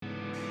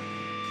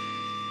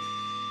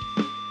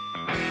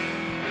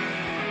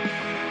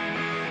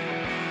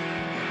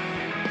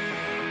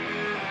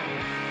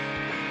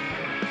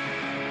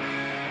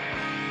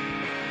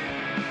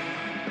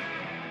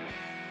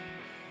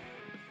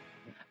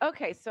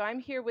Okay, so I'm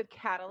here with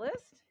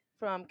Catalyst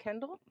from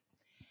Kendall.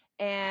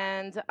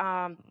 And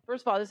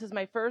first of all, this is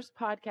my first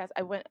podcast.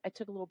 I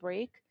took a little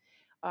break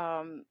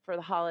for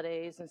the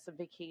holidays and some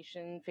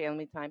vacation,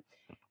 family time.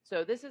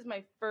 So this is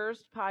my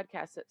first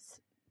podcast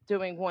that's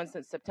doing one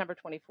since September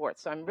 24th.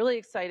 So I'm really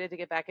excited to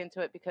get back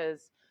into it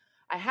because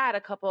I had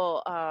a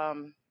couple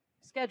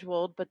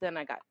scheduled, but then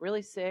I got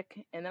really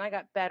sick, and then I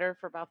got better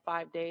for about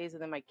 5 days,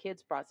 and then my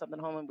kids brought something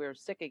home, and we were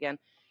sick again.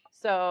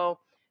 So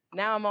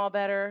now I'm all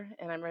better,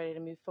 and I'm ready to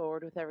move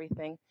forward with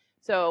everything.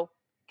 So,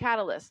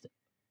 Catalyst,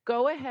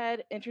 go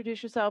ahead,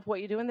 introduce yourself, what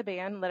you do in the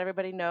band, let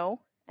everybody know,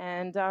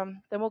 and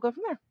then we'll go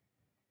from there.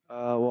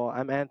 Well,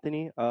 I'm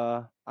Anthony.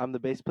 I'm the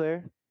bass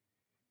player.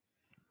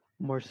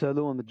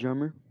 Marcelo, I'm the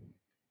drummer.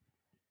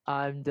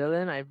 I'm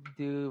Dylan. I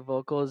do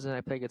vocals and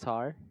I play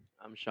guitar.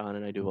 I'm Sean,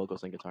 and I do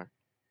vocals and guitar.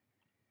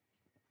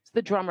 It's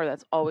the drummer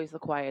that's always the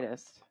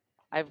quietest.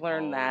 I've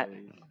learned that.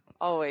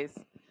 Always.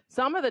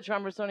 Some of the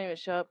drummers don't even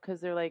show up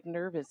because they're like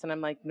nervous, and I'm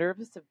like,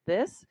 nervous of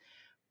this?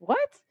 What?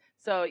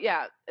 So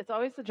yeah, it's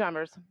always the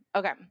drummers.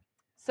 Okay,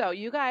 so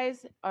you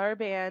guys are a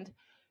band,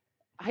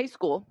 high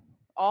school,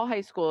 all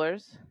high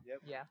schoolers.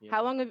 Yep.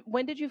 Yeah.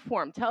 When did you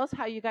form? Tell us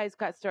how you guys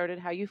got started,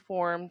 how you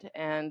formed,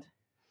 and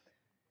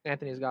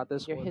Anthony's got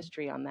this your one.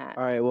 history on that.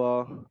 All right.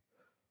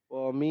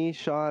 Well, me,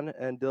 Sean,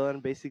 and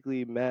Dylan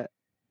basically met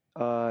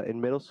in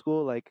middle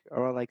school, like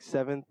around like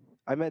seventh.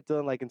 I met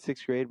Dylan like in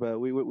sixth grade, but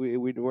we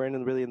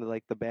weren't really into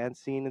like the band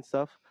scene and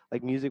stuff,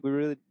 like music. We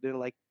really didn't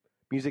like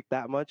music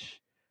that much.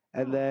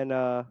 And then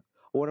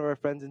one of our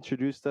friends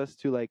introduced us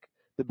to like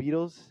the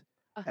Beatles,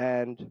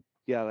 and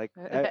yeah, like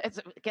It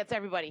gets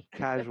everybody.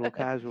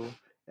 casual.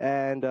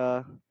 And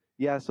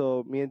yeah,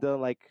 so me and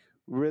Dylan like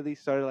really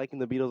started liking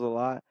the Beatles a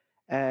lot,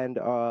 and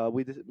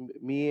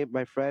me,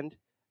 my friend,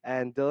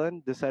 and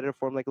Dylan decided to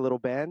form like a little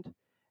band.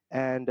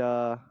 And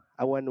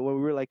when we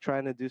were like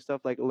trying to do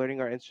stuff like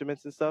learning our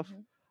instruments and stuff,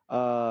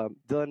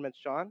 Dylan met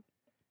Sean,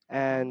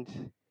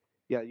 and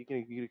yeah, you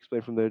can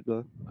explain from there,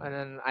 Dylan. And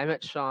then I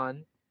met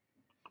Sean.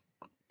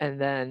 And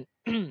then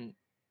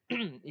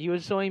he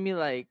was showing me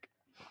like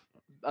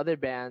other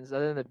bands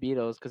other than the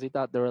Beatles because he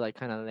thought they were like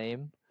kind of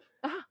lame.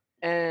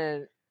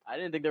 And I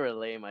didn't think they were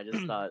lame. I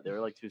just thought they were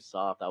like too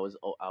soft. I was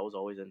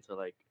always into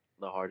like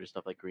the harder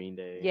stuff like Green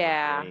Day, and,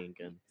 Yeah. Blink,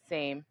 and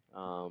Same.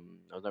 I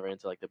was never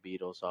into like the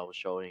Beatles, so I was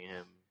showing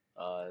him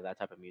that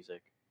type of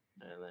music,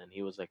 and then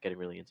he was like getting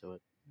really into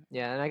it.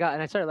 yeah,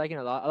 and I started liking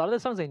it a lot. A lot of the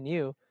songs I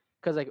knew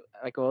because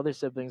like older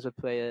siblings would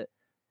play it,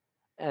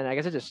 and I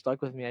guess it just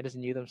stuck with me. I just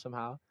knew them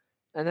somehow.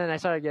 And then I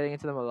started getting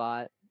into them a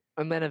lot.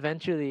 And then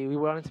eventually we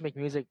wanted to make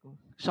music.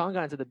 Sean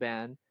got into the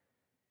band.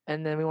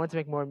 And then we wanted to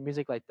make more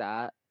music like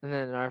that. And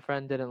then our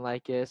friend didn't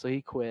like it, so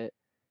he quit.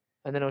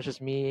 And then it was just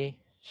me,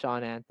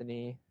 Sean,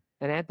 Anthony.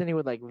 And Anthony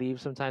would like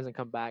leave sometimes and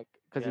come back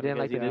because he didn't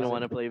like he the didn't music.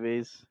 want to play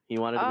bass. He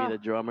wanted to be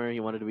the drummer.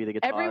 He wanted to be the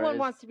guitarist. Everyone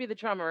wants to be the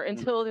drummer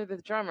until they're the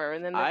drummer,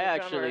 and then they're I the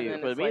drummer, actually, and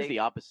then for it's me, like, it's the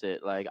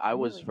opposite. Like I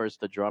was Really?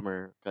 first the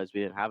drummer because we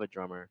didn't have a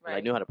drummer. I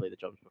Right. knew how to play the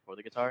drums before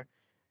the guitar,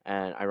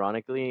 and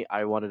ironically,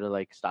 I wanted to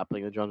like stop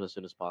playing the drums as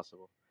soon as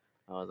possible.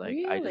 I was like,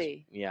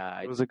 Really?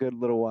 I It was a good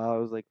little while.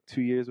 It was like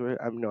 2 years where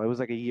no, it was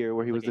like a year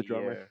where he was like the a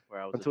drummer year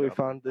where I was until the we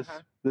drummer. found this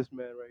Uh-huh. this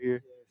man right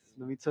here. Yes,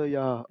 let me tell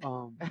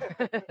y'all.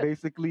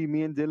 Basically,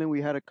 me and Dylan,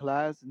 we had a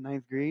class in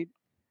ninth grade,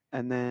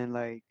 and then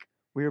like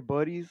we were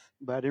buddies,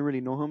 but I didn't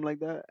really know him like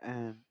that.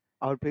 And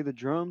I would play the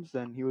drums,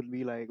 and he would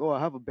be like, "Oh, I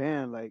have a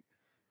band. Like,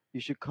 you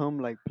should come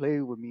like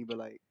play with me." But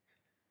like,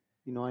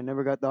 I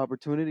never got the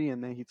opportunity.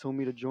 And then he told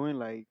me to join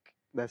like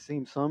that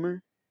same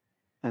summer,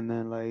 and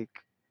then like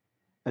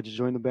I just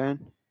joined the band.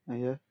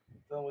 And yeah.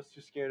 Dylan was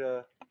too scared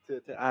to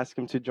ask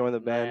him to join the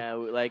band. Yeah,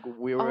 like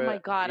we were. Oh my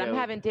God, yeah, I'm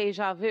having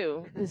deja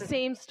vu. The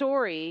same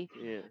story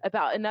Yeah.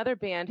 about another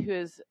band who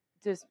is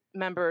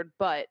dismembered,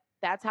 but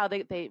that's how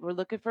they were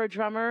looking for a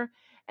drummer,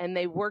 and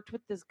they worked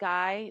with this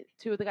guy.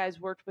 Two of the guys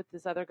worked with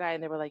this other guy,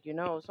 and they were like,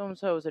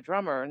 so-and-so is a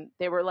drummer. And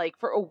they were like,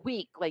 for a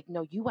week, like,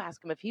 no, you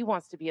ask him if he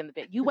wants to be in the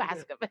band. You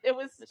ask him. It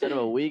was... Instead of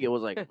a week, it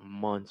was like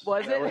months.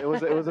 Was it? It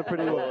was a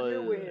pretty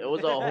It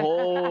was a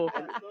whole.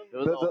 It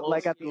was a whole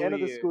like at the end of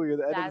the year. school year.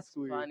 The end of the That's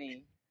school year.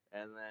 funny.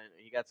 And then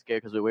he got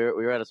scared because we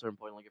were at a certain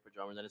point looking for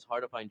drummers, and it's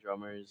hard to find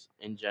drummers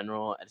in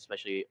general, and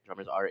especially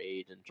drummers our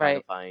age, and trying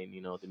Right. to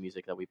find the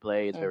music that we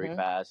play. It's very Mhm.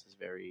 fast. It's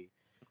very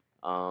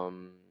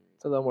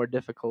It's a little more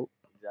difficult.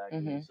 exactly.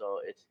 Mhm.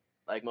 So it's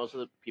like most of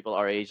the people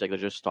our age, like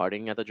they're just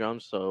starting at the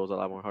drums, so it was a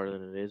lot more harder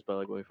than it is. But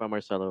like when we found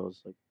Marcelo, it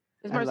was like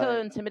Is And, Marcelo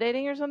like-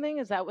 intimidating or something?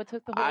 Is that what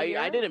took the whole year?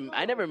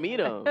 I never meet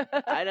him.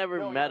 I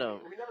never met him.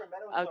 We never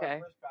met him Okay.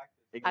 first practice.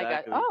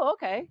 Exactly. Oh,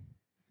 okay.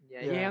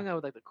 Yeah, he Yeah. hung out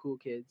with like the cool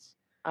kids.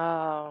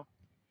 Oh.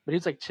 But he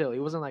was like chill. He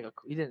wasn't like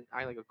he didn't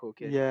act like a cool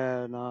kid.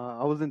 Yeah, no,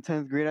 I was in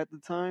 10th grade at the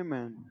time,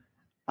 and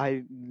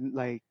I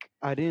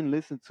didn't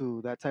listen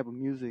to that type of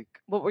music.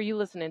 What were you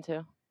listening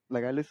to?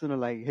 Like I listened to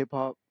like hip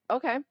hop,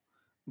 Okay.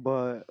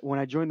 but when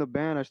I joined the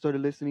band, I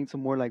started listening to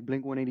more like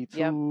Blink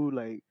 182.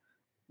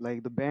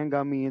 Like the band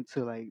got me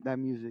into like that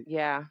music.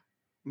 Yeah.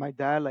 My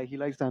dad he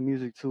likes that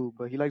music too,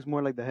 but he likes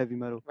more like the heavy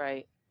metal.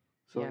 Right.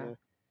 So Yeah.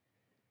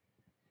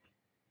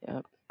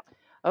 yeah.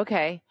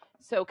 Okay.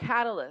 So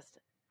Catalyst,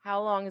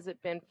 how long has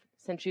it been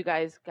since you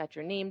guys got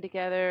your name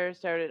together,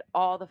 started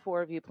all the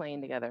four of you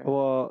playing together?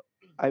 Well,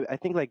 I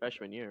think like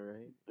Freshman year,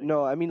 right?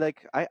 no, I mean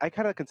like I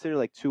kind of consider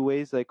like two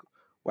ways. Like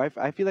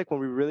I feel like when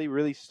we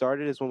really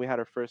started is when we had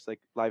our first like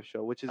live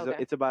show, which is Okay.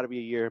 it's about to be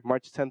a year.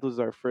 March 10th was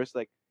our first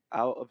like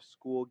out of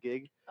school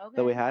gig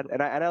that we Okay. had,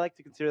 and I like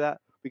to consider that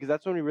because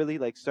that's when we really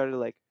like started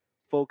like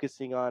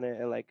focusing on it,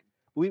 and like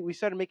we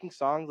started making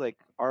songs like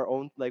our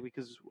own, like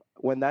because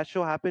when that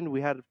show happened we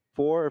had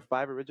 4 or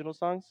 5 original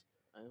songs.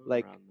 I was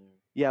Like, around there.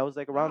 Yeah, it was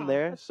like around Wow,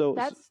 there. So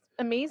That's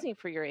amazing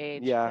for your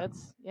age. Yeah.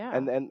 That's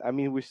and I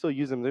mean we still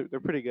use them. They're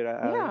pretty good.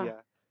 Yeah.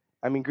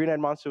 I mean, Green Eyed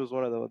Monster was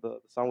one of the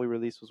song we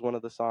released was one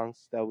of the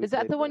songs that we. Is that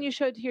played the one there. you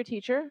showed to your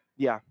teacher?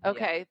 Yeah.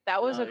 Okay,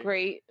 that was a No,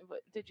 great.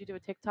 Did you do a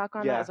TikTok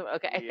on Yeah. that?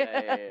 Okay.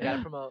 Yeah.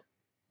 Gotta promote.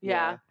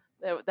 Yeah,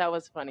 that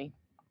was funny.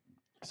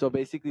 So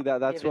basically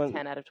that's Gave it a when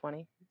 10 out of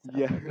 20. So.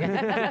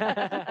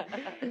 Yeah.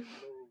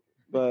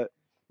 but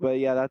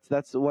yeah,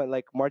 that's when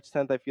like March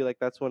 10th. I feel like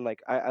that's when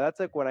like I that's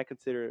like when I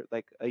consider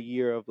like a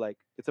year of like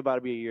it's about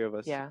to be a year of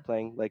us Yeah.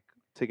 playing like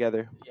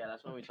together. Yeah,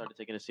 that's when we started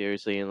taking it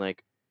seriously and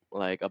like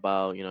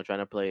about trying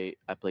to play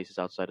at places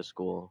outside of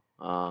school.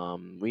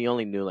 We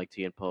only knew like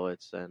Tea and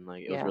Poets, and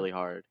like it was Yeah. really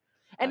hard.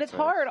 And at it's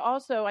first. hard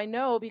also, I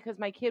know, because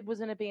my kid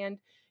was in a band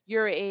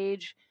your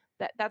age.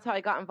 That's how I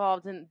got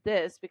involved in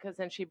this, because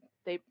then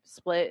they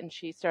split and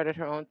she started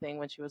her own thing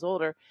when she was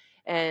older.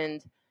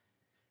 And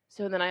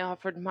so then I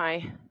offered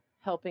my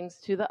helpings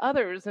to the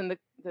others in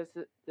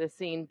the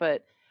scene,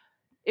 but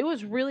it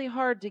was really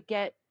hard to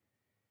get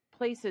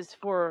places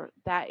for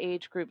that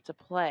age group to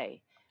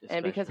play.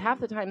 And because half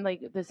the time,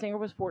 like the singer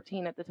was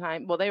 14 at the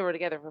time. Well, they were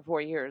together for 4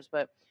 years,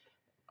 but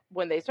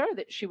when they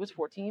started, she was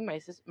 14.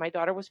 My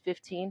daughter was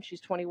 15.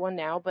 She's 21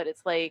 now. But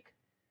it's like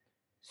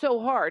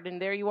so hard.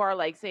 And there you are,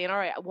 like saying, "All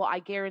right, well, I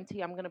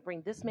guarantee I'm going to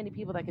bring this many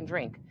people that can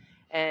drink."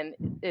 And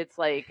it's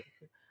like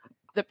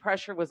the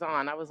pressure was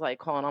on. I was like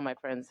calling all my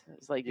friends.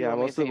 It's like, Yeah,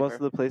 most of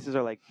the places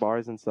are like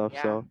bars and stuff.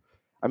 Yeah. So,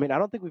 I mean, I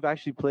don't think we've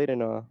actually played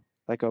in a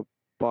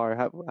bar.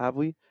 Have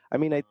we? I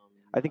mean,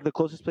 I think the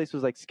closest place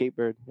was like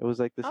Skatebird. It was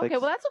like this. Okay, like,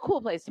 well, that's a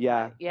cool place to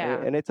yeah, play. Yeah,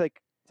 and it's like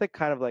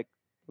kind of like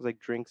it was like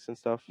drinks and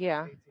stuff.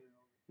 yeah.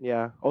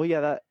 Yeah. Oh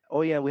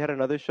yeah. We had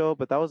another show,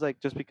 but that was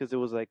like just because it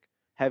was like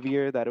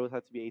heavier that it would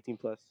have to be 18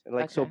 plus, and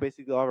like so Okay.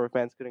 basically all of our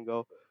fans couldn't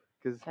go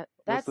because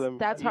most of them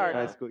That's in hard.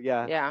 high school.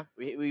 Yeah. Yeah,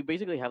 We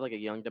basically have like a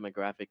young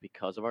demographic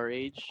because of our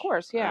age. of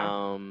course.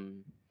 Yeah.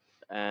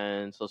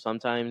 And so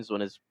sometimes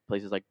when it's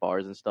places like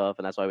bars and stuff,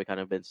 and that's why we kind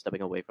of been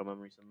stepping away from them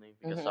recently,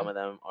 because Mhm. some of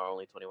them are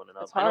only 21 and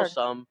up. It's I know hard.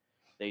 some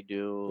they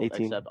do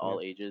 18, accept all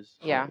ages.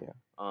 Yeah.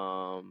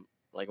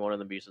 Like one of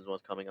the recent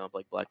ones coming up,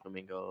 like Black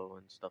Flamingo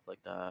and stuff like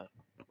that.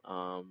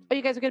 Oh,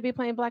 you guys are going to be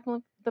playing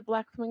the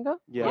Black Flamingo?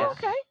 Yeah. Oh, Yes.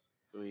 okay.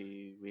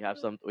 We have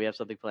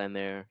something planned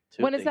there.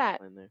 When is that?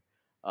 Planned there.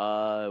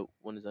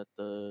 When is that?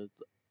 The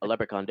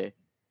Leprechaun Day,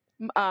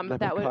 That would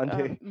Leprechaun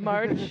Day.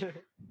 March.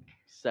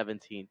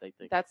 17th, I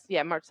think. That's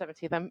March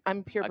 17th. I'm I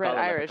purebred call it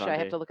Irish. Leprechaun I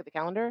have Day. to look at the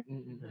calendar.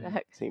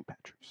 St.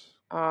 Patrick's.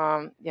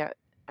 Yeah,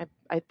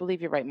 I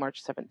believe you're right.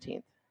 March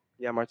 17th.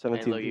 Yeah, March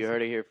 17th. And look, you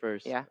heard it here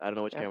first. Yeah. I don't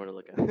know which Yeah. camera to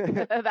look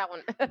at. That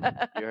one.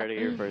 You heard it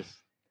here first.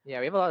 Yeah,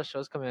 we have a lot of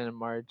shows coming in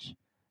March.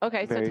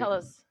 Okay, so Very- tell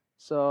us.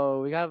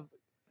 So we have,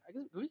 I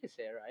guess we can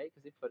say it, right?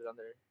 Because they put it on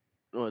their.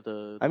 No,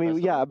 the I mean, festival?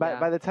 yeah. Yeah.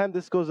 By the time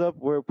this goes up,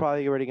 we're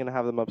probably already gonna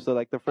have them up. So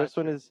like the first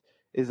one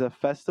is a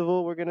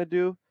festival we're gonna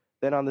do.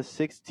 Then on the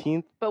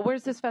 16th, But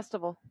where's this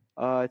festival?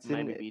 it's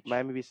Miami in Beach.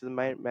 Miami Beach. It's the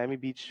Miami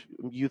Beach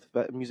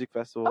Music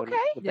Festival. and Okay.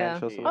 The Yeah. band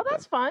show, something Oh, like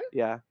that's that. fun.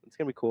 Yeah, it's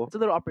gonna be cool. It's a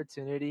little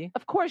opportunity.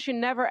 Of course, you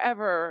never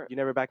ever You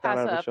never back down pass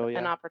out of a up show. an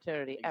Yeah.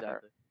 opportunity ever.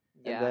 Exactly.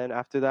 Yeah. And then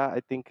after that,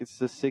 I think it's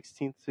the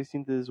 16th.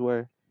 16th is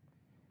where.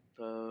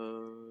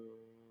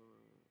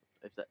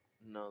 If that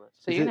no, that's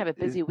So Is you're gonna it- have a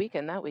busy is-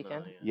 weekend that no,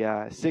 weekend.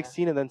 Yeah,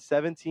 16 and then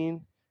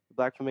 17, the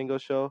Black Flamingo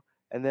show,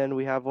 and then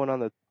we have one on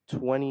the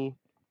 25th,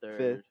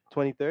 third.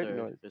 23rd. Third.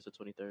 No, It's the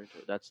 23rd.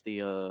 That's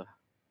the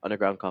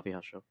Underground Coffee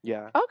House show.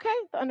 yeah, Okay,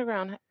 the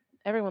underground.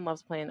 Everyone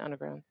loves playing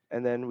underground.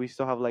 and then we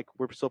still have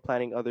we're still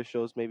planning other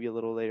shows maybe a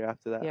little later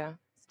after that. Yeah,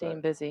 staying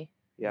But- busy.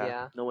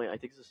 Yeah. No, wait. I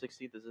think it's the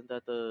 16th. Isn't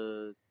that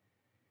the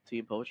Tea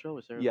and Poet show?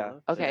 Is there? Yeah.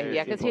 Okay, Very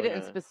yeah, because he simple,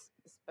 didn't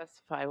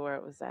specify where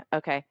it was at.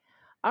 Okay.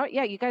 All right,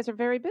 yeah, you guys are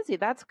very busy.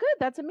 That's good.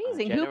 That's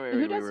amazing. January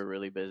Who does we were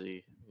really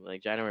busy.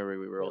 Like January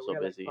we were also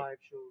busy. 5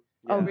 shows.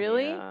 Oh, Yeah.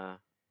 really? Yeah.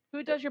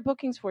 who does your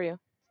bookings for you?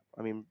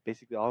 I mean,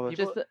 basically all of us.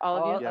 Just all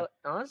of you? Yeah.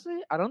 Honestly,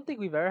 I don't think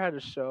we've ever had a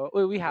show.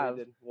 Wait, we have.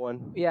 did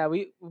one. Yeah,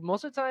 we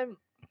most of the time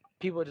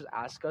people just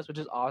ask us, which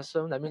is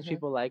awesome. That means Mhm.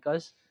 people like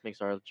us. Makes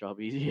our job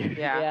easier.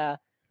 Yeah.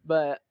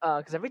 But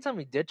because every time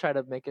we did try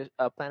to make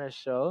a plan a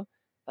show,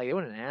 like they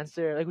wouldn't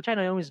answer. Like we tried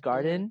Naomi's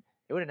Garden,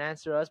 they wouldn't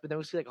answer us. But then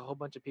we see like a whole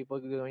bunch of people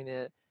going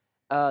it.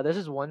 There's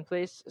this one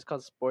place. It's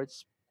called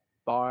Sports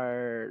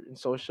Bar and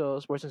Social,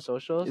 Sports and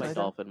Socials. It's like like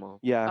Dolphin Mall.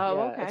 Yeah, Oh,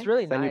 yeah, okay. It's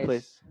really it's a new nice.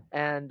 place.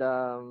 And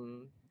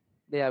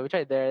yeah, we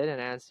tried there. They didn't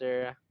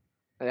answer.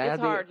 Like, I It's had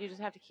to- hard. You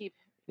just have to keep.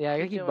 Yeah, I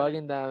gotta keep keep doing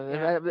bugging them.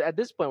 Yeah. At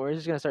this point, we're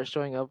just gonna start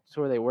showing up to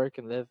where they work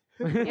and live.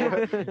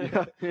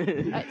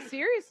 Yeah.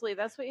 Seriously,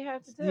 that's what you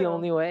have to It's do. the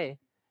only way.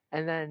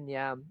 And then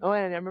Oh,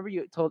 and I remember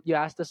you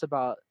asked us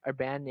about our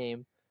band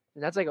name,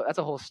 and that's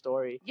a whole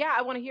story. Yeah,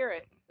 I want to hear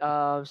it.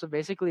 So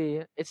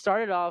basically, it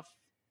started off.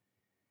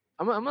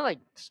 I'm gonna like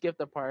skip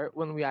the part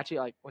when we actually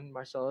like when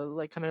Marcelo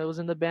like kind of was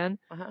in the band.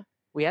 Uh-huh.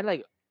 We had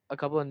like a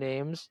couple of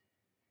names.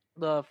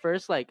 The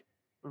first like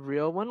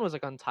real one was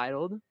like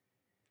Untitled.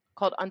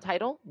 Called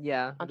Untitled?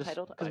 Yeah,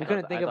 Untitled? because we Okay.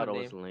 couldn't think I of thought a it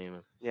name. was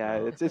lame.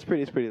 Yeah, it's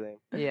pretty lame.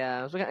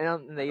 Yeah, it was like, and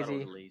I'm I thought it lazy.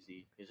 was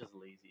lazy. It's just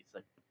lazy. It's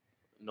like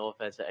no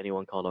offense to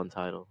anyone called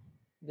Untitled.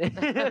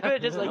 we're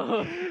just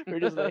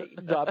like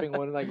dropping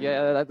one like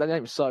that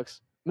name sucks.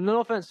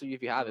 No offense to you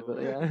if you have it,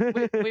 but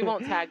yeah. We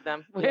won't tag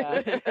them.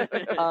 Yeah.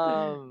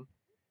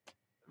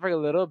 For a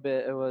little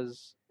bit it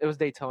was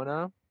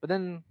Daytona, but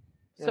then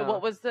So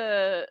what was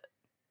the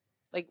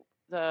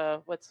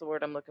what's the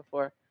word I'm looking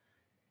for?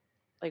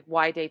 Like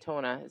why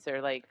Daytona? Is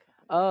there like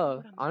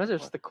honestly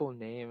it's just a cool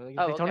name. Like,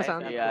 Oh, Daytona okay.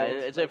 sounds Yeah, cool.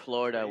 it's in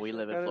Florida. We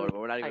live in Kinda- Florida,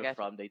 but we're not I even got you.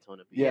 from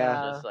Daytona Beach.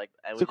 Yeah. It's just like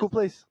and It's we a cool just-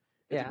 place.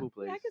 It's Yeah. a cool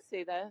place. Yeah, I can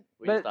see that.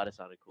 We But- just thought it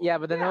sounded cool. Yeah,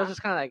 but then it was Yeah.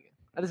 just kind of like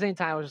at the same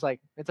time it was just like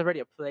it's already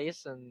a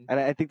place and And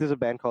I think there's a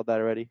band called that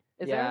already.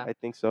 Is Yeah. I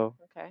think so.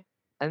 there? Okay.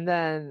 and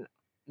then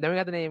we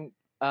got the name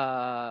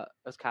it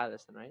was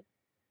Catalyst, right?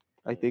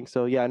 I think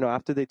so. Yeah, no.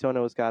 After Daytona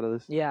it was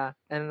Catalyst. Yeah,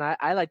 and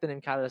I like the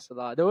name Catalyst a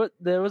lot.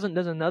 There's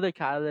another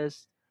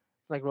Catalyst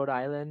like Rhode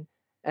Island,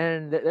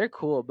 and they're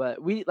cool.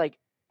 But we like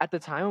at the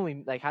time when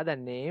we like had that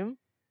name,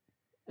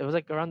 it was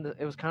like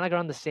it was kind of like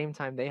around the same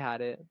time they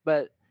had it.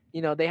 But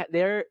you know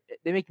they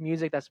make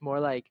music that's more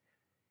like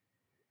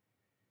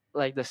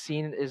the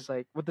scene is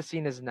like what the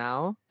scene is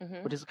now,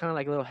 Mhm. which is kind of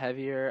like a little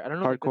heavier. I don't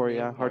know. like, the Hardcore, name.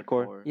 yeah,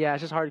 hardcore. Yeah,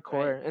 it's just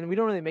hardcore, and we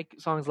don't really make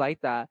songs like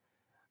that.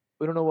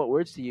 We don't know what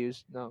words to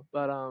use, no.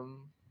 But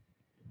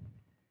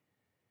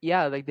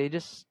yeah, like they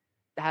just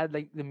had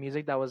like the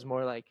music that was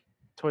more like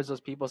towards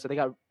those people, so they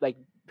got like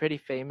pretty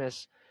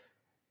famous,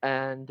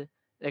 and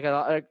like a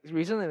lot like,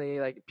 recently,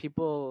 like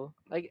people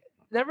like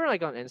never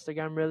like on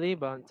Instagram really,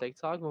 but on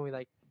TikTok when we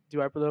like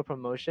do our little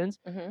promotions,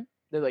 Mhm.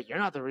 they're like, "You're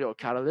not the real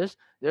Catalyst.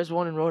 There's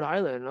one in Rhode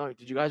Island. Like,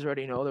 did you guys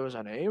already know there was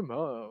a name?"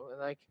 Oh, and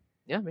like,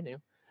 yeah, we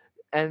knew.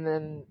 And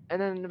then We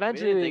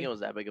eventually, didn't think it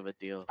was that big of a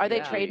deal. Are they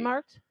Yeah.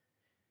 trademarked?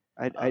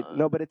 I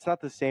no, but it's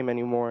not the same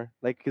anymore.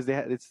 Like because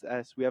it's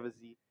S. We have a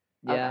Z.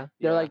 yeah, Okay.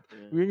 they're Yeah, like,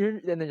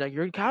 yeah. and they're like,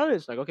 "You're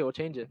Catalyst." Like, okay, we'll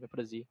change it. We put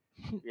a Z.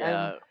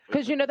 Yeah,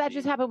 Because you know that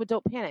just happened with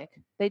Don't Panic.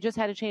 They just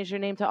had to change their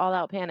name to All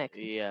Out Panic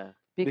Yeah,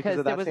 because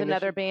of there that was same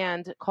another issue?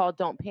 band called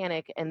Don't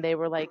Panic, and they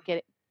were like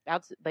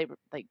they were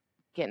like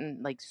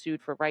getting like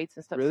sued for rights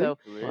and stuff. Really? So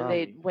really.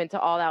 they went to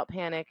All Out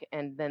Panic,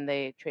 and then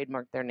they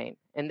trademarked their name.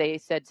 And they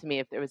said to me,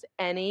 if there was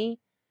any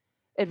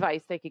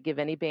advice they could give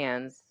any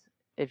bands,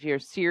 if you're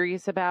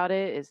serious about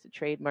it, is to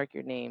trademark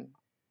your name.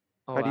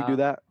 Oh, How do you do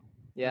that?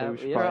 Yeah, we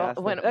should yeah. probably Girl, ask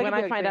them. when That could when be I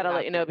a find thing out, I'll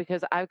let you know after.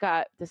 because I've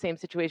got the same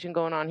situation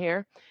going on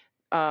here.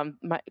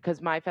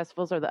 Because my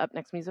festivals are the Up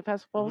Next Music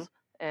Festivals,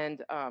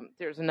 and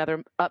there's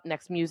another Up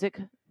Next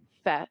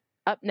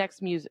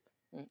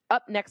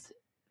Up Next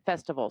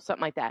Festival,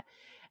 something like that.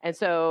 And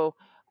so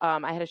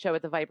I had a show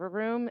at the Viper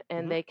Room,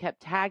 and they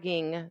kept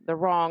tagging the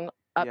wrong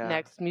Up Yeah.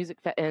 Next Music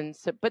and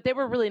so, but they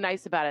were really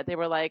nice about it. They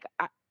were like,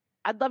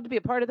 I'd love to be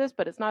a part of this,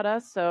 but it's not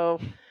us. So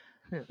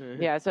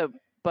yeah, so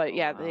but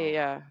yeah, they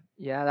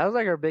Yeah, that was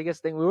like our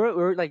biggest thing. We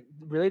were like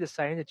really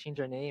deciding to change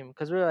our name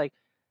because we were like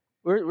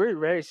we're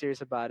very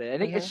serious about it,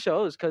 and it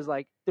shows because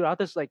like throughout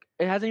this like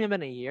it hasn't even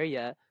been a year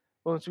yet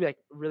once we like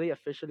really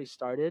officially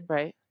started,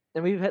 right.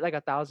 and we've hit like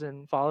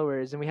 1,000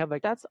 followers, and we have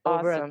like That's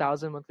over awesome.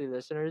 1,000 monthly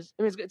listeners.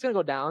 I mean, it's gonna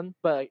go down,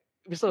 but like,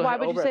 we still Why hit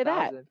would you over say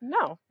that? 1,000.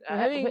 No,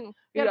 I mean,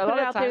 you gotta a put lot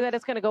it of out there that times-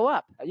 it's gonna go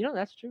up. You know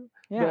that's true.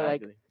 Yeah. But,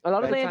 like a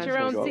lot of Plant times your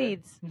own go up.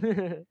 seeds.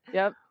 seeds.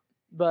 Yep.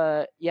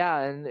 But yeah,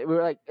 and we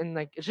were like, and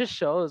like it just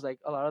shows like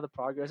a lot of the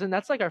progress, and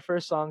that's like our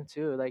first song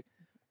too. Like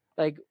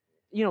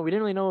you know, we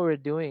didn't really know what we were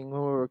doing when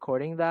we were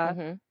recording that,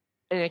 Mhm.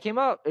 and it came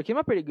out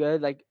pretty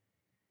good. Like,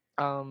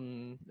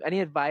 any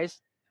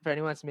advice for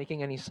anyone that's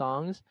making any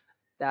songs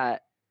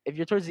that if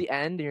you're towards the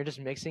end and you're just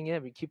mixing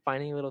it, we keep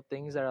finding little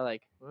things that are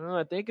like, oh,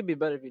 I think it'd be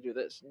better if you do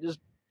this. Just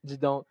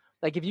don't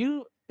like if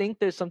you think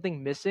there's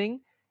something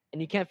missing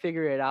and you can't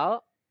figure it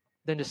out,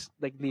 then just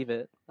like leave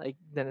it. Like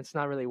then it's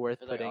not really worth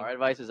It's like, putting. our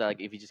advice is that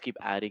like if you just keep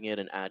adding it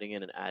and adding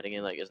it and adding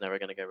it, like it's never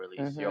gonna get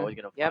released. You're Mhm. always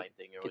gonna Yep. find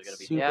things. You're always It's gonna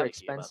be super picky about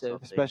expensive.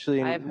 something.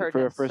 Especially I've heard for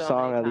a that first so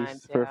song, many at least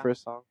times, for a yeah.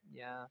 first song.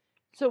 Yeah.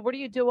 So what do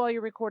you do while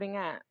you're recording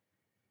at?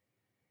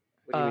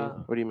 What do you mean?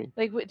 Uh, What do you mean?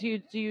 Like,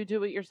 do you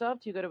do it yourself?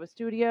 Do you go to a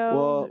studio?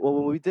 Well,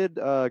 when we did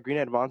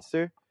Greenhead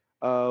Monster,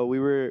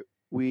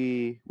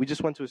 we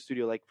just went to a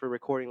studio like for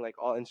recording like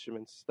all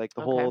instruments, like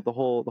the Okay.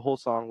 whole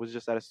song was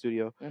just at a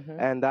studio, Mhm.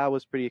 and that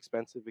was pretty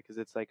expensive because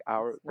it's like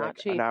It's not an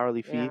cheap.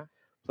 hourly fee Yeah.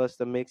 plus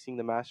the mixing,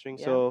 the mastering.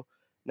 Yeah. So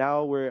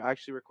now we're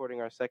actually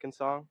recording our second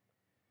song.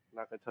 I'm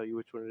not gonna tell you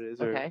which one it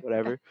is or Okay.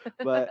 whatever,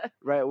 but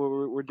right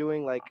we're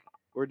doing like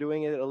we're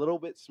doing it a little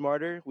bit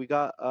smarter. We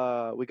got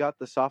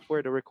the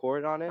software to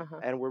record on it, Uh-huh.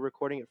 and we're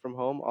recording it from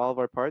home, all of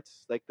our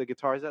parts, like the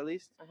guitars at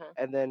least,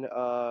 and then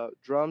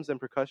drums and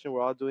percussion.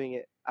 We're all doing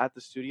it at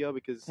the studio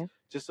because Okay.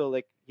 just so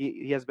like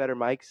he has better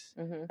mics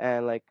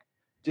and like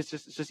it's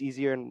just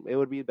easier and it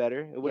would be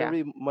better. It wouldn't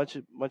be much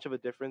of a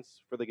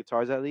difference for the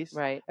guitars at least.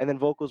 Right. And then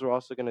vocals we're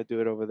also gonna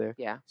do it over there.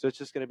 Yeah. So it's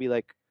just gonna be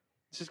like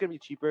it's just gonna be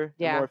cheaper and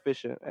Yeah. more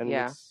efficient. And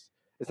Yeah.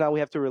 it's not we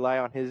have to rely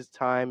on his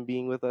time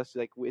being with us.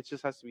 Like it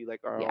just has to be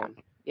like our own.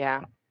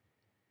 Yeah.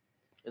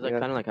 It's like Yeah.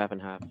 kind of like half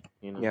and half,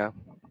 you know. Yeah.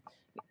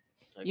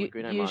 Like You with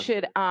Green Eye you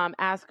should Monster.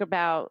 ask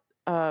about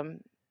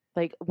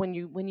like when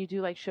you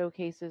do like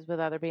showcases with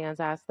other bands,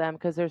 ask them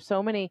because there's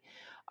so many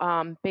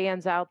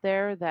bands out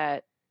there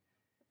that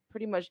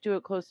pretty much do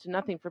it close to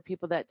nothing for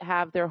people that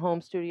have their home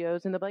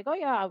studios, and they're like, oh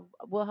yeah,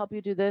 we'll help you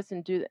do this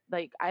and do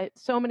like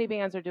so many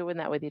bands are doing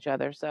that with each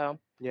other, so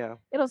Yeah.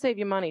 it'll save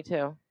you money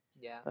too.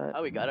 Yeah. But,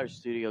 How we got our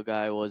studio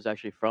guy was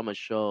actually from a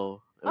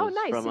show. It Oh, was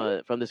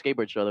nice, From the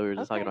skateboard show that we were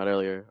just talking Okay. about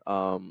earlier.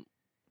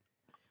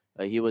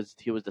 He was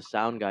the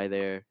sound guy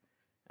there,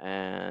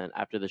 and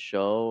after the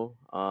show,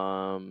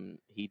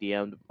 he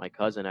DM'd my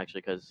cousin actually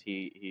because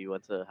he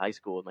went to high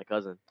school with my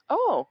cousin.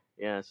 oh,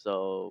 Yeah,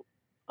 so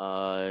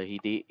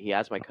he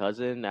asked my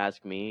cousin,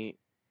 asked me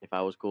if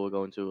I was cool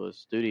going to a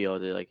studio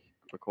to like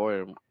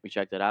record, and we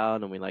checked it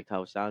out and we liked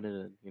how it sounded,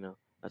 and you know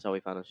that's how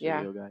we found a Yeah.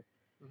 studio guy.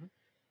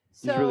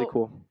 so He's really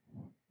cool.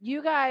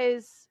 you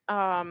guys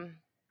are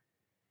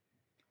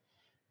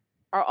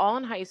all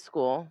in high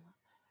school.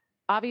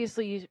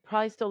 Obviously, you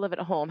probably still live at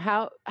home.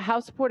 How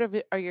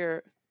supportive are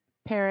your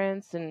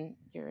parents and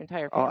your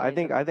entire Oh,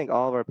 family? I think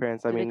all of our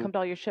parents. I Do they mean, come to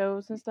all your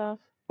shows and stuff?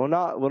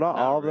 not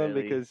all of them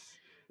really. because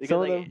Because some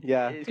like, of them,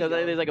 yeah. it's because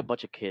there's like a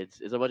bunch of kids.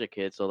 It's a bunch of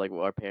kids, so like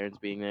our parents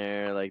being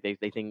there, like they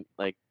think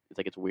like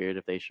it's weird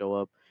if they show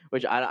up,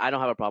 which I don't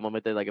have a problem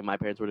with it. Like if my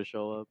parents were to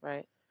show up,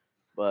 Right.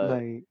 but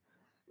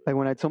Like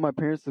when I tell my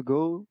parents to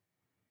go,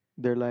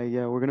 they're like,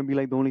 yeah, we're gonna be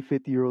like the only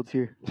 50-year-olds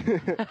here.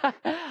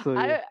 So,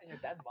 yeah. Your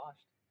dad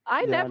boshed.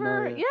 I Yeah, I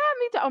never. know, Yeah, yeah.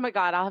 me too. Oh my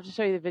God, I'll have to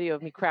show you the video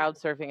of me crowd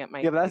surfing at my.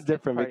 Yeah, but that's my kids'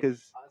 different party.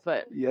 because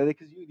But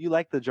because you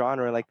like the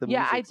genre, like the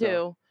yeah, music. I so-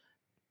 do.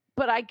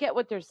 But I get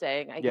what they're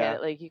saying. I Yeah. get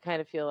it. Like you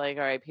kind of feel like,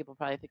 all right, people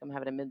probably think I'm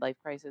having a midlife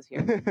crisis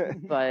here.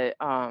 But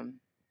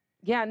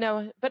yeah,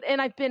 no. But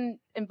and I've been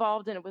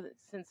involved in it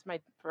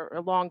for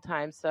a long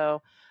time,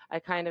 so I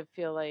kind of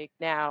feel like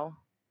now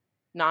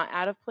not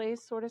out of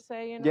place, sort of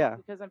say, Yeah.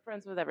 because I'm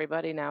friends with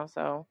everybody now.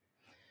 So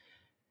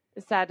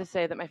it's sad to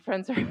say that my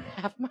friends are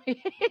half my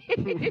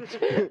age,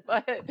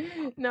 but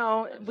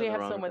no, we nothing have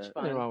wrong so with much that.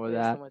 fun. Nothing wrong with We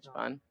have that. so much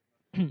fun.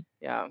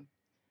 Yeah.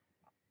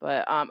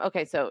 But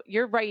okay, so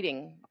your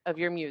writing of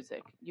your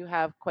music, you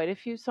have quite a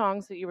few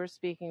songs that you were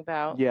speaking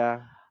about.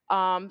 Yeah.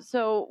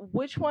 So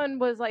which one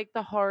was like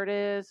the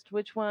hardest?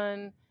 Which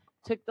one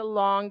took the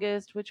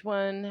longest? Which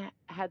one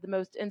had the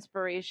most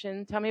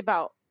inspiration? Tell me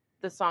about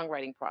the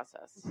songwriting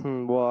process.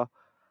 Well,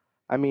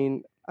 I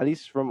mean, at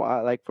least from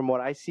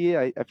what I see,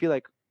 I feel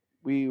like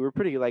we're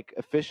pretty like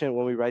efficient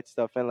when we write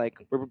stuff, and like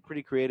we're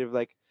pretty creative.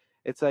 Like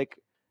it's like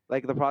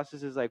the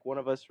process is like one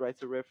of us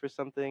writes a riff or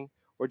something,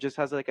 or just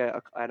has like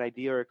an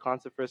idea or a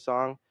concept for a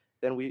song.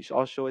 Then we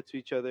all show it to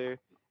each other,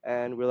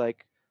 and we're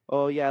like,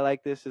 oh yeah, I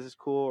like this. This is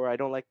cool. Or I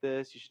don't like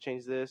this. You should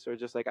change this. Or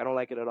just like I don't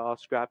like it at all.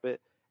 Scrap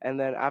it. And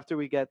then after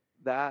we get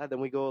that, then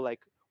we go like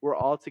we're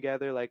all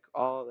together, like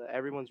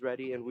everyone's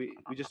ready, and we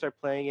just start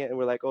playing it, and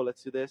we're like, oh,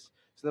 let's do this.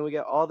 So then we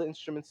get all the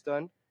instruments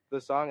done for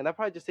the song, and that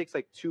probably just takes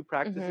like two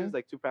practices,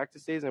 like 2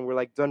 practice days, and we're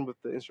like done with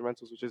the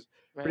instrumentals, which is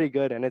pretty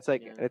good. And it's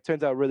like Yeah. and it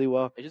turns out really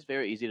well. it's just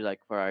very easy to like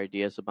for our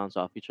ideas to bounce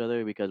off each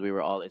other because we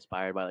were all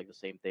inspired by like the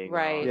same thing,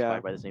 Right. all Yeah.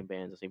 inspired by the same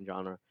bands, the same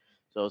genre.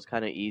 So it's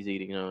kind of easy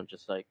to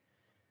just like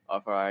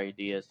for our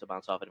ideas to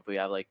bounce off, and if we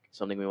have like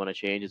something we want to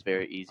change, it's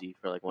very easy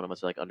for like one of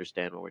us to like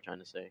understand what we're trying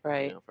to say,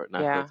 Right. for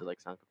not Yeah. for it to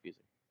like sound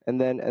confusing. And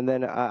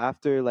then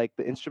after like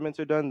the instruments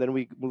are done, then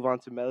we move on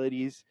to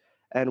melodies,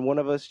 and one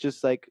of us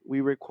just like we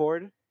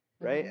record,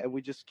 right, and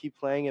we just keep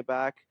playing it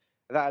back.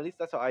 And at least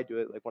that's how I do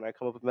it. Like when I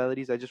come up with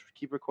melodies, I just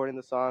keep recording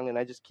the song, and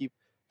I just keep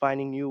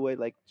finding new way,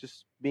 like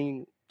just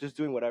doing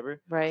whatever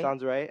Right.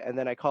 sounds right. And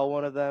then I call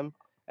one of them,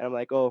 and I'm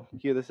like, oh,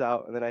 hear this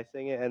out, and then I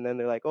sing it, and then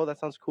they're like, oh, that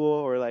sounds cool,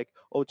 or like,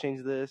 oh,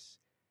 change this,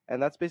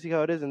 and that's basically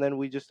how it is. And then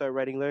we just start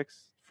writing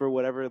lyrics for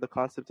whatever the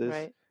concept is.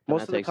 Right. And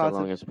Most that of the takes the concept,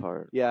 longest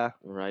part. yeah.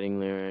 Writing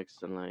lyrics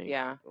and like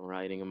Yeah.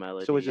 writing a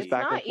melody. So it's just It's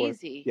back and not forth.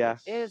 easy. Yeah.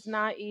 It is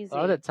not easy. A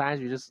lot of the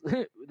times we just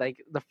like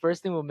the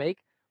first thing we'll make,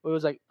 it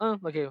was like, oh,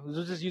 okay,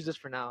 we'll just use this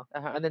for now,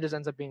 Uh-huh. and then it just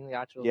ends up being the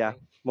actual Yeah.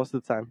 thing. Most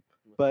of the time,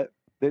 but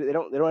they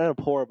don't end up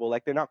horrible.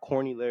 Like they're not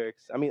corny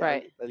lyrics. I mean,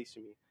 Right. at least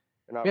to me,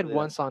 they're not We had really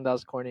one that- song that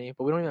was corny,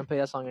 but we don't even play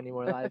that song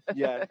anymore live.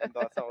 Yeah,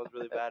 that song was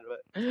really bad, but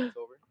it's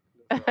over.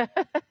 So,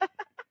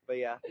 but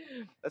yeah,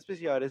 that's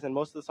basically how it is. And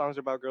most of the songs are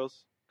about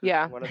girls. 'Cause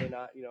Yeah. When are they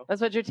not? You know.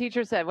 That's what your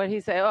teacher said. What did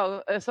he say?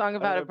 Oh, a song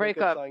about a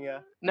breakup. Song,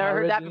 yeah. Never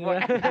heard that before.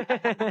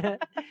 Original.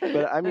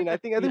 But I mean, I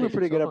think we're Music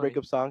pretty is good so at funny.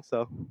 breakup songs.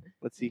 So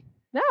let's see.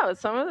 No,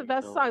 some of the There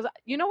you best go. songs.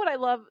 You know what I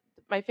love?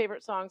 My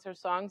favorite songs are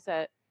songs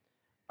that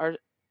are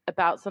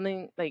about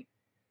something like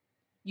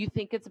you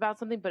think it's about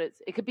something, but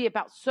it could be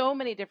about so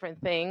many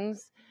different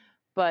things,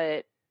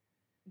 but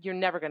you're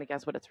never going to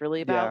guess what it's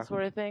really about, Yeah.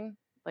 sort of thing.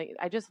 Like,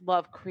 I just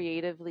love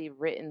creatively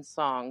written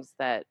songs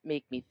that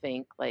make me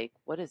think, like,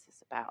 what is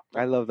this about?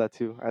 I love that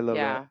too. I love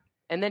yeah. that.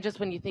 And then just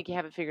when you think you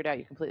have it figured out,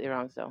 you're completely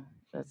wrong. So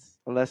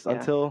that's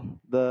Until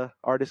the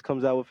artist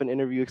comes out with an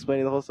interview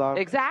explaining the whole song.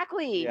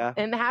 exactly. Yeah.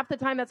 And half the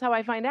time, that's how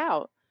I find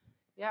out.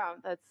 Yeah,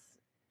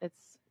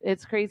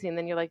 it's crazy. And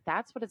then you're like,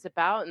 that's what it's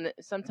about. And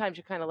sometimes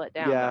you're kind of let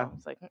down. Yeah. Though.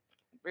 It's like,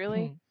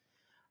 really?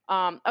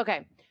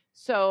 Okay.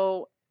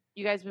 So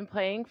you guys have been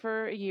playing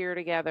for a year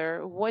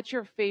together. What's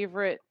your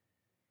favorite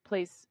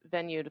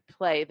venue to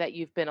play that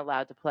you've been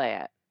allowed to play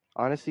at?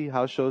 Honestly,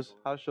 house shows.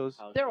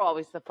 They're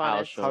always the funnest.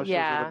 House shows. House shows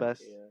are the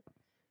best.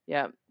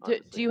 Yeah.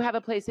 Do you have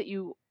a place that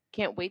you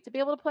can't wait to be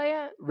able to play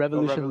at?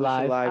 Revolution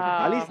Live.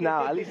 At least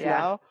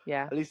now.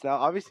 Yeah. At least now.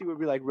 Obviously, we'd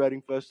be like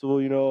Reading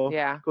Festival, you know,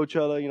 Yeah.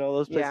 Coachella, you know,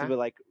 those places. Yeah. But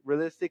like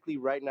realistically,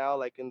 right now,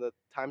 like in the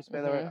time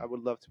span that we're in, I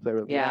would love to play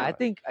Revolution. Yeah. I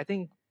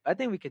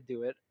think we could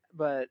do it,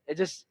 but it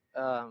just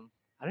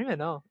I don't even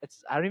know.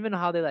 I don't even know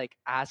how they like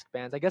ask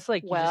bands. I guess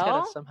like you just Well,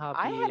 gotta somehow.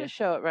 I had a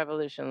show at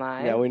Revolution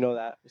Live. Yeah, we know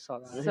that. We saw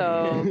that.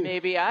 So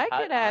maybe I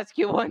could ask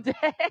you one day.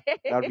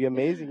 That'd be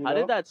amazing. You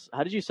know?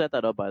 How did you set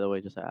that up? By the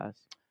way, just to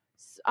ask.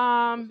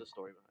 What's the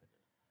story behind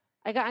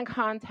it? I got in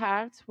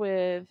contact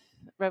with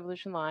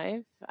Revolution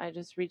Live. I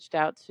just reached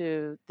out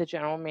to the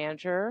general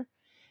manager,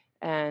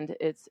 and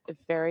it's a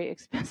very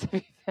expensive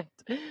event.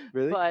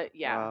 Really? But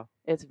yeah, Wow.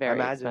 it's very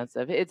Imagine.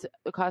 expensive. It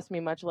cost me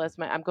much less.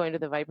 I'm going to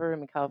the Viper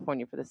Room in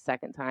California for the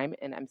second time,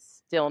 and I'm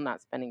still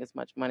not spending as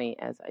much money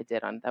as I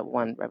did on that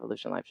one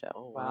Revolution Live show.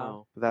 Oh Wow.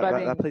 wow. That, But I that,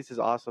 mean- that place is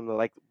awesome. Though.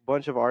 Like a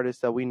bunch of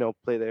artists that we know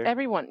play there.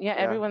 Everyone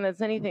Yeah. that's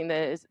anything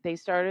they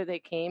started, they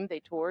came, they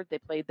toured, they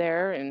played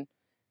there, and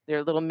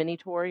their little mini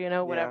tour,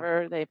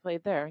 whatever they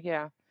played there.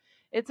 Yeah,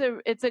 it's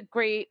a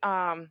great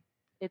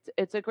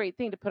it's a great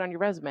thing to put on your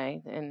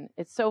resume, and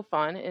it's so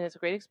fun, and it's a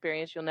great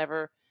experience you'll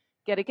never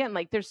get again.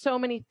 Like, there's so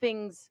many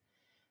things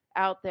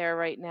out there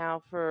right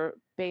now for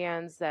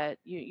bands that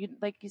you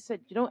like you said,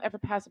 you don't ever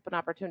pass up an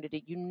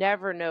opportunity. You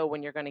never know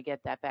when you're going to get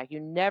that back. You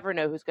never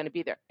know who's going to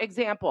be there.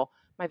 Example,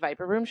 my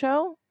Viper Room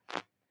show.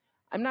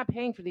 I'm not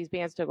paying for these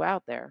bands to go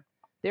out there.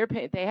 They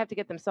have to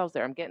get themselves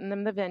there. I'm getting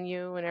them the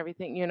venue and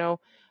everything,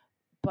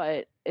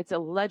 but it's a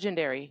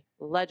legendary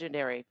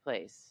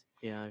place.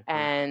 Yeah.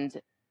 And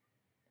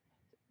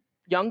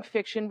Young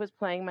Fiction was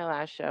playing my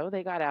last show.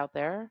 They got out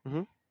there,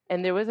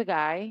 and there was a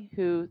guy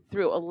who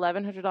threw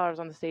 $1,100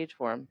 on the stage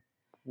for him.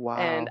 Wow.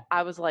 And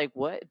I was like,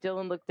 "What?"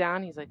 Dylan looked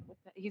down. He's like, "What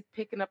he's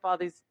picking up all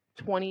these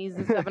 20s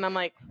and stuff," and I'm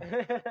like,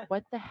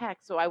 "What the heck?"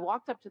 So I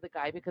walked up to the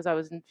guy because I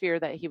was in fear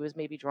that he was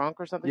maybe drunk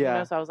or something.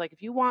 Yeah. So I was like,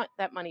 "If you want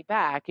that money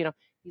back,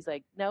 he's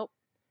like, "Nope,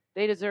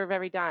 they deserve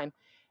every dime."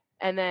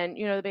 And then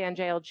the band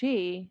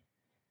JLG,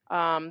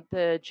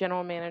 the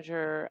general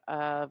manager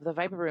of the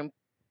Viper Room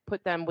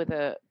put them with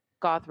a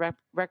goth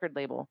record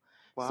label.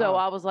 Wow. So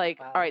I was like,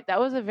 Wow. all right, that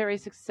was a very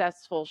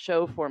successful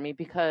show for me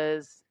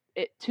because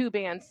two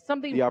bands,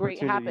 something The great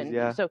opportunities, happened.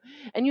 yeah. So,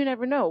 and you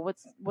never know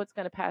what's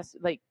going to pass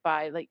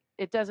by. Like,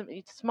 it doesn't.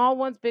 Small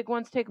ones, big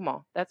ones, take them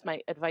all. That's my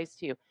advice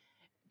to you.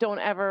 Don't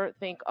ever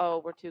think,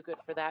 oh, we're too good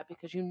for that,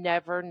 because you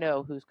never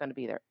know who's going to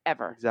be there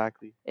ever.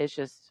 Exactly. It's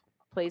just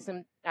place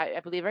them. I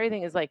believe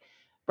everything is like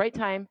right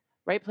time,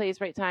 right place,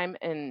 right time,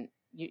 and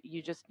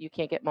you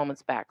can't get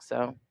moments back.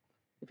 So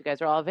if you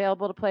guys are all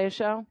available to play a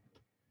show,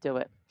 do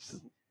it.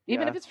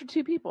 Even if it's for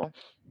two people,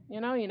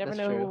 you never That's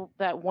know true. who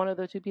that one of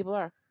the two people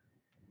are.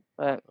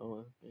 But Oh,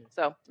 well, yeah.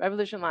 so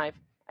Revolution Live.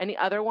 Any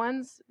other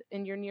ones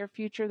in your near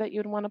future that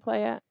you'd want to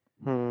play at?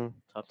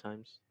 Tough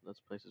times.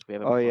 Those places we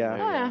haven't. Oh, performed yeah.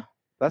 there, Yeah.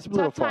 That's a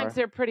little Tough far. times,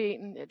 they're pretty.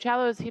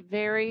 Chalo's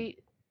very,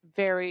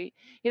 very.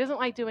 He doesn't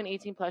like doing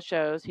 18+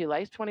 shows. He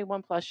likes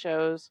 21+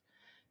 shows.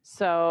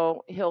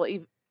 So he'll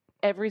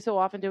every so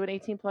often do an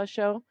 18+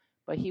 show,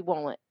 but he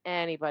won't let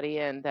anybody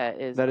in that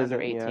is That under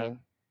isn't, 18. yeah.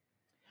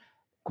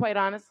 Quite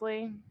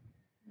honestly,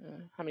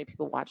 how many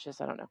people watch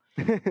this? I don't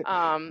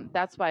know.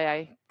 That's why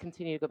I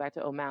continue to go back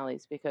to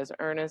O'Malley's, because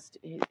Ernest,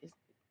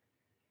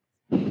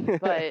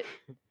 but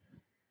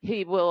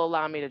he will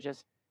allow me to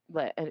just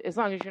as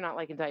long as you're not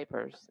like in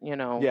diapers,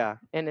 Yeah.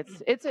 And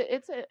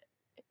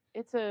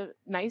it's a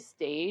nice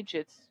stage.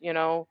 It's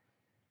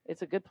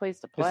a good place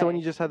to play. It's the one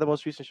you just had the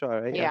most recent show,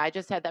 right? Yeah, I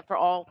just had that for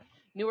all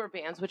newer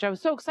bands, which I was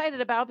so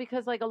excited about,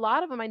 because like a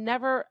lot of them,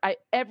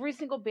 every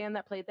single band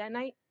that played that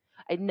night,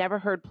 I never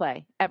heard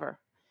play ever.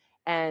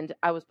 And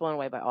I was blown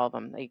away by all of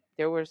them. Like,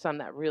 there were some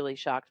that really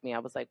shocked me. I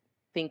was like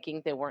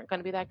thinking they weren't going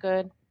to be that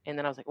good. And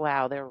then I was like,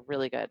 wow, they're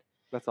really good.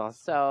 That's awesome.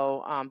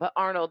 So, but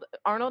Arnold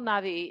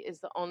Navi is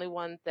the only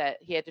one that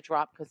he had to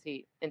drop because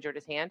he injured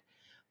his hand.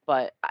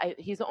 But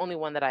he's the only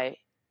one that I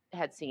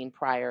had seen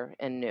prior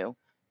and knew.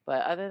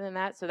 But other than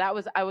that,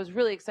 I was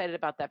really excited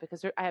about that,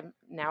 because I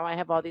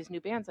have all these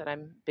new bands that I'm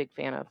a big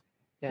fan of.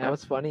 Yeah,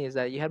 what's funny is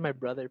that you had my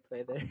brother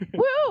play there.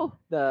 Woo!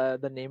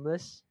 the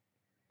Nameless.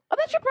 Oh,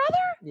 that's your brother?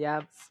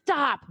 Yeah,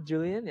 Stop!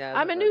 Julian. Yeah,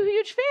 I'm a new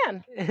huge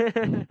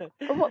fan.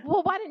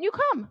 Well, why didn't you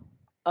come?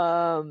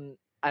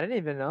 I didn't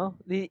even know.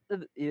 You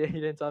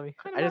didn't tell me.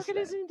 What kind of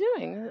marketing is he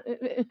doing?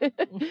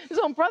 His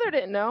own brother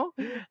didn't know.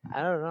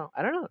 I don't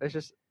know. It's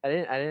just I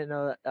didn't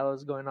know that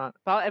was going on.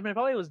 Probably, I mean, I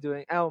probably was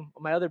doing. Oh,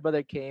 my other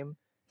brother came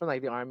from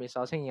like the army, so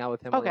I was hanging out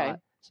with him a Okay. lot.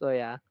 So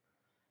yeah.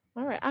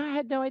 All right. I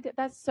had no idea.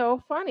 That's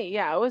so funny.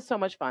 Yeah, it was so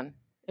much fun.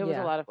 It was a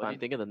Yeah. lot of What do fun. you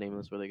think of the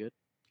Nameless? Were they good?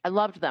 I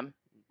loved them.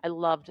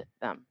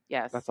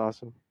 Yes. That's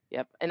awesome.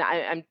 Yep. And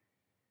I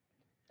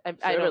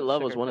Sarah don't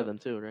Love was one of sugarcoat. them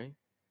too, right?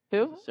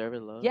 Who? Sarah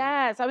Love.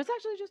 Yes, I was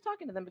actually just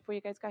talking to them before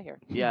you guys got here.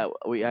 Yeah,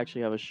 we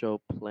actually have a show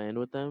planned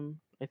with them.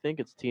 I think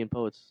it's Teen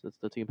Poets. It's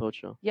the Teen Poets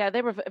show. Yeah,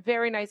 they were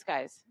very nice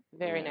guys.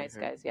 Very Yeah, I nice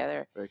heard. guys. Yeah,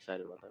 they're Very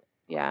excited about that.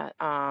 yeah.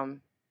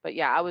 But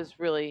yeah, I was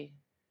really,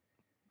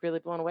 really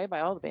blown away by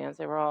all the bands.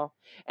 They were all,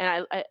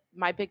 and I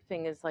my big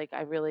thing is like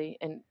I really,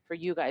 and for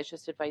you guys,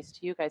 just advice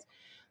to you guys,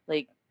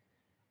 like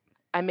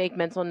I make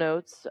mental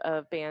notes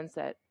of bands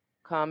that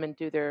come and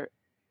do their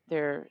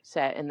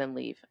set and then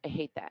leave. I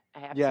hate that.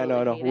 I absolutely Yeah,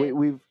 no. hate it.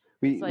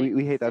 We It's like,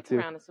 we hate that stick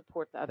too. around and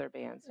support the other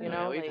bands. You Yeah,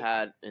 know, we've like,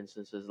 had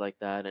instances like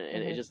that, and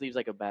it Mhm. just leaves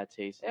like a bad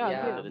taste. in Yeah, your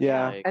yeah. mouth. It's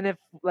Yeah. like- And if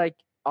like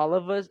all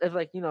of us, if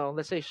like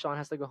let's say Sean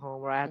has to go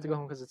home, or I have to go Mhm.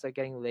 home because it's like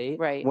getting late.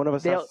 right. One of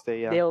us has They'll to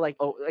stay. Yeah. they'll like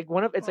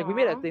one of it's like we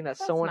made a Aw, thing that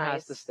that's someone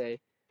has to nice. stay.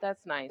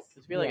 That's nice.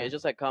 I feel like Yeah. it's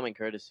just like common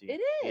courtesy.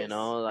 It You is.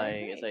 know, I like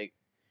it's agree. like,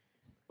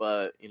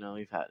 but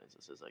we've had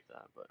instances like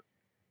that. But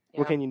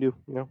What can you do?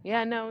 You know.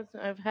 Yeah, no,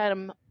 I've had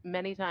them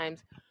many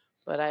times,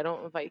 but I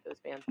don't invite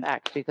those bands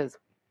back because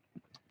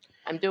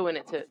I'm doing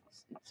it so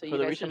for you the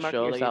guys can recent market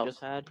show that you yourselves.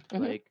 just had,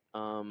 Mhm. like,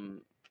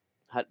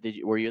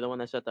 were you the one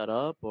that set that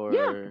up, or?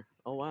 Yeah.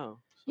 Oh wow.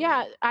 So-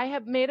 Yeah, I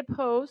have made a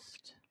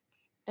post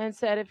and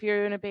said if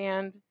you're in a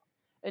band,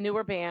 a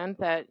newer band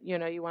that you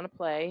want to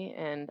play,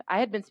 and I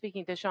had been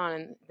speaking to Sean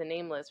and the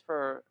Nameless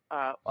for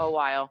a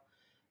while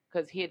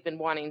because he had been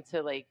wanting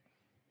to like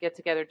get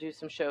together, do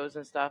some shows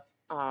and stuff.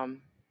 I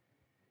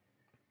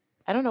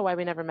don't know why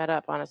we never met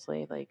up,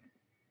 honestly. Like,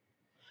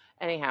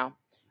 anyhow,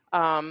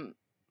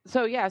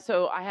 so yeah,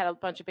 so I had a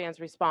bunch of bands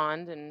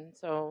respond, and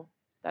so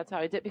that's how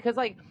I did because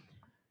like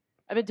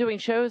I've been doing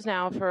shows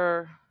now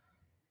for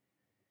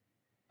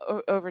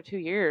over 2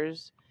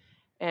 years,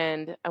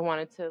 and I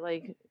wanted to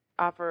like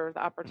offer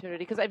the opportunity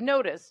because I've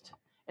noticed,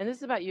 and this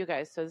is about you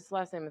guys, so this is the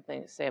last thing I'm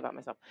going to say about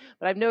myself,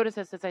 but I've noticed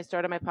that since I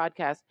started my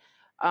podcast,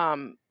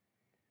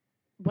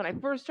 when I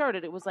first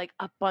started, it was like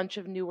a bunch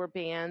of newer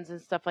bands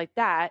and stuff like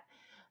that.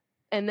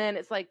 And then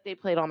it's like they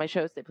played all my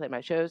shows. They played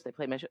my shows. They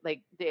played my show.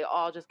 Like they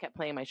all just kept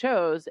playing my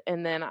shows.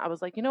 And then I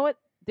was like, you know what?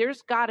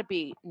 There's got to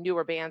be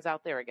newer bands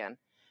out there again.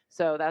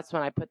 So that's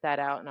when I put that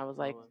out, and I was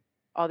like,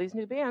 all these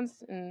new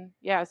bands, and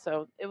yeah,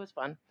 so it was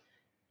fun.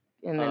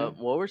 And then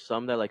what were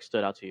some that like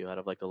stood out to you out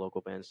of like the local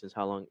bands? Since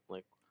how long?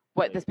 Like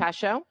what this past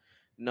show?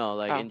 no,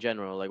 like Oh. in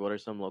general, like what are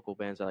some local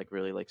bands that like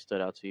really like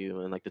stood out to you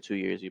in like the 2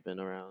 years you've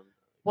been around?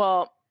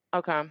 Well,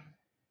 okay.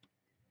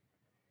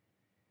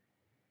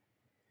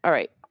 All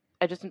right.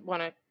 I just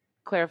want to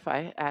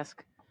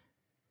ask.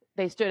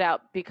 They stood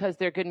out because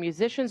they're good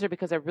musicians or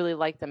because I really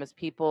like them as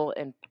people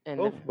and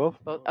Both.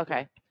 both?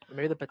 Okay. Or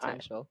maybe the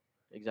potential.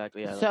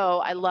 Exactly. Yeah. So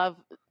I love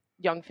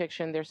Young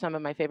Fiction. They're some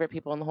of my favorite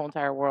people in the whole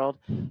entire world.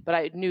 But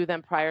I knew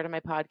them prior to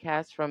my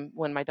podcast from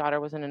when my daughter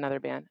was in another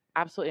band.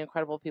 Absolutely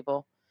incredible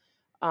people.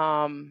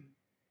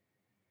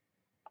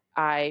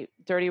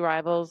 Dirty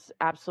Rivals,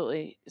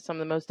 absolutely some of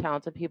the most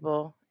talented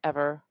people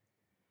ever.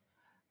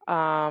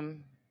 I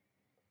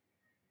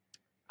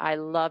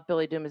love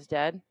Billy Doom is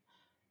Dead.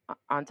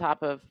 On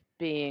top of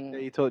being Yeah,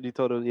 you told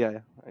him. Yeah. I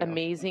know.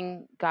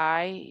 amazing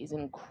guy, he's an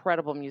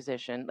incredible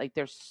musician. Like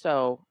I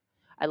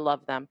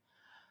love them.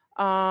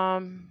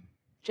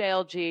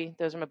 JLG,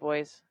 those are my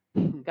boys.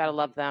 Gotta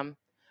love them.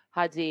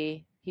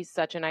 Hadi, he's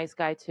such a nice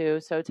guy too,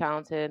 so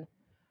talented.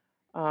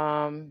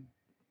 Not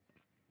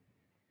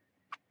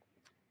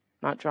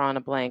drawing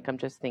a blank. I'm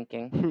just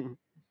thinking.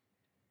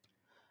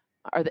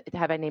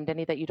 Have I named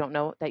any that you don't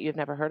know that you've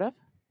never heard of?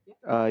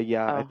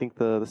 Yeah. I Oh. think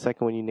the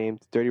second one you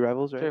named, Dirty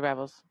Rivals, right? Dirty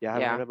Rivals. Yeah, I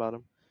haven't heard about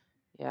them.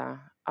 Yeah.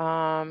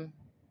 All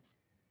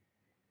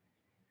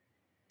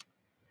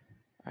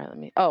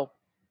right.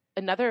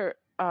 Another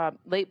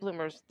Late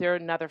Bloomers. They're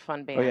another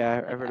fun band. Oh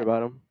yeah, I've heard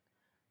about them.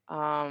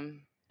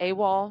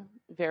 AWOL,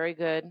 very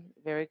good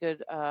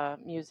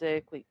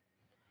music. They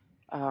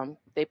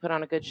put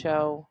on a good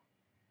show.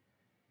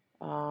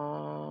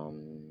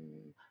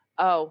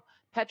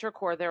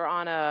 Petrichor, they're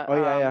on a. Oh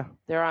yeah.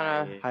 They're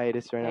on a.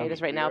 Hiatus right now. Hiatus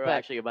right now, We're but-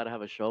 actually about to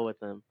have a show with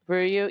them.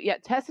 Were you? Yeah,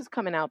 Tess is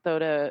coming out though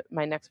to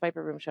my next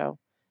Viper Room show,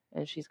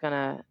 and she's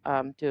gonna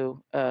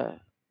do Like a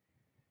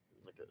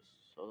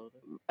solo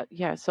thing.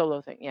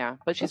 solo thing. Yeah,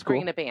 but she's That's cool.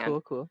 bringing a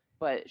band. Cool.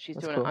 But she's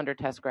That's doing cool. it under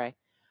Tess Gray.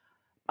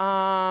 Who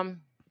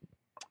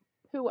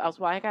else?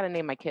 Well, I got to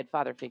name my kid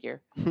father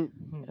figure. I think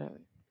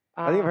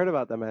I've heard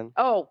about that, man.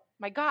 Oh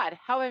my God!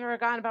 How have I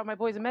forgotten about my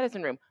boys in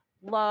Medicine Room?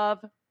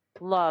 Love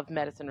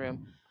Medicine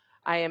Room.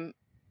 I'll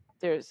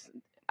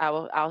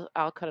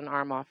cut an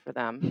arm off for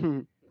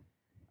them.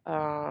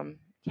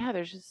 Yeah,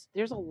 there's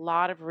a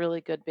lot of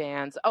really good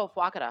bands. Oh,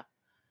 Fuakata,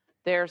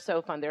 they're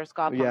so fun. They're a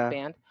ska punk Yeah.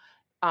 band.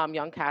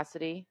 Young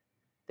Cassidy,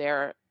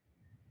 they're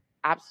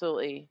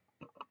absolutely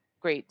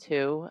great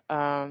too.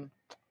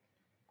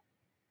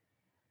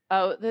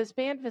 This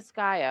band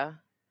Vizcaya,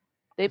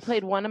 they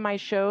played one of my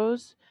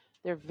shows.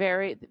 They're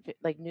very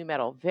like new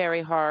metal,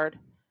 very hard. I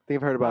think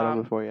I've heard about them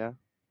Um, before. Yeah.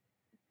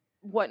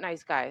 What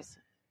nice guys,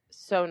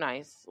 so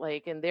nice.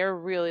 Like, and they're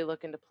really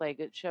looking to play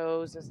good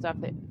shows and stuff.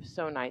 They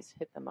so nice.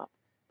 Hit them up,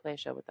 play a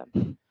show with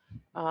them.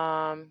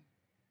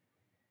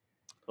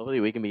 Hopefully,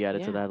 we can be added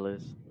to Yeah. that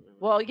list.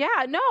 Well,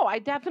 yeah, no, I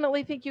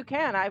definitely think you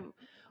can.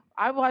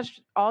 I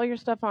watched all your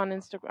stuff on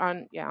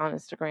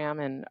Instagram,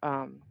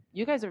 and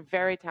you guys are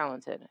very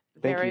talented,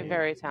 Thank very you.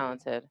 very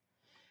talented.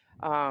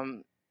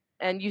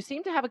 And you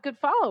seem to have a good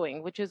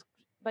following, which is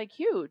like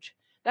huge.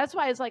 That's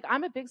why it's like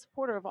I'm a big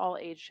supporter of all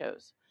age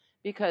shows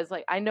because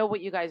like I know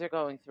what you guys are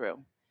going through,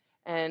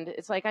 and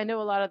it's like I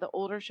know a lot of the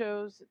older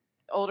shows,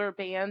 older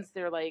bands.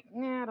 They're like,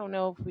 I don't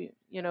know if we,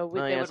 they would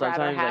rather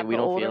sometimes have like we the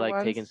don't older feel like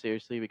ones. taken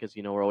seriously because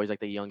we're always like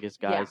the youngest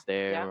Yeah, guys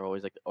there, yeah. and we're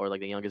always like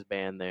the youngest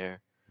band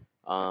there.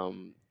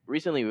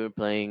 Recently we were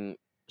playing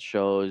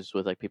shows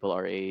with like people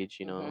our age,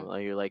 Mhm.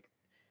 like you're like,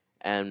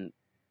 and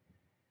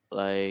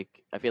like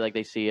I feel like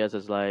they see us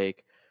as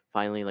like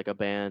finally like a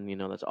band,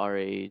 that's our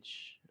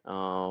age,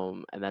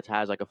 and that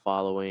has like a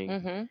following.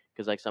 Mm-hmm.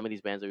 Because like some of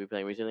these bands that we've been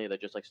playing recently, they're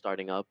just like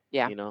starting up.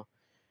 Yeah.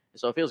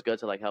 So it feels good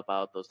to like help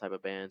out those type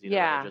of bands, that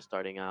Yeah. are just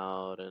starting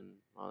out and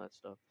all that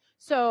stuff.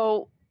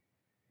 So,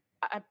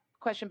 a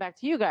question back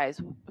to you guys: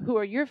 who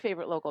are your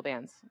favorite local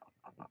bands?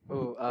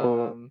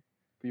 Oh,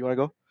 You want to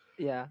go?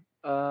 yeah.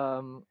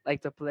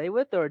 Like to play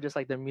with, or just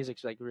like their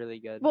music's like really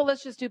good. Well,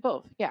 let's just do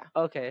both. Yeah,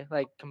 Okay,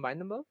 like combine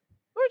them both.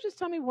 or just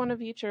tell me one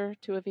of each or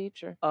two of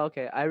each. Or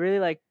Okay, I really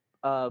like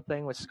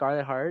playing with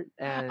Scarlet Heart,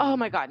 and oh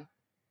my God,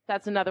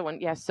 that's another one.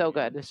 Yeah, so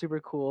good. they're super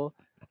cool.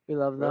 We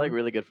love We're them. like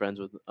really good friends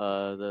with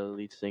the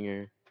lead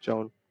singer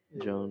Joan.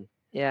 Joan.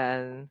 Yeah,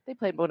 and They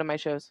played one of my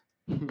shows.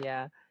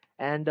 yeah,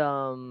 and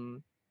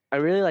I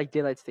really like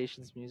Daylight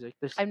Station's music.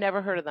 I've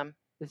never heard of them.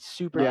 It's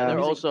super. Yeah. They're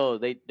music- also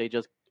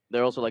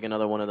they're also like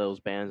another one of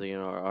those bands that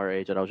are our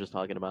age that I was just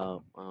talking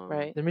about.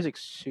 Right. Their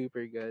music's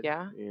super good.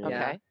 Yeah. Yeah.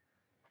 Okay.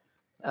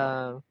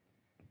 I was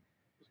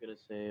gonna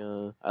say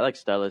I like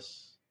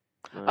Stellis.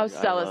 Oh,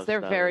 Stellis,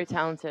 they're very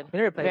talented. We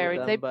never played Very.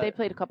 with them, but They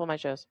played a couple of my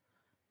shows.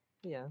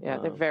 yeah. Yeah,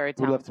 they're Um, very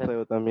We'd love to talented. play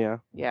with them. Yeah.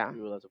 Yeah.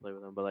 We would love to play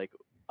with them, but like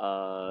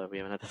we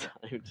haven't had the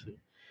time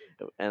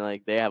to. And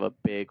like they have a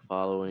big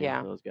following.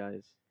 Yeah. Those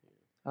guys.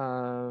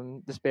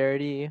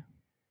 Disparity,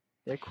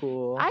 they're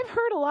cool. I've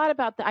heard a lot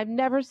about them. I've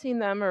never seen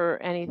them or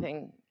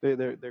anything.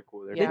 They're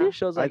cool. They're Yeah. They do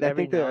shows like I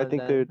every think they're now and then.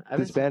 they're I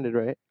haven't seen- disbanded,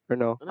 right? Or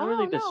no? Not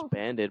really no.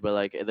 disbanded, but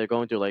like they're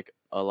going through like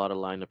a lot of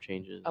lineup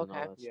changes and Okay.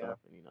 all that Yeah. stuff,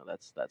 and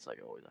that's like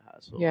always a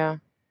hassle. Yeah.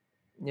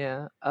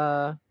 Yeah.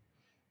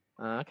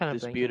 I kind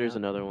of Disputer's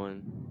another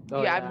one.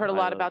 Oh, yeah, I've heard a I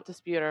lot love about it.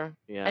 Disputer.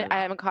 Yeah. I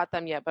haven't caught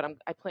them yet, but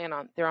I plan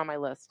on. They're on my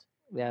list.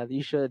 Yeah,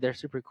 you should. They're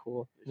super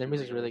cool. Their They're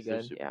music's super really nice, they're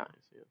good. super Yeah.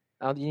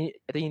 nice,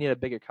 I think you need a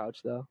bigger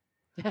couch though.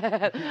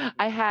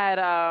 I had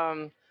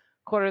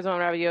quarters on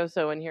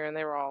Ravioso in here, and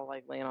they were all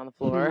like laying on the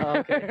floor. Oh,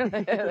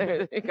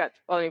 okay. We got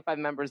 25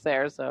 members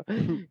there, so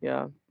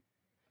yeah.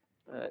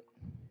 But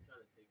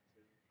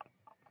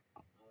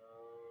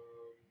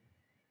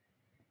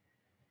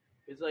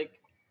It's like,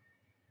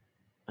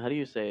 how do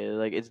you say it?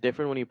 Like, it's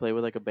different when you play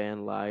with like a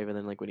band live, and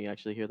then like when you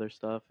actually hear their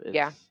stuff.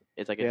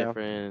 It's like a Yeah.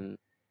 different,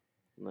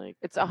 like.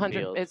 it's 100.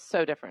 feel. It's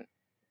so different.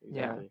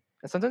 Exactly.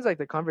 And sometimes like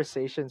the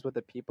conversations with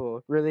the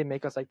people really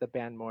make us like the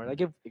band more.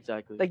 Like if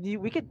Exactly.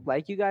 we could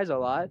like you guys a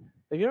lot,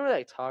 but if you don't really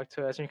like talk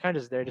to us and you're kind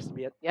of just there just to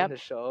be in Yep. the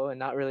show and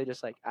not really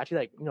just like actually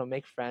like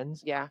make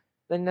friends. Yeah.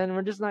 Then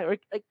we're just not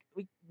like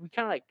we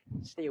kind of like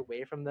stay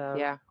away from them.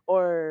 Yeah.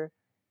 Or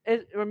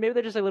maybe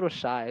they're just a little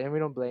shy and we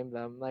don't blame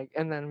them. Like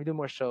and then we do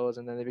more shows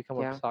and then they become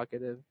more Yeah.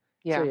 talkative.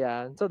 Yeah. So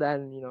yeah. Until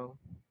then,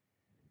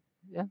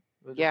 yeah.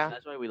 Yeah.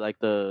 That's why we like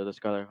the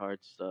Scarlet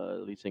Hearts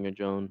lead singer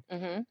Joan.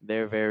 Mhm.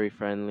 They're very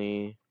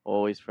friendly,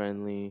 always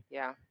friendly.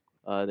 Yeah.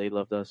 They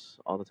loved us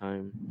all the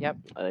time. Yep.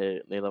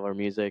 They love our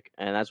music,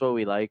 and that's what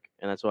we like,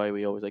 and that's why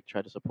we always like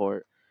try to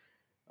support.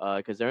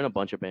 Because they're in a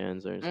bunch of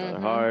bands. They're in Scarlet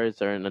Mhm. Hearts.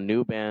 They're in a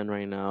new band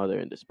right now. They're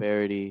in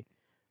Disparity.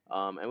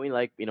 And we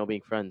like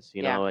being friends.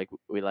 Yeah. Like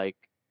we like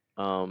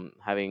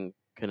having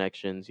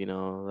connections.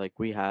 Like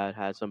we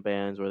had some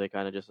bands where they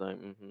kind of just like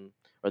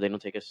or they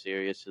don't take us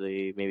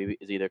seriously. Maybe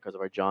it's either because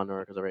of our genre or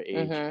because of our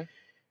age. Mhm.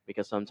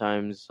 Because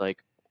sometimes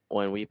like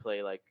when we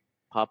play like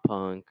pop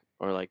punk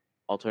or like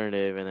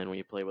alternative, and then when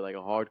you play with like a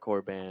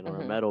hardcore band or a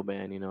Mhm. metal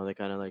band, they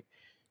kind of like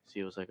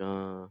see us like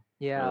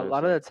Yeah, a it's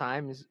lot of like- the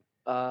times,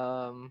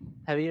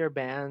 heavier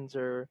bands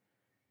or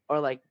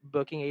like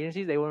booking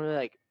agencies, they won't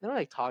really they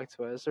don't talk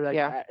to us or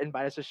Yeah.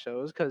 invite us to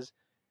shows because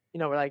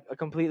we're like a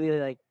completely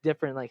like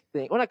different like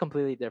thing. Well, not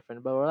completely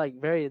different, but we're like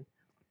very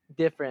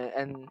different,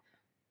 and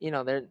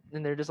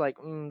they're just like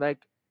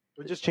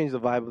We just changed the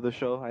vibe of the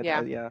show.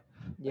 Yeah. Yeah.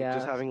 yeah.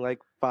 Just having like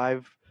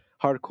 5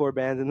 hardcore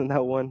bands and then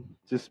that one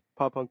just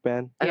pop punk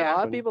band. And Yeah. a lot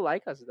of Funny. people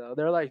like us though.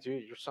 They're like,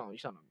 dude, you sound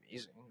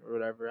amazing or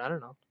whatever. I don't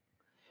know.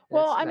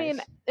 Well, That's I mean,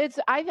 nice. it's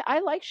I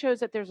like shows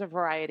that there's a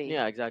variety.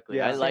 Yeah, exactly.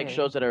 Yeah. I like Same.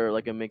 shows that are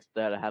like a mix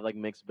that have like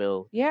mixed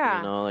bill. Yeah.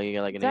 You know, like you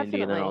got like an indie and an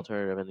Definitely.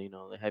 alternative, and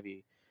the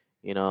heavy.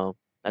 You know,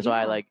 that's why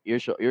I Yeah. like your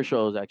show. Your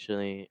shows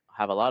actually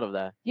have a lot of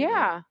that. you know?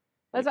 Yeah.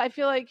 That's I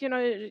feel like,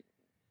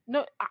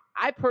 no,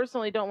 I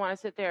personally don't want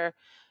to sit there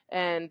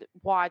and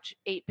watch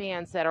 8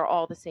 bands that are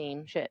all the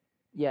same shit.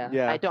 Yeah.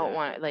 Yeah. I don't exactly.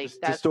 want like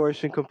Just that's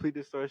distortion, complete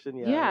distortion.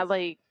 Yeah. yeah, it's-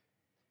 like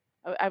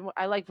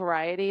I like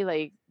variety.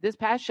 Like this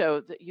past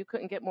show, you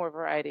couldn't get more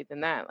variety than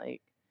that.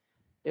 Like,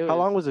 it How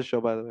long was the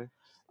show, by the way?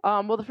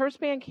 Well, the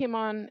first band came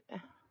on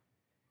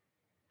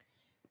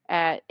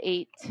at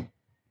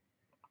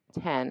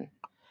 8:10,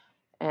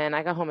 and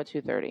I got home at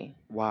 2:30.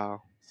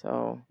 Wow,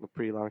 So a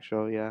pretty long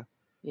show. Yeah,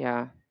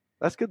 yeah,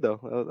 that's good though.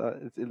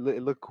 It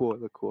looked cool.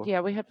 It looked cool.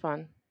 yeah, we had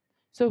fun.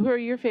 So, who are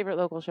your favorite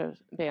local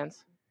shows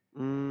bands?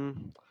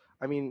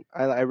 I mean,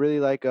 I really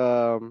like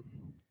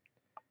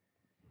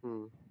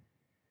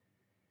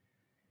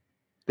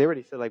They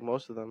already said like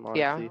most of them.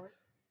 Yeah. Honestly.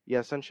 Yeah,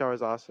 Sunshower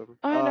is awesome.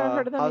 Oh, I never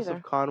heard of them House either.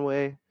 of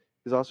Conway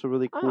is also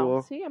really Oh,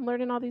 cool. see, I'm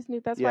learning all these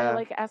new. That's why I Yeah.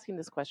 like asking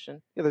this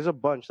question. Yeah, there's a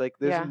bunch. Like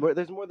there's Yeah. more,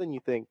 there's more than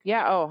you think.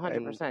 Yeah, oh,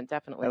 100%,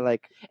 definitely. And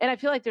like And I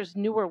feel like there's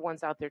newer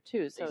ones out there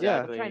too. So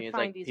Exactly. I'm trying to It's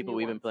find like these people new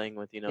we've been ones. playing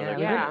with. You know, Yeah, like,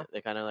 yeah.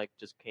 they kind of like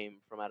just came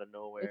from out of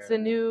nowhere. It's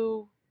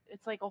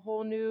it's like a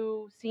whole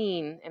new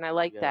scene, and I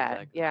like Yeah, that.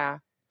 exactly. Yeah.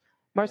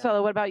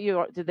 Marcelo, what about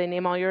you? Did they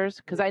name all yours?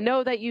 Because I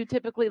know that you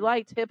typically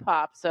liked hip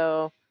hop.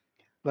 So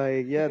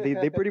Like, yeah,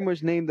 they pretty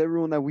much named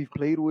everyone that we've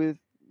played with.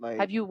 Like,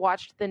 have you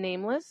watched The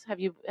Nameless? Have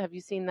you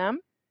seen them?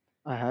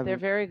 I haven't. They're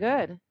very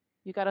good.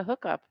 You got a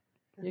hookup.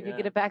 You could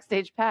get Yeah. a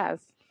backstage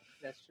pass.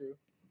 That's true.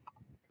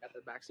 Got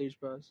the backstage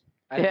buzz.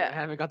 Yeah. I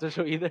haven't got the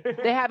show either.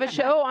 They have a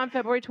show on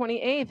February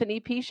 28th, an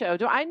EP show.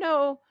 Do I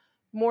know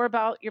more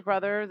about your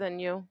brother than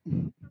you?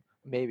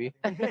 Maybe.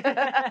 So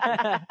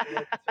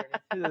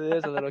It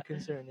is a little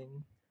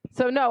concerning.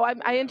 no,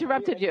 I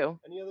interrupted you.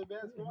 Any other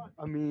bands?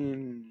 I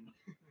mean,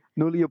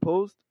 Newly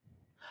Opposed.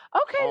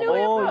 Okay,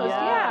 Newly Opposed,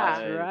 yeah.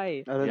 That's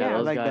right. I Yeah, like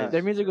those that. guys.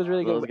 Their music was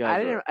really Those good. guys I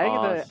didn't. are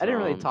I didn't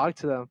really awesome. talk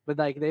to them, but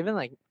like they've been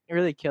like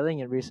really killing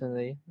it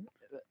recently,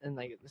 and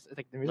like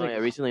the music. No, yeah,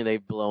 recently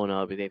they've blown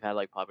up. They've had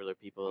like popular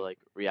people like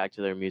react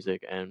to their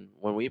music, and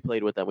when we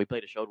played with them, we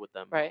played a show with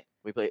them. Right.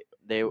 We played.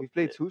 They. We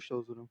played 2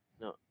 shows with them.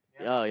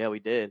 Oh yeah, we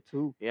did.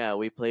 2. Yeah,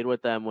 we played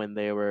with them when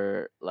they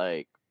were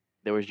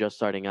just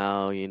starting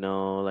out. You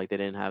know, like they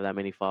didn't have that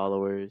many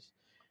followers,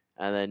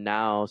 and then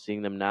now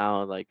seeing them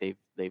now, like they've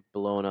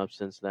blown up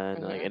since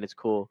then. Like, Mhm. and it's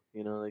cool.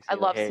 You know, like, I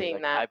love hey, seeing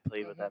like, that. I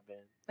played with Mhm. that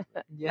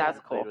band. Yeah, That's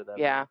I played cool. with that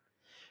Yeah. band.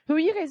 Who are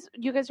you guys?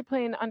 You guys are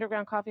playing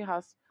Underground Coffee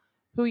House.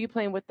 Who are you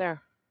playing with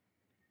there?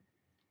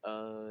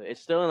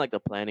 It's still in like the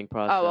planning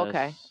process. Oh,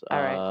 okay.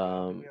 All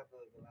right.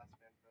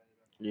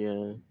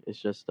 Yeah, it's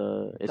just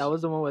it's that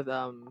was the one with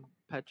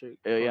Patrick.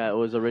 yeah, it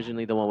was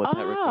originally the one with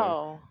Pet Record,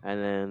 Oh,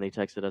 and then they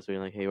texted us. We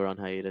were like, "Hey, we're on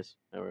hiatus,"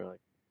 and we were like,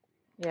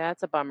 yeah,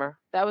 it's a bummer.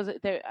 That was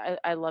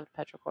I loved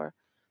Petrichor.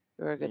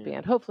 They were a good Yeah.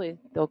 band. Hopefully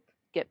they'll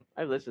get.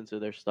 "I've listened to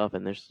their stuff,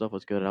 and their stuff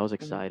was good. And I was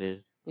excited."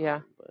 Mm-hmm.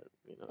 Yeah. but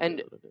you know, And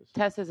it is what it is.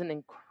 Tess is an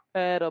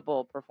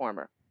incredible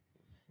performer.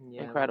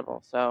 Yeah.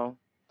 Incredible. So,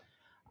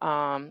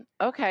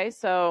 okay,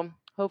 so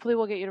hopefully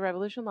we'll get you to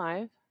Revolution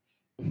Live,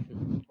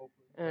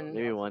 and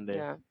Maybe one day.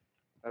 yeah,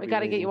 That'd we be got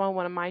to get amazing. you on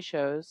one of my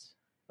shows.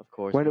 Of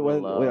course. When, we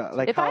would when, love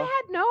like If how, I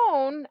had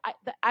known,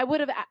 I would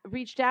have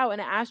reached out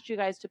and asked you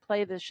guys to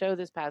play this show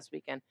this past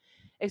weekend,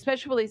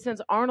 especially since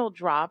Arnold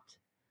dropped.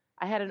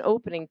 I had an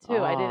opening too.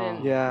 I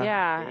didn't. Aw. Yeah.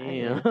 Yeah.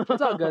 Damn.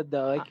 It's all good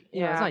though. Like,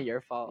 Yeah. it's not your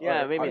fault.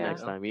 Yeah, or maybe our Yeah.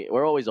 next fault. time.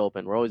 We're always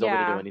open. We're always open to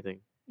Yeah. do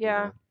anything.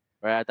 Yeah.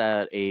 We're at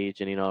that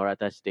age, and we're at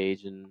that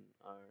stage in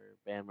our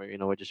band where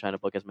we're just trying to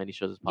book as many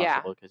shows as Yeah.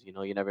 possible because you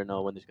never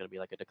know when there's gonna be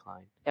like a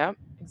decline. Yep.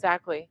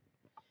 Exactly.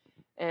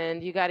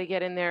 And you got to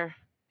get in there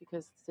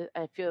because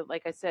I feel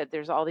like I said,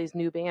 there's all these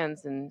new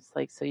bands, and it's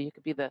like so you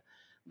could be the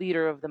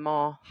leader of them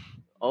all.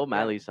 Oh,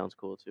 Malley sounds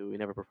cool too. We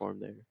never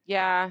performed there.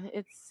 Yeah,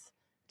 it's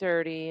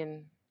dirty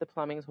and the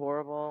plumbing's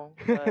horrible,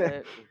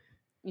 but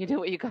you do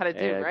what you got to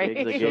do, Yeah, right?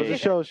 gigs are Shows a gigs.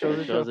 show, shows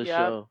a Shows show. a Yep.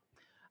 show.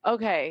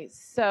 Okay,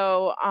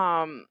 so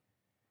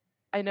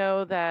I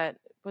know that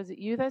was it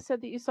you that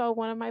said that you saw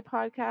one of my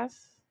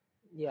podcasts?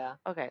 Yeah.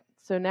 Okay,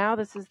 so now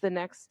this is the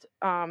next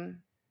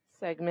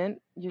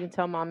segment. You can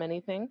tell Mom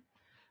anything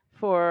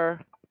for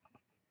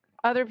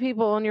other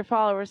people and your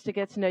followers to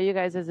get to know you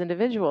guys as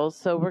individuals.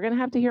 So we're gonna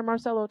have to hear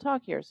Marcelo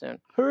talk here soon.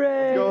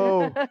 Hooray!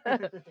 Go.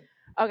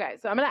 Okay,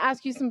 so I'm gonna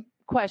ask you some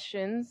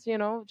questions.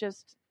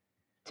 Just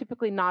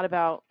typically not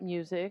about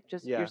music,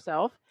 just Yeah.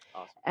 yourself,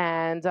 Awesome.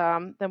 and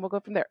then we'll go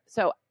from there.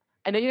 So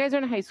I know you guys are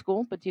in high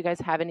school, but do you guys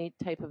have any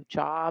type of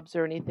jobs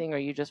or anything? Or are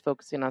you just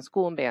focusing on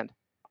school and band?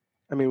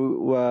 I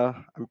mean,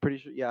 I'm pretty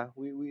sure. Yeah,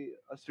 we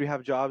us 3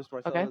 have jobs.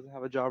 Marcelo Okay. doesn't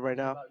have a job right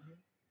now.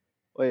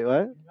 Wait,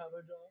 what?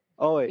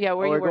 Oh wait. Yeah,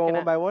 where oh, you we're going working one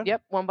at? by one.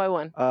 Yep, one by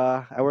one.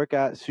 I work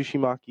at Sushi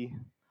Maki.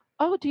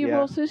 Oh, do you Yeah.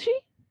 roll sushi?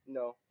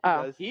 No.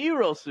 Oh. He does. He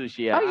rolls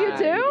sushi. Oh, you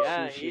do?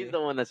 Yeah, Sushi. he's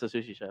the one that's a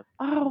sushi chef.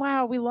 Oh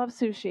wow, we love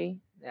sushi.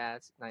 Yeah,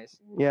 it's nice.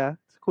 Yeah,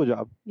 it's a cool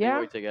job. We Yeah.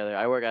 work together.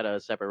 I work at a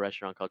separate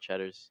restaurant called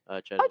Cheddar's. Oh,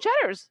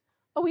 Cheddar's.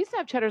 Oh, we used to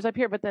have Cheddar's up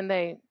here, but then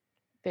they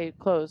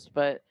closed.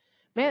 But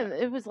man,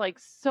 it was like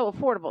so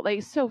affordable.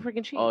 Like so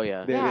freaking cheap. Oh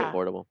yeah, Yeah. it's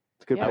affordable.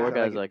 It's a good. Yeah. I place. work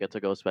like as it. like a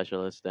to-go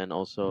specialist, and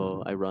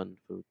also I run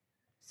food.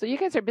 So you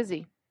guys are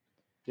busy.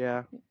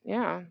 Yeah.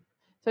 Yeah.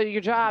 So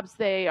your jobs,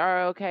 they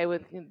are okay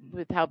with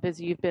how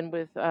busy you've been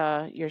with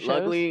your shows.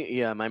 Luckily,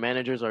 yeah, my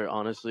managers are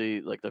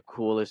honestly like the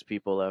coolest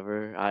people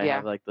ever. I Yeah.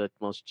 have like the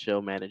most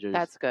chill managers.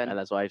 That's good. And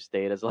that's why I've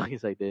stayed as long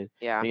as I did.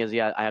 Yeah. Because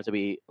yeah, I have to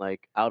be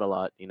like out a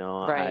lot. You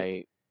know, Right.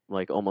 I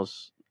like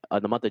almost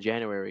the month of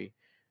January,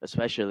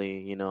 especially.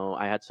 You know,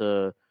 I had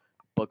to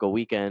book a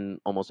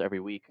weekend almost every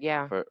week.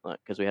 Yeah. For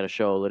because we had a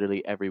show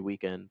literally every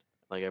weekend,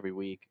 like every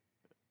week,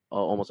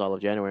 almost all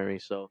of January.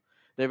 So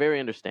they're very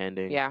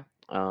understanding. Yeah.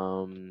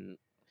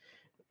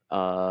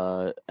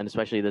 And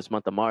especially this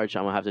month of March,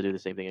 I'm gonna have to do the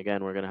same thing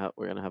again. We're gonna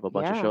have a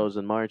bunch of Yeah. shows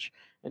in March,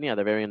 and yeah,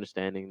 they're very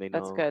understanding. They know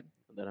That's good.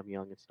 that I'm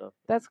young and stuff.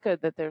 That's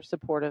good that they're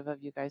supportive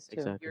of you guys too.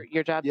 Exactly.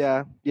 Your jobs.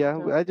 Yeah. Yeah.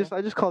 So,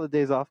 I just call the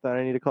days off that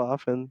I need to call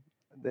off, and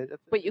that's it.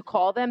 But you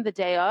call them the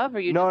day of, or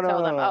you No, just no, tell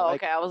no, them? no, Oh,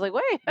 like- okay. I was like,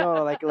 wait.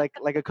 no,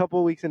 like a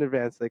couple weeks in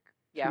advance, like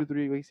Yeah. 2 to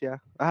 3 weeks. Yeah,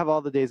 I have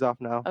all the days off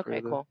now. Okay,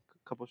 for the cool.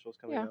 Couple shows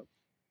coming Yeah.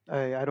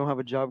 up. I don't have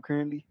a job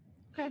currently.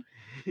 Okay.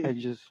 I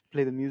just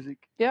play the music.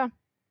 Yeah.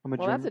 I'm a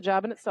Well, drummer. that's a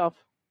job in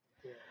itself.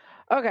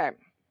 Okay.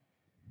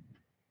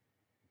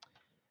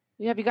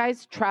 Have you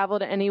guys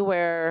traveled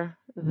anywhere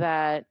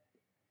that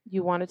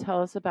you want to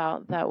tell us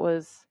about that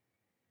was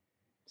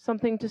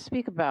something to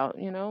speak about?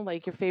 You know,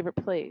 like your favorite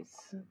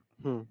place.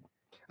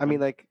 I mean,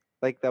 like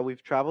that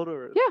we've traveled,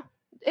 or Yeah.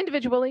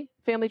 Individually,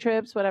 family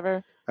trips,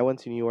 whatever. I went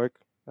to New York.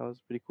 That was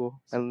pretty cool.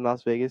 And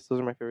Las Vegas. Those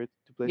are my favorite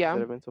 2 places Yeah.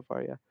 that I've been so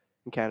far. Yeah,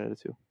 in Canada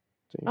too.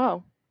 So, yeah.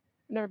 Oh,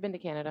 I've never been to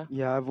Canada.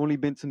 Yeah, I've only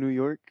been to New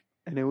York,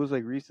 and it was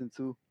like recent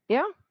too.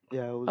 Yeah?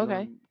 Yeah, it was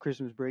Okay.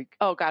 Christmas break.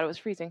 Oh God, it was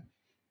freezing.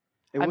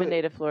 I'm was, a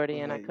native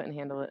Floridian. I like- couldn't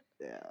handle it.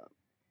 Yeah, it was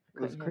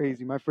Couldn't handle it.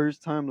 crazy. My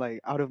first time like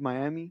out of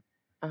Miami,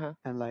 Uh-huh.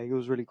 and like it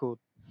was really cold.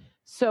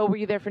 So were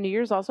you there for New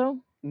Year's also,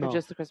 No, or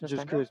just the Christmas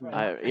just time? Christmas.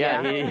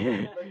 Yeah,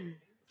 Yeah.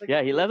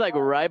 yeah, he left like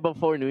right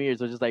before New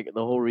Year's, which is like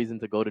the whole reason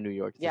to go to New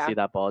York to Yeah. see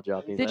that ball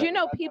drop. He's Did like- you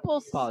know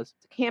people Pause.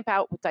 camp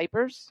out with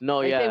diapers? No,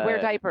 Like, they yeah.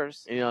 wear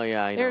diapers. You know,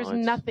 yeah, I know. There's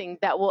it's- nothing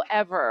that will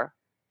ever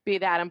be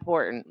that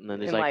important And then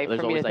there's in like life there's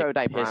for me to always throw a like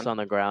diaper piss on. on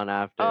the ground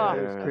after. Oh.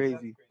 It was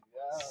crazy.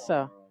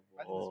 So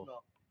Oh.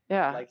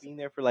 yeah. Like being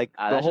there for like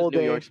Ah, the that's whole just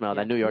New day. York smell.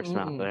 That New York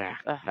smell. Mm-mm. Ugh,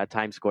 Ugh. that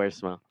Times Square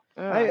smell.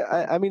 Ugh.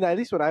 I mean, at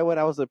least when I went,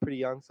 I was pretty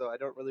young, so I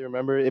don't really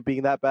remember it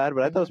being that bad.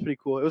 But I thought it was pretty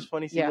cool. It was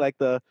funny seeing Yeah. like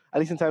at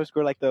least in Times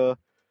Square,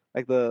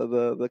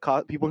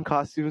 people in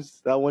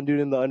costumes. That one dude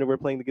in the underwear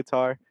playing the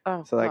guitar.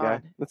 Oh So that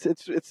God. guy.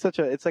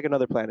 It's like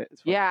another planet.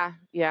 It's fun. Yeah.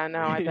 Yeah.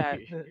 No, I bet.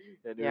 Yeah,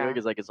 New Yeah. York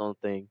is like its own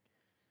thing.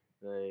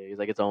 It's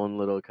like its own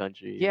little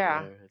country.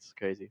 Yeah. It's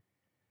crazy.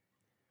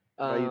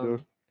 How you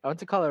doing? I went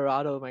to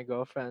Colorado with my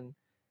girlfriend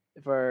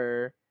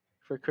for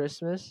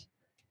Christmas.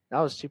 That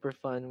was super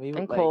fun. We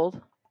And like, cold.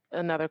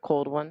 Another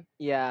cold one.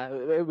 Yeah,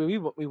 we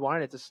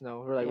wanted it to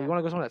snow. We're like, Yeah. we want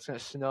to go somewhere that's gonna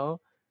snow,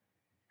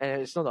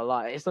 and it snowed a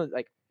lot. It snowed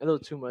like a little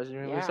too much.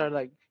 And Yeah. we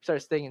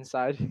started staying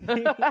inside.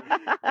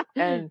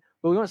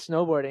 But we went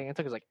snowboarding. It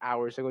took us like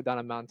hours to go down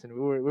a mountain. We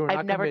were not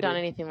I've never done committed.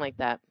 anything like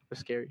that. It was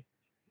scary.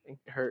 It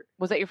hurt.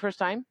 Was that your first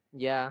time?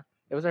 Yeah,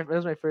 it was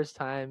my first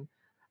time,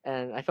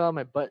 and I fell on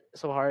my butt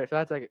so hard. I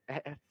felt like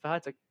I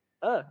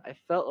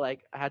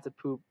had to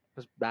poop. It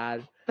was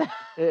bad.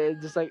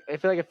 It just like I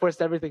feel like it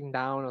forced everything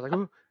down. I was like,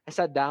 ooh. I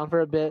sat down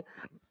for a bit,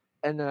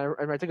 and then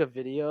I took a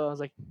video. I was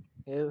like,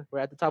 yeah, we're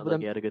at the top Sounds of like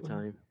the you had a good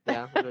time.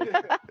 yeah.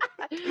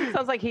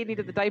 Sounds like he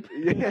needed the diaper.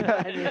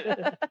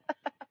 Yeah.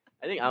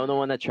 I think I'm the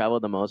one that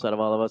traveled the most out of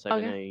all of us. I've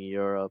been Okay. in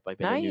Europe. I've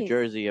been to New Nice.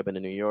 Jersey. I've been to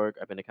New York.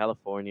 I've been to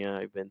California.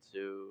 I've been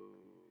to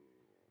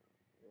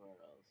where else?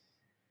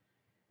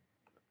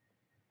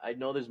 I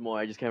know there's more.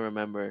 I just can't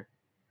remember.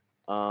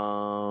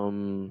 I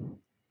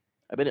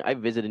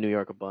visited New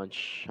York a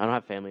bunch. I don't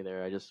have family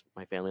there.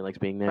 My family likes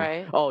being there.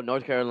 Right. Oh,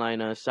 North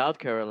Carolina, South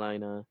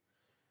Carolina.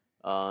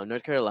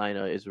 North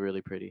Carolina is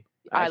really pretty.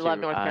 I love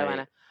Actually, North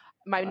Carolina.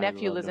 My I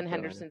nephew love lives in North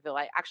Carolina. Hendersonville.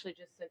 I actually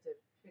just sent a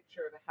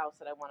picture of a house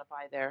that I want to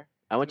buy there.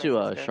 I went my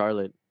to sister.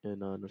 Charlotte in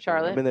North Charlotte? I've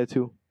Carolina. been there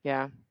too.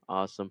 Yeah.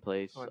 Awesome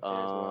place. I went there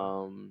as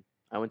well.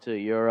 I went to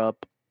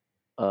Europe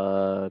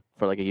for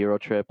like a Euro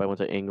trip. I went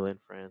to England,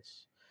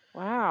 France.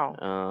 Wow.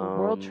 A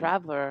world Um,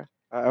 traveler.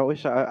 I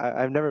wish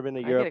I've never been to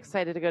I get Europe.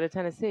 excited to go to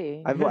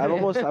Tennessee. I've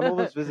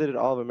almost visited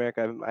all of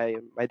America.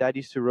 My dad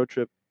used to road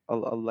trip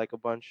like a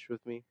bunch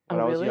with me when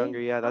Oh, I was really? younger.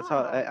 Yeah, that's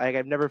how Oh.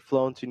 I've never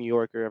flown to New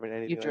York or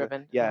anything. You've like that.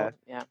 driven. Yeah,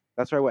 Yeah.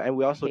 that's right. And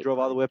we also hate drove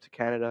all the flying. way up to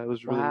Canada. It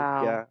was really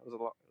Wow. yeah. It was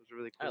a lot. It was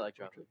really cool. I like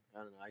traveling. I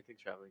don't know. I think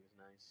traveling is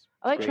nice.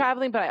 I like Great.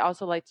 traveling, but I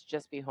also like to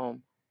just be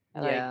home.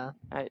 Yeah.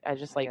 I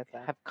just I like get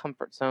that. have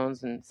comfort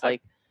zones, and it's I-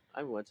 like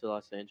I went to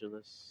Los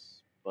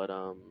Angeles, but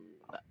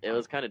it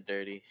was kind of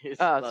dirty. Oh, it's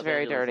Los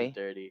very Angeles dirty. is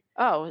dirty.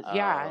 oh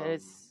yeah, Um,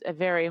 it's a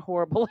very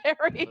horrible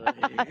area.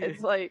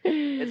 it's like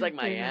It's like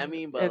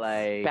Miami, but it's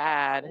like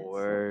bad.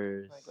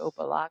 worse. It's like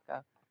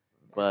Opalaka.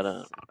 But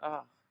It's-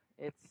 oh,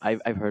 It's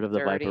I've heard of the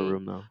Viper dirty.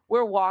 Room though.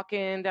 We're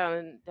walking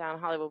down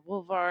Hollywood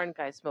Boulevard, and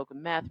guys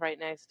smoking meth right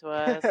next to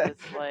us.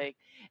 It's like,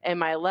 and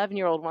my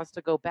 11-year-old wants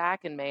to go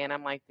back in May, and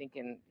I'm like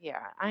thinking, yeah,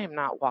 I am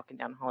not walking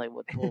down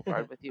Hollywood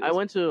Boulevard with you. I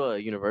went to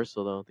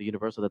Universal though, the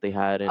Universal that they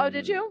had. Oh,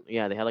 did you?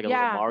 Yeah, they had like a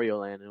Yeah. little Mario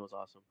land, and it was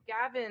awesome.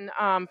 Gavin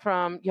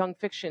from Young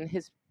Fiction,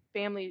 his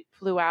family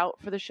flew out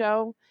for the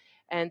show,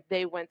 and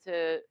they went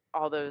to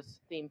all those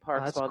theme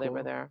parks that's while they were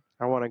cool. there.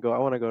 I want to go. I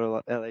want to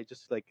go to LA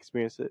just to, like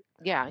experience it.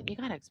 Yeah, you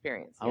gotta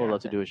experience. I would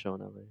love to do a show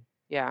in LA.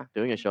 Yeah.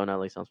 Doing a show in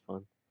LA sounds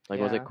fun. Like,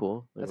 was it Yeah.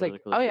 cool? That's was like- it a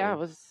cool Oh yeah, it experience?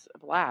 was a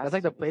blast. That's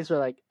like the place where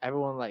like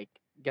everyone like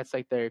gets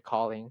like their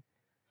calling.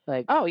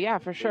 Like Oh yeah,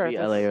 for sure. Maybe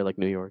LA or like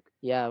New York.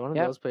 yeah, one of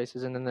Yep. those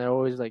places, and then they're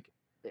always like,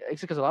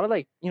 it's because a lot of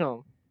like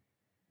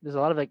there's a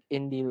lot of like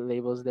indie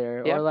labels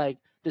there, Yep. or like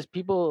there's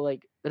people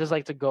like that just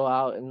like to go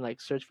out and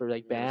like search for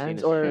like Yeah, the scene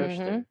bands, is or huge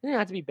Mhm. there. it doesn't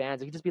have to be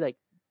bands. It could just be like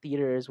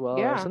theater as well,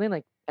 Yeah. or something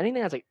like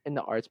anything that's like in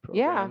the arts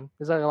Yeah. program.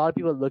 There's like a lot of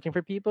people looking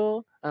for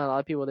people, and a lot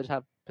of people that just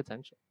have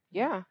potential.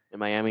 Yeah. In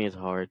Miami, it's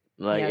hard.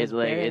 Like Yeah, it's there's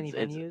like barely it's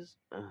any venues.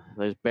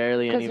 there's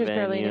barely 'Cause any there's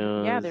barely any-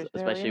 venues. yeah, there's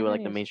barely especially any with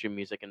like the venues. mainstream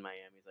music in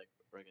Miami, like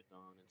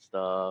reggaeton and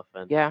stuff,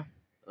 and Yeah.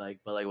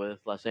 but like with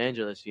Los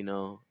Angeles,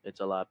 it's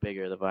a lot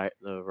bigger. The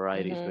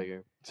variety's Mhm.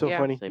 bigger. So Yeah.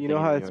 funny. Same You thing know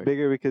in how New it's York.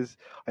 bigger because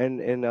in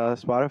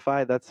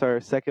Spotify that's our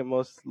second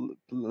most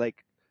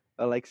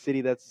like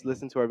city that's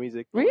listened to our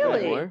music. Was it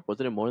Really? more?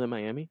 Wasn't it more than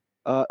Miami?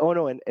 Oh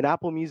no, in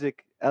Apple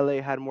Music,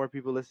 LA had more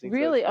people listening.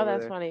 Really? To us Oh, over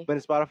that's there. funny. But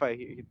in Spotify,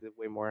 he did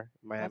way more.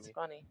 In Miami. That's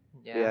funny.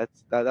 Yeah,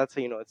 that's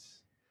how you know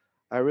it's.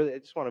 I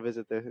just want to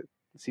visit there.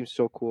 It seems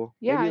so cool.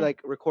 Yeah, Maybe I-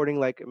 like recording,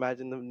 like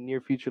imagine the near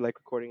future, like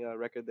recording a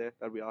record there.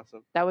 That'd be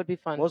awesome. That would be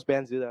fun. Most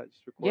bands do that.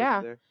 Just record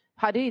Yeah. there.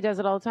 Hadi does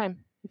it all the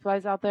time. He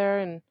flies out there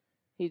and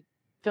he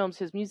films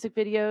his music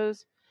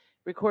videos,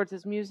 records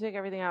his music,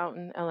 everything out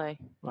in LA.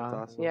 That's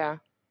awesome. Yeah.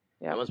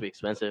 Yeah. That must be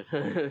expensive.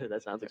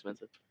 That sounds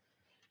expensive.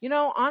 You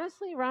know,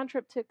 honestly, round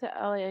trip ticket to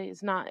LA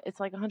is not. It's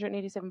like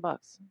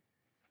 $187.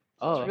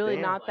 Oh, It's really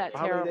damn. not that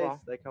How many terrible. days?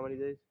 Like how many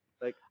days?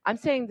 I'm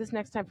saying this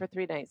next time for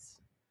 3 nights.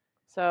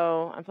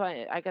 So I'm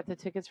flying. I got the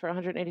tickets for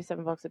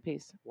 $187 a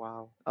piece,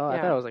 Wow. Oh, I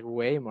Yeah. thought it was like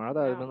way more. I thought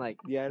it would have No. been like,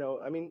 Yeah, I know.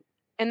 I mean,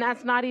 and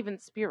that's not even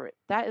Spirit.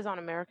 That is on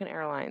American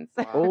Airlines.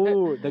 Wow.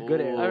 oh, the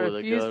good Ooh, era. I the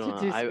refuse good to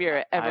one. do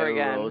Spirit ever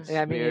again. rode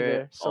Yeah, me neither.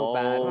 Spirit. So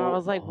bad. Oh, I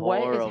was like, what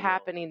is horrible.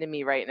 happening to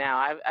me right now?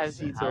 I've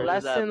Seats How are-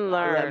 does that- lesson how does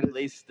learned. that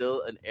place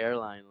still an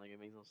airline? Like it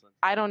makes no sense.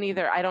 I don't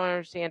either. I don't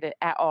understand it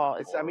at all.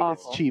 It's I mean,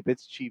 awful. it's cheap.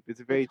 It's cheap.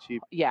 It's very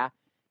cheap. Yeah.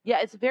 Yeah,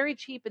 it's very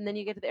cheap, and then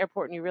you get to the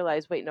airport and you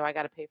realize, wait, no, I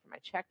got to pay for my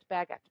checked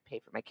bag. I have to pay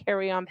for my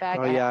carry-on bag.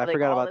 Oh, I yeah, have, I like,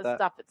 forgot all about this that.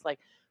 stuff. It's like,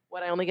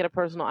 what, I only get a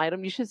personal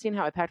item? You should have seen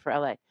how I packed for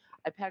LA.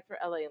 I packed for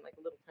LA in like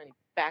a little tiny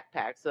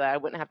backpack so that I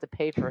wouldn't have to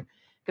pay for,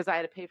 because I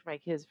had to pay for my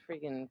kids'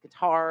 freaking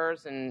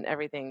guitars and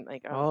everything.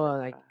 Like, I was oh,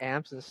 like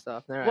amps and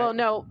stuff. All right. well,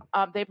 no,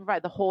 they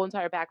provide the whole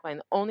entire backline.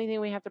 The only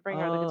thing we have to bring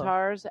are the Oh.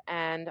 guitars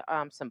and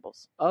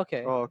cymbals.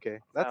 Okay. Oh, okay.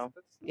 That's So,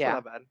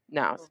 not that bad.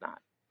 No, it's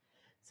not.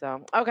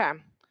 So, okay.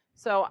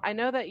 So I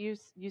know that you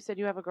said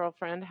you have a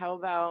girlfriend. How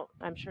about,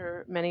 I'm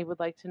sure many would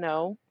like to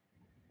know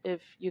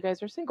if you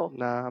guys are single.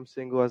 Nah, I'm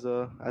single as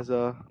a.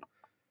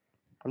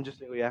 I'm just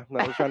single. Yeah, no,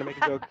 I was trying to make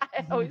a joke.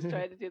 I always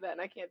try to do that,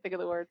 and I can't think of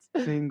the words.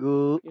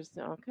 Single. You're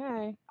still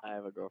okay. I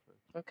have a girlfriend.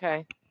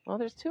 Okay. Well,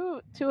 there's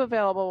two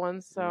available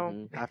ones. So, all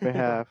Mhm. Half and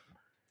half.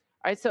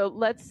 right. So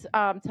let's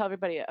tell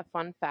everybody a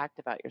fun fact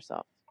about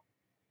yourself.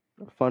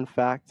 Fun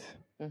fact.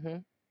 Mm-hmm.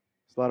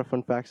 There's a lot of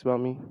fun facts about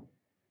me,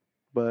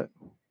 but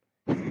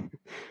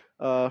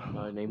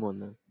Name one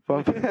then.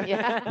 fun.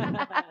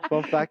 Yeah.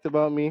 Fun fact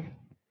about me.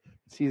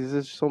 See,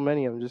 there's so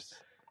many. I'm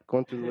just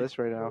going through the list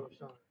right now.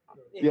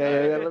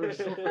 Yeah. Let me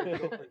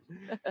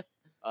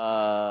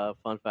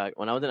Fun fact: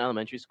 when I was in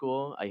elementary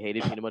school, I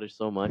hated peanut butter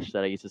so much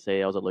that I used to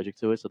say I was allergic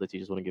to it, so the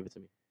teachers wouldn't give it to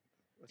me.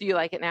 Do you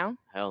like it now?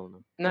 Hell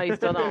no. No, you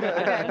still don't.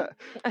 Okay.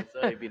 I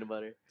still hate peanut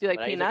butter. Do you like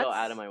But I used peanuts? to go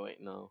out of my way.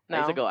 No. I No?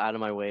 used to go out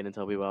of my way and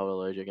tell people I was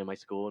allergic in my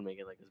school and make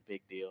it like this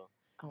big deal.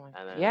 Oh my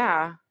And then,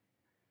 yeah.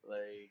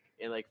 Like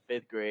in like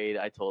 5th grade,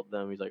 I told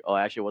them, he's like, "Oh,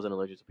 I actually wasn't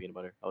allergic to peanut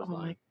butter. I was Oh my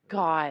lying."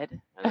 God.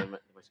 And then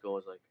my school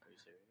was like, "Are you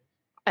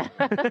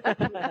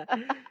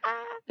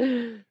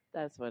serious?"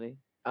 That's funny.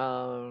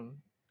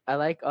 I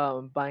like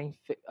buying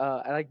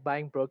I like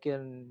buying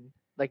broken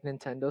like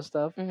Nintendo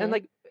stuff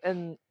Mhm.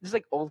 and just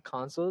like old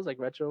consoles, like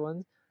retro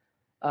ones,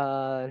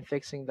 and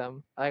fixing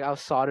them. Like I'll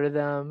solder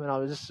them and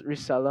I'll just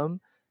resell them,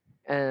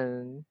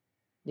 and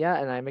yeah,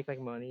 and I make like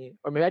money,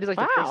 or maybe I just like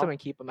to fix Wow. them and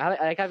keep them. I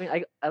like having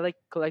I like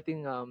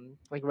collecting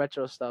like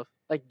retro stuff,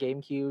 like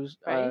GameCubes,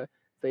 Right.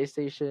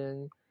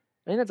 PlayStation.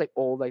 I think that's like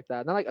old like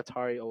that, not like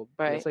Atari old.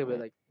 But Right, it's like a bit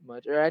right. like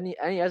much, or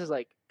NES is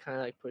like kind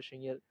of like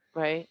pushing it.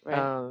 Right. Right.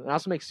 And I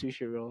also make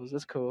sushi rolls.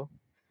 That's cool.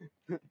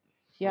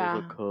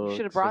 yeah. You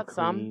should have brought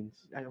some.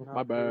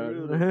 My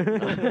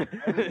bad.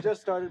 He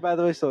just started, by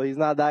the way, so he's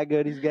not that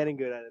good. He's getting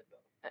good at it.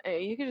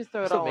 Hey, you could just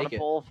throw it Still all in make a it.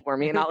 bowl for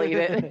me, and I'll eat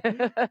it.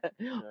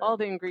 All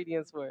the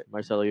ingredients for it.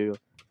 Marcelo, you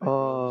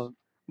go.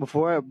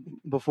 Before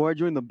I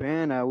joined the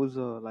band, I was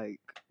a like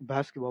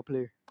basketball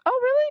player. Oh,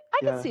 really? I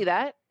Yeah. can see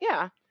that.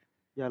 Yeah.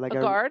 Yeah, like A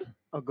guard.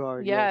 A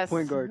guard. Yes. Yeah,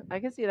 point guard. I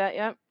can see that.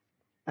 Yep.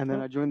 And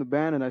then I joined the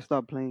band and I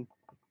stopped playing.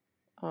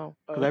 Oh.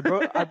 Cause I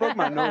broke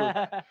my nose.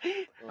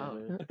 Oh,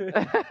 man.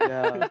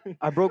 Yeah,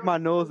 I broke my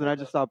nose and I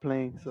just stopped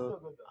playing. So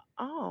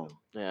Oh.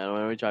 Yeah,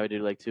 when we try to do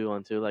like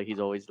 2-on-2, like he's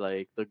always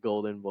like the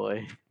golden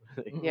boy.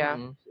 Yeah.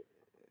 Mhm.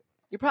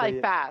 You're probably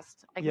yeah.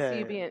 fast. I can Yeah, see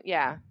you yeah. being.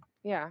 Yeah.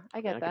 Yeah.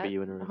 I get I could that. be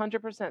you in a room.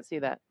 100% see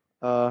that.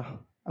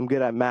 I'm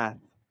good at math.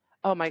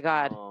 Oh my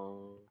God.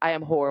 Oh. I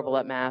am horrible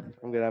at math.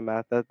 I'm good at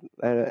math.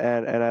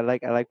 And I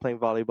like playing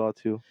volleyball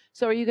too.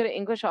 So are you good at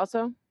English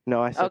also? No,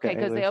 I suck Okay, at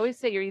because they English. always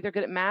say you're either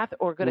good at math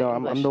or good no, at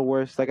English. I'm the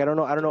worst. Like I don't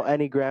know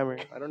any grammar.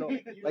 I don't know.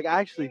 Like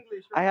actually,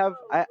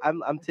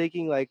 I'm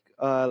taking like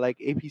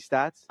AP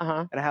stats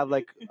Uh-huh. and I have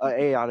like an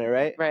A on it,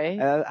 right? Right.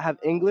 And I have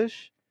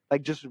English,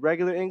 like just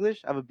regular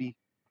English. I have a B.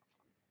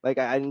 Like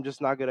I'm just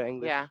not good at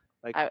English. Yeah.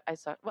 Like I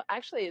suck. Well,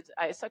 actually,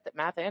 I sucked at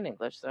math and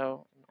English,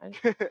 so. And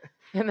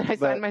then I But-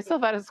 signed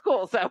myself out of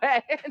school, so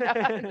hey. No,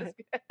 I'm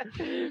just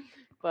kidding.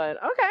 But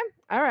okay,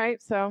 all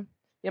right. So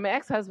yeah, my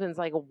ex-husband's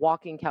like a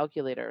walking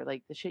calculator.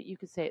 Like the shit you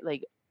could say,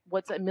 like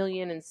what's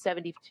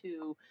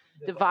 1,072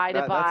 divided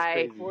that's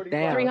by crazy.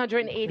 Damn.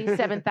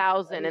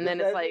 387,000, and then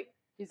it's like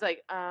he's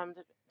like, I'm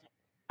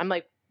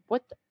like,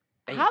 what?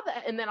 How the?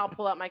 And then I'll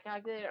pull out my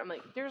calculator. I'm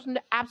like, there's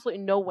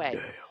absolutely no way.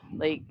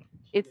 Like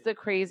it's the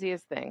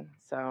craziest thing.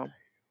 So,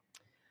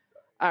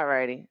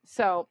 alrighty.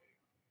 So,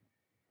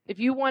 if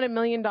you won $1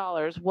 million,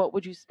 what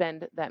would you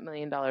spend that $1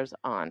 million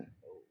on?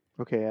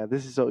 Okay, yeah,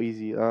 this is so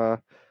easy. So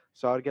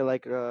I'd get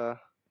like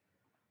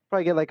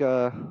probably get like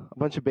a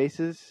bunch of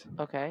bases.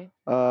 Okay.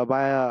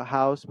 Buy a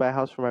house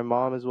for my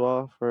mom as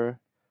well, for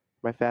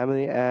my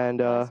family, and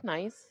That's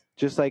nice.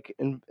 just like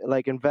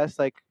invest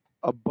like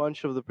a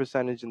bunch of the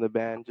percentage in the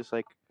band, just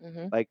like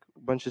Mm-hmm. a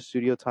bunch of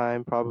studio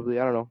time, probably.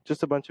 I don't know,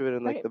 just a bunch of it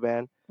in like Right. the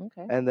band,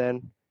 Okay. and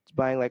then just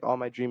buying like all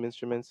my dream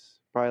instruments,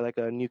 probably like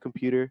a new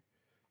computer,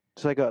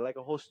 just like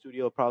a whole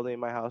studio probably in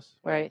my house.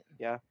 Right.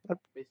 Yeah, that's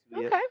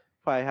basically it. Okay.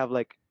 Probably have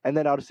like, and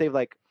then I would save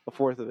like a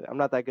fourth of it. I'm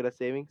not that good at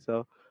saving,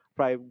 so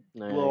probably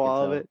No, yeah, I blow can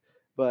all of tell. it.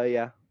 But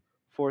yeah,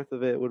 fourth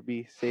of it would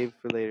be saved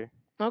for later.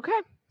 Okay.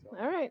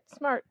 All right.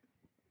 Smart.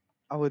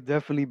 I would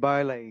definitely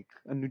buy like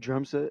a new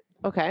drum set,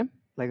 Okay.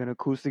 like an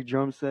acoustic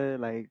drum set,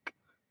 like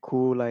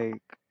cool,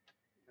 like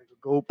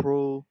a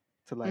GoPro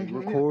to like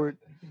Mhm. record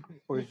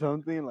or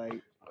something,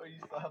 like. Or you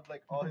still have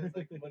like all his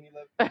like money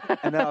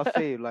left. And then I'll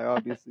save, like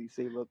obviously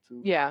save up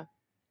too. Yeah.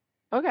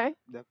 Okay.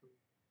 Definitely.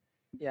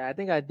 Yeah, I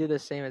think I'd do the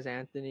same as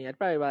Anthony. I'd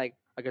probably buy like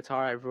a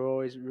guitar I've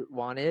always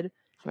wanted.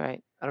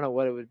 Right. I don't know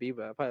what it would be,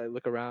 but I'd probably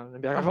look around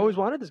and be like, I've always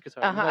wanted this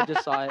guitar. And then I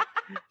just saw it,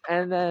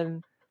 and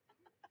then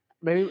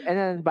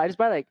but I just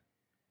buy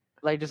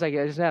like just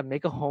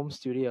make a home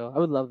studio. I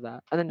would love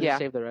that, and then just Yeah.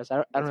 save the rest. I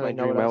don't That's really my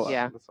know what dream. else.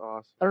 Yeah. That's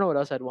awesome. I don't know what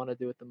else I'd want to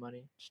do with the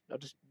money. I'll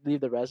just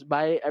leave the rest.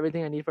 Buy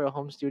everything I need for a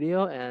home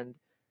studio and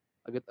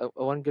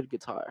one good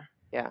guitar.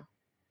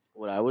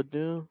 What I would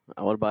do,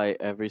 I would buy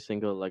every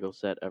single Lego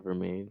set ever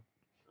made.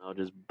 I'll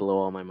just blow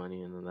all my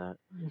money into that,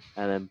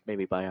 and then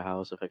maybe buy a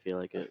house if I feel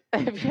like it.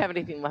 If you have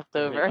anything left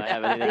over. If I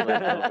have anything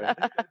left over.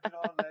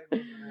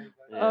 Yeah,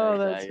 Oh,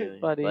 that's exactly.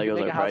 funny. Legos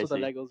Make are a house with the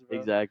pricey. Legos, bro.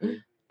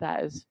 Exactly.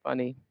 That is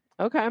funny.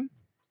 Okay. All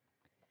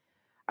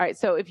right.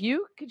 So if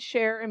you could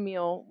share a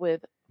meal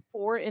with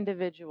 4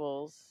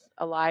 individuals,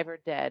 alive or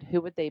dead, who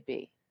would they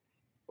be?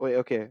 Wait,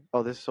 okay.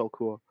 Oh, this is so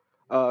cool.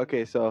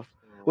 Okay, so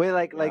wait,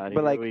 like, God, but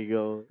here like, we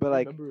go. but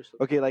like,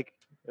 okay, like,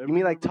 you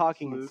mean like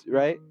talking,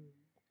 right?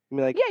 You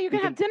mean like, Yeah, you can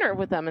have dinner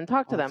with them and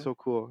talk to oh, them. that's so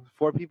cool.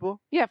 4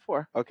 people? Yeah,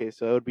 4. Okay,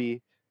 so it would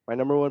be my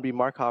number 1 would be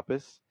Mark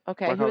Hoppus.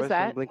 Okay. Mark Who Hoppus is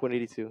that? From Blink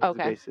 182.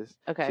 Okay. He's the bassist.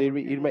 Okay. So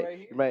you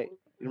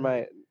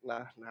might.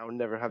 Nah, I would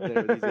never have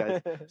dinner with these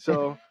guys.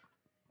 So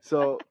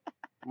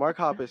Mark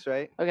Hoppus,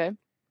 right? Okay.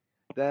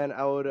 Then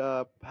I would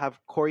have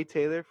Corey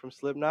Taylor from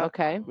Slipknot,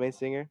 Okay. main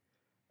singer.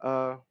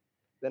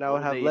 Then I What would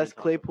would have they Les even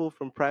talk Claypool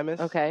from Primus.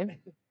 Okay.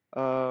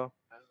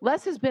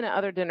 Les has been at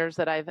other dinners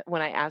that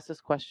when I asked this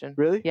question.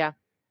 Really? Yeah.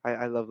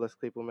 I love Les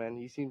Claypool, man.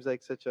 He seems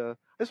like such a.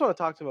 I just want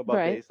to talk to him about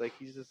Right. bass. Like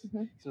he seems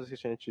Mhm. like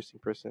such an interesting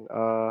person.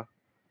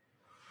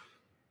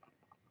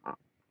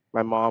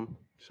 My mom,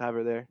 just have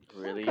her there.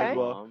 Really? Okay. Your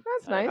mom?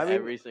 That's nice. I mean-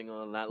 Every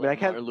single, not mean, I like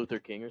can't- Martin Luther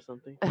King or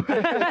something, Such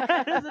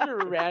a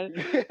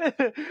random.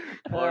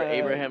 or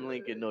Abraham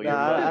Lincoln. No, your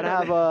Nah,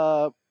 I'd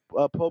mother.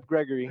 have Pope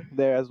Gregory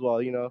there as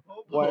well. You know.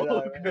 Why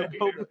not?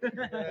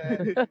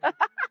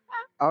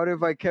 I would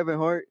invite Kevin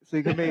Hart so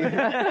he can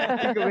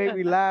make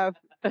me laugh.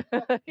 He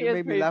You is made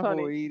me pretty laugh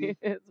funny. over eating.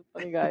 He is a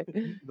funny guy.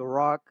 The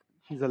Rock,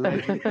 he's a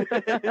legend.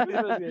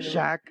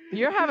 Shaq,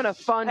 You're having a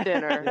fun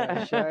dinner.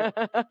 Yeah,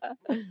 Shaq.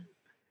 and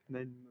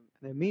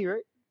then me,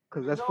 right?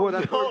 Because that's 4.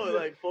 That's 4. No,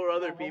 like 4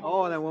 other people.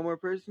 Oh, and then one more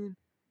person.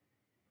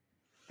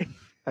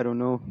 I don't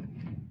know.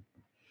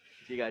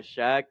 So you got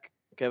Shaq,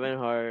 Kevin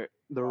Hart,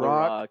 The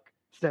Rock,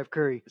 Steph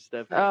Curry.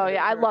 Steph. Oh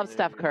yeah, I love There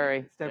Steph you go.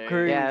 Curry. Steph There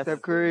Curry. you Yes.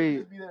 Steph Curry.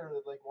 Just be there,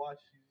 like watch.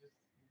 You just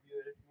be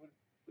there.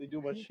 They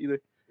do much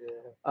either.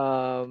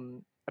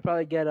 I'd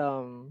probably get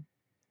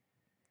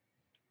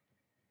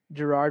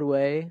Gerard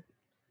Way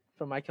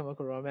from My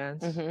Chemical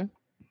Romance.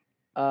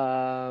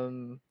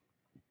 Hmm.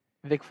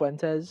 Vic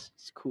Fuentes.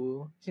 He's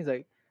cool. Seems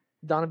like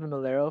Donovan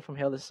Malero from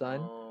Hail the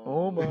Sun.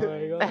 Oh my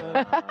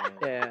god.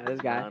 Yeah, this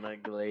guy. Donna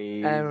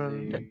Glazy.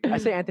 I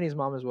say Anthony's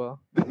mom as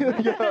well.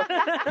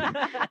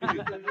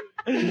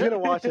 He's gonna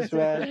watch this,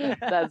 man.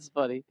 That's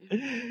funny.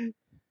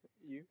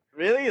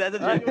 Really? That's a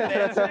genuine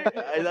answer?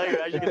 I thought you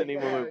were actually gonna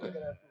name one.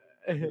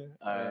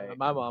 Alright.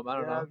 My mom. I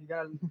don't know. You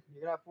gotta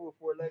have 4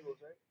 Legos,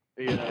 right?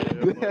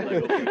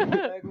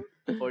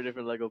 Yeah, 4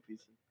 different Lego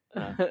pieces.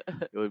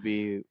 It would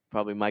be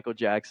probably Michael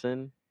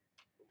Jackson.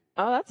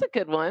 Oh, that's a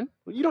good one.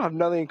 You don't have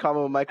nothing in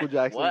common with Michael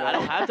Jackson. What? I man.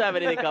 don't have to have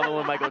anything in common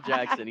with Michael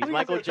Jackson. He's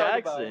Michael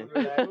Jackson.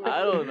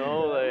 I don't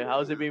know. Like,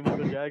 how's it being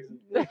Michael Jackson?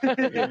 You'd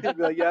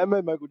be like, yeah, I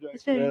met Michael Jackson.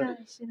 It's very man.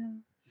 nice, you know.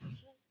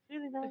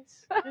 Really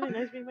nice. Really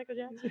nice being Michael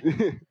Jackson.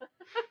 It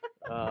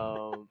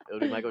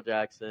would be Michael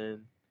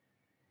Jackson.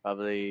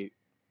 Probably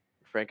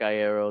Frank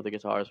Iero, the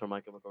guitarist from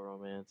My Chemical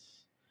Romance.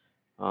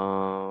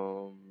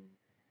 Who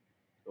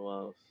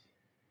else?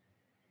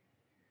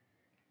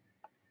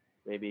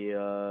 Maybe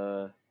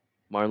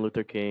Martin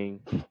Luther King.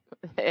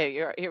 Hey,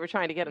 you were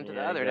trying to get him to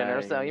the other dinner,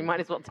 exactly. so you might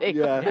as well take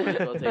Yeah. him. Might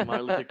as well take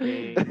Martin Luther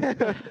King.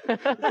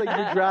 It's like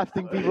you're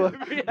drafting people.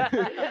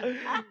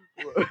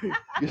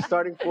 You're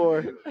starting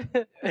 4.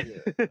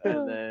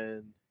 And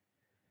then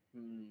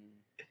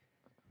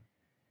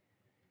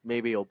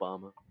maybe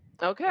Obama.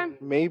 Okay.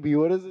 Maybe.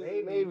 What is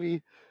it?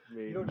 Maybe.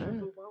 Maybe.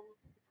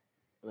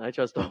 I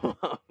trust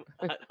Obama.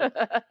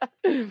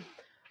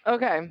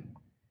 Okay.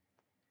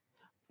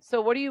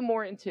 So, what are you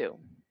more into,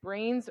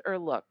 brains or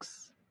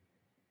looks?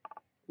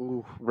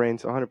 Ooh,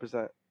 brains,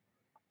 100%.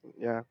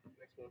 Yeah.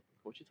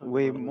 What you talking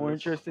Way about? more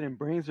interested in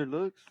brains or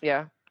looks.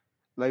 Yeah.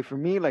 Like for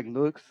me, like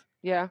looks,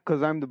 Yeah.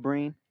 cause I'm the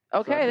brain.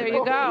 Okay, there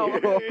you go.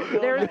 Oh.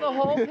 There's the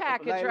whole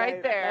package Like- right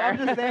like, there. I'm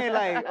just saying,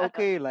 like,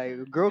 okay, like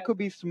a girl could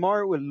be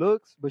smart with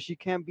looks, but she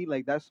can't be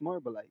like that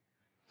smart. But like,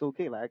 it's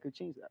okay. Like I could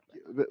change that.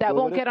 Like, That But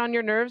won't what get on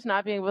your nerves,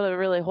 not being able to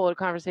really hold a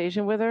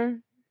conversation with her,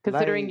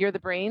 considering Like- you're the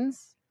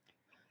brains.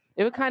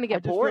 It would kind of I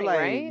get just feel boring, like,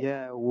 right?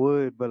 Yeah, it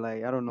would, but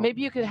like I don't know.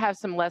 Maybe you could have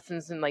some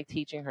lessons in like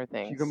teaching her she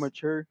things, could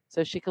mature.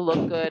 so she could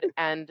look good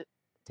and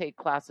take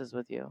classes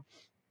with you.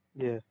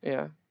 Yeah.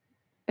 Yeah.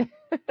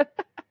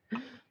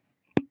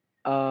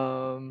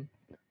 I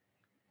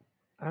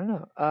don't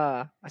know.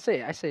 I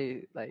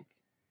say like,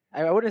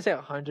 I wouldn't say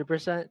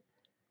 100%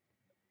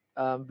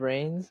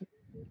 brains,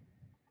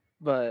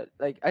 but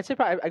like I'd say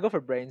probably I go for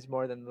brains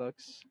more than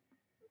looks,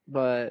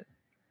 but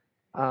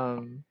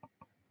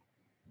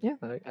yeah,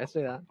 I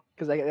say that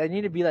because I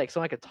need to be like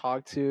someone I could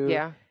talk to.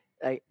 Yeah.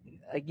 Like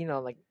you know,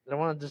 like I don't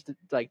want to just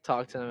like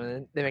talk to them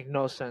and they make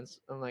no sense.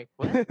 I'm like,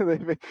 what?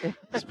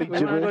 Speak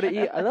We want to go to gibberish.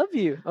 eat. I love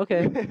you.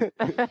 Okay,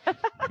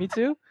 me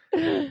too.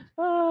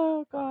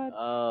 Oh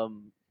God.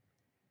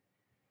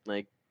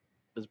 Like,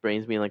 does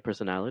brains mean like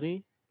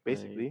personality?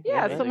 Basically.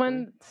 Yeah, basically.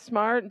 someone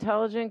smart,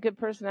 intelligent, good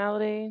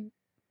personality.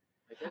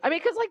 I mean,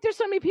 because like there's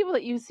so many people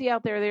that you see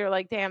out there, they're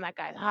like, "Damn, that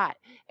guy's hot,"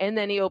 and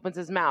then he opens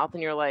his mouth,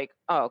 and you're like,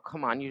 "Oh,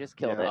 come on, you just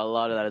killed A it."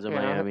 lot of that is in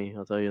Yeah. Miami.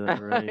 I'll tell you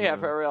that. Right Yeah, now.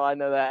 for real, I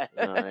know that.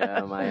 Oh, yeah,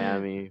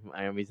 Miami.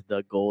 Miami's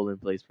the golden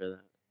place for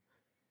that.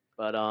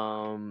 But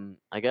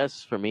I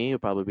guess for me,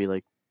 it'd probably be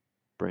like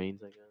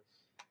brains, I guess,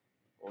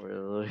 or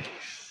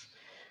looks.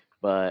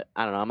 But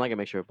I don't know. I'm like a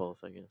mixture of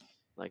both, I guess.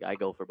 Like I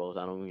go for both.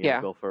 I don't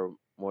go for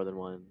more than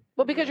one.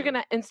 Well, because you're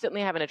gonna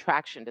instantly have an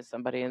attraction to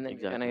somebody, and then you're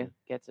Exactly. gonna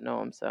get to know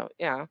them. So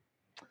yeah.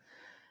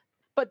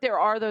 But there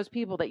are those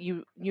people that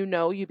you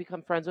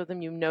become friends with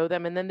them, you know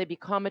them, and then they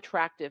become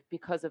attractive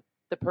because of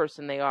the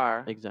person they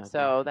are. Exactly.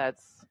 So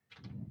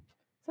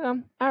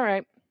all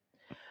right.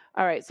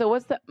 All right. So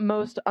what's the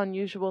most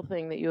unusual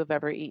thing that you have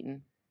ever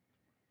eaten?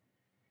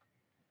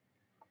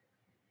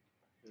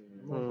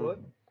 What?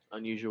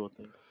 Unusual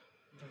thing.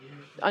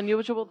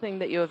 Unusual thing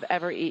that you have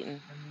ever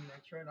eaten. I mean,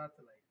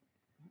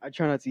 I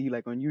try not to eat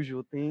like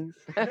unusual things.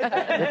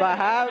 If I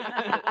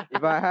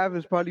have,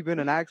 it's probably been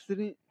an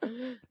accident.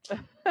 I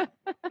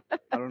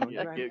don't know.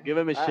 Yeah, give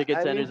him his chicken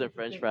I tenders mean- and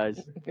French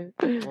fries.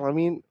 I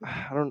mean,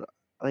 I don't know.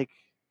 Like,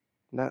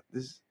 not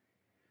this.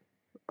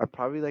 I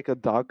probably like a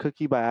dog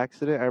cookie by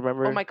accident. I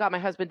remember. Oh my God, my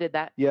husband did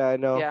that. Yeah, I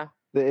know. Yeah.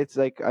 It's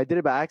like I did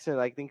it by accident.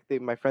 I think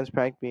my friends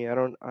pranked me. I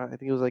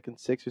think it was like in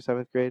 6th or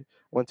 7th grade.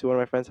 Went to one of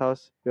my friends'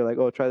 house. They're like,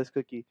 "Oh, try this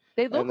cookie."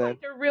 They look And then-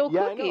 like they're real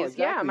Yeah, I know, cookies.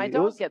 Yeah, my exactly. It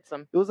dog was- gets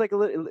them. It was like a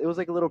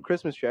little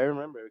Christmas tree. I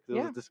remember because it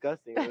Yeah. was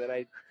disgusting. And then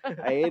I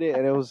ate it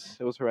and it was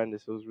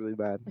horrendous. It was really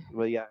bad.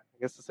 But yeah, I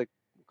guess it's like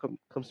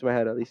comes to my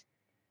head at least.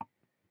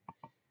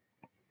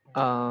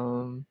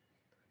 I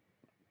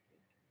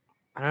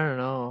don't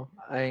know.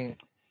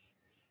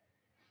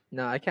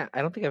 No, I can't.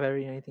 I don't think I've ever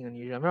eaten anything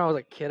unusual. I remember I was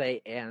a kid. I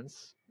ate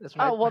ants. That's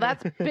Oh well,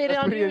 that's a bit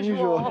That's pretty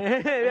unusual.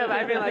 yeah, but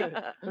I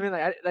mean,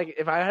 like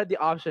if I had the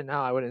option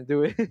now, I wouldn't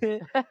do it.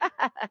 Okay.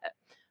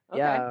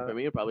 Yeah. For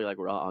me, it'd probably like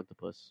raw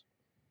octopus.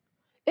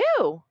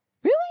 Ew.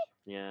 Really?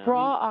 Yeah.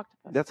 Raw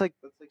octopus. That's like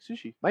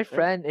sushi. My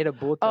friend ate a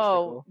bull Oh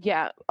testicle.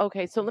 yeah.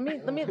 Okay. So let me.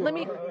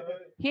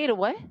 He ate a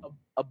what?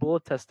 A bull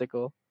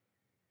testicle.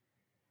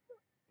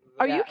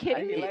 Are you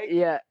kidding me?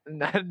 Yeah.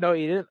 No,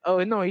 he didn't.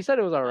 Oh no, he said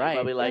it was all right.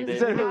 Probably liked He it.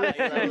 said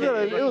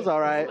it was all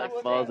right.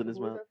 Like balls in his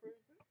mouth.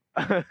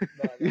 I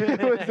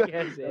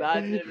can't say it. Nah,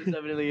 Tim is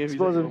definitely. He's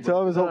Supposed to like,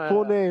 tell him his No, whole no,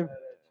 full no. name.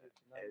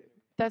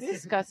 That's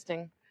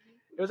disgusting.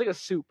 It was like a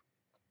soup.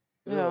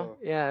 Yeah.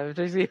 Yeah, it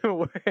was even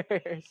worse.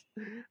 It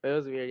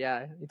was weird.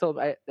 Yeah, he told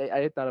me.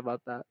 I thought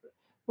about that.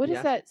 What is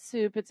Yes. that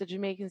soup? It's a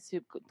Jamaican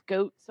soup,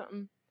 goat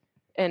something.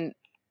 And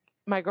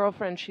my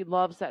girlfriend, she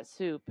loves that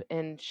soup,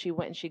 and she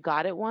went and she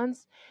got it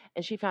once,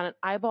 and she found an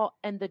eyeball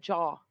and the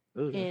jaw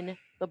in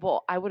the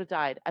bowl. I would have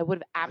died. I would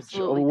have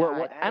absolutely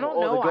died. I don't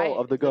know.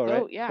 Of the goat,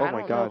 right? Yeah, Oh I my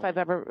don't know if God. I've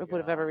ever would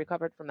have ever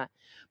recovered from that.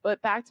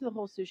 But back to the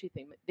whole sushi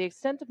thing. The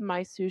extent of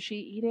my sushi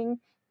eating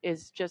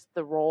is just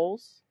the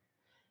rolls.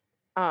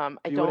 I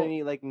You don't. wouldn't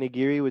eat like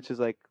nigiri, which is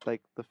like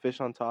the fish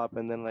on top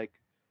and then like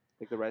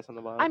the rice on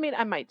the bottom. I mean,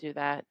 I might do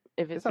that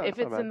if it's not- if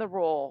it's not it's in bad. the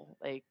roll,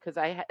 like because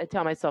I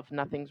tell myself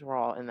nothing's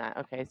raw in that.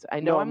 Okay, so I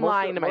No, know I'm most of-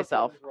 lying to most of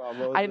myself. it's raw,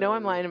 most I of know it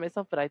I'm is- lying to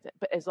myself, but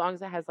but as long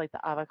as it has like the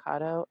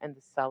avocado and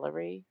the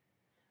celery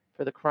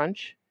for the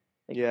crunch,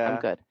 like, I'm Yeah.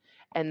 good.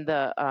 And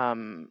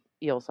the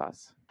eel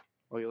sauce.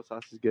 Oil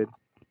sauce is good.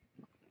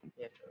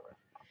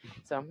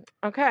 So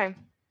okay,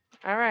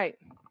 all right.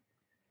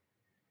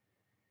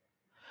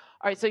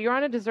 All right, so you're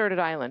on a deserted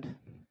island.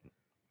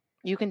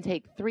 You can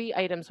take 3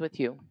 items with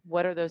you.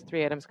 What are those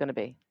 3 items going to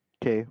be?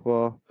 Okay,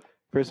 well,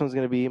 first one's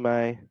gonna be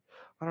I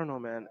don't know,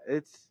 man.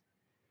 It's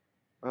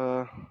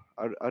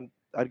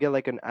I'd get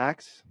like an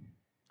axe.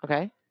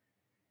 Okay,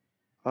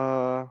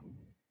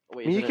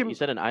 Wait, You is it can- you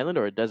said an island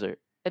or a desert?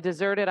 a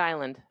deserted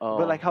island. Oh.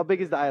 But like, how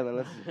big is the island?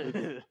 Let's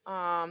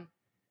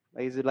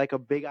like, is it like a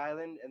big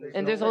island?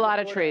 And there's a lot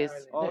of trees.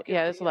 Oh, okay.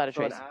 Yeah, there's a lot of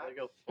So an trees. axe?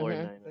 Go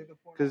 49.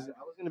 Because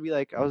I was gonna be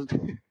like, I was.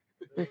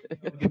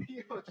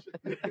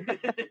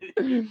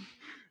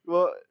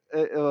 Well,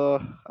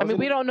 I mean,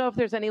 we don't know if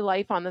there's any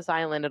life on this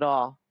island at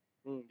all.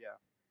 Yeah.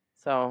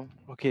 So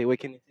Okay, wait.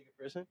 Can you take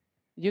a person?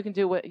 you can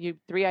do what you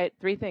 3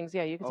 things.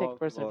 Yeah, you can take a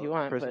person if you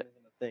want. Person But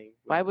isn't a thing.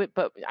 why would?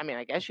 But I mean,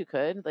 I guess you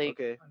could. Like,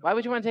 Okay. why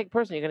would you want to take a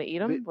person? You're gonna eat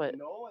them? But But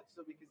no, it's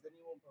so because then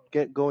you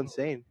won't go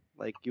insane.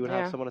 Like you would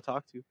Yeah. have someone to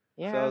talk to.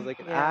 yeah, So I was like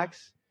an yeah,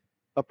 axe,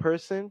 a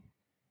person,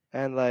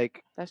 and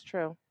like. That's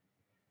true.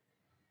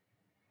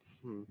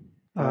 All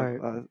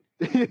right.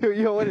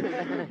 You know what?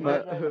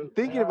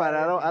 Thinking about it,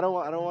 I don't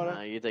want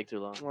Nah, to. you take too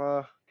long.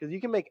 Because you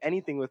can make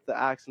anything with the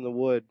axe and the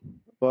wood.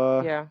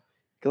 Yeah.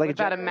 Like What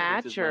about a jet-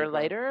 match is or Minecraft.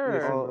 lighter?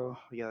 Listen, Or? Oh, bro.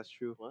 yeah, that's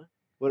true. What?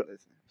 What?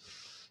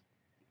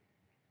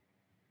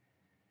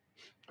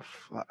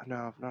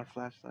 No, not a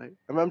flashlight.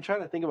 I'm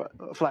trying to think about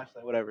a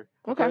flashlight, whatever.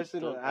 A Okay.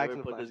 person, Don't an axe, ever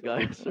and a put this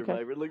flashlight. guy on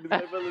Survivor. Look, this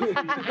guy fell asleep.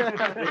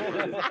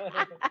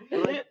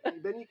 But, like,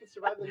 then you can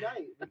survive the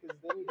night because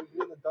then you can be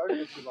in the dark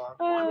for too long.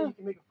 I mean, you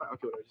can make a fire.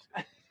 Okay, whatever.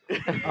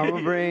 I'm gonna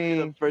You're bring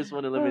the first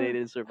one eliminated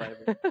in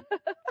Survivor.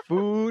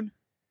 food,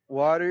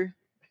 water,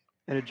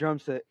 and a drum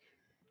set.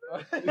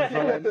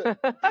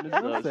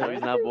 So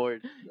he's not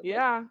bored.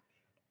 Yeah.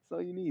 That's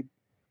all you need.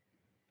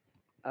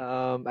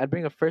 I'd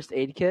bring a first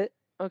aid kit.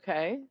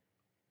 Okay.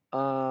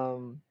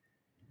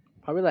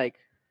 Probably like,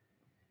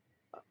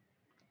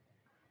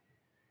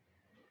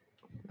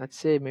 I'd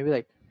say maybe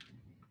like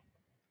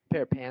a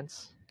pair of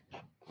pants.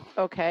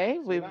 Okay.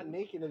 So you're not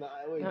naked in the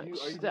island.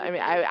 I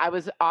mean, I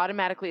was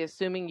automatically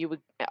assuming you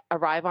would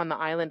arrive on the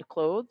island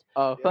clothed,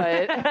 Oh,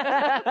 but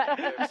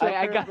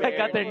I got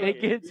there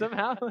naked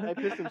somehow. I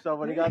pissed himself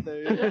when he got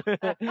there.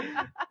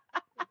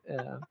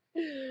 Yeah,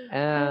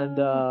 and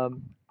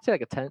say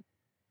like a tent.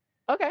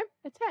 Okay,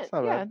 a tent. It's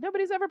not Yeah, bad.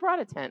 nobody's ever brought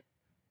a tent.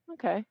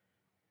 Okay,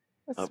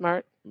 that's Oh.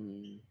 smart.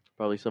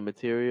 Probably some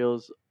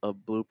materials, a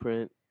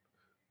blueprint,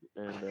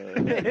 and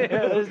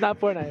It's not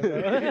Fortnite,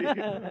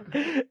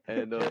 bro.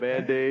 and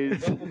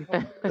band-aids.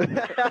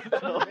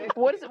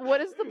 What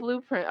is the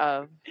blueprint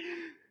of?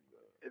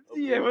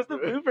 Yeah, what's the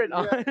blueprint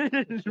on?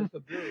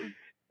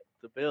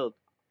 To build.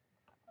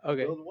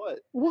 Okay, Build what?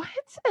 What?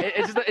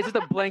 it's just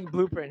a blank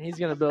blueprint. He's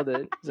gonna build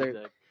it. It's like,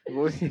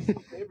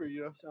 Paper,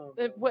 you know.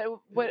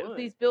 What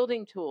these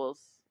building tools?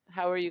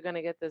 How are you going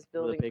to get this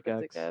building put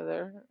pickaxe.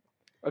 together?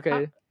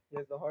 okay.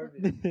 Yes, the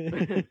harvest.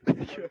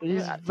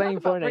 He's Talk playing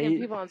about bringing Fortnite.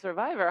 people on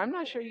Survivor. I'm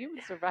not sure you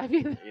would survive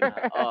either.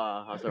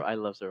 I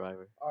love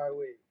Survivor. All right,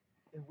 wait.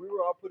 If we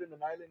were all put in an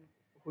island,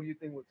 who do you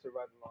think would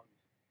survive the longest?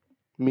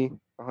 Me,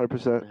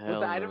 100%.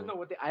 Hell I don't no. know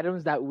what the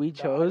items that we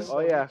chose. Oh,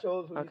 yeah.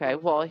 Okay,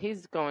 well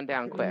he's going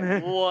down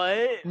quick.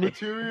 What?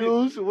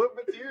 Materials? What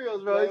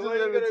materials, bro? Like, He's what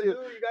just are you gonna gonna do-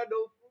 do? You got no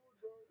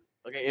food,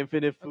 bro. Okay,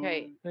 infinite food.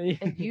 Okay,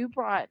 and you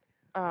brought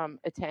a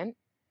tent.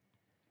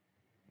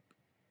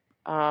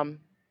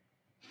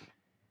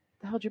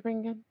 The hell'd you bring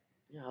again?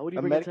 Yeah, how would you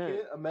A bring a med tent?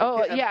 kit? A med Oh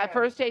kit and yeah, pants.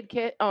 first aid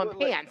kit. Oh, and What,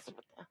 like- pants.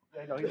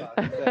 Yeah, no, he lost.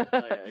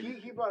 yeah.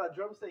 He brought a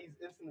drum set. He's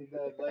instantly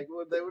dead. Like,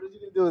 what is he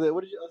gonna do with it?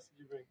 What else did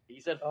you bring? He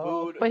said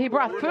Oh. food. But he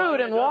brought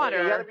food and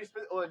water. You gotta be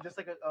just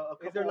like a cup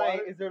Is there of like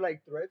water. is there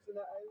like threats in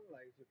that island?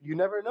 Like You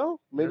never know.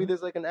 Maybe Yeah.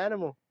 there's like an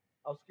animal.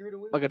 I'll scare the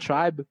wind. Like a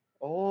tribe.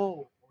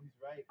 Oh, he's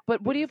right.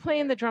 But what are you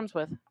playing the drums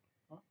with?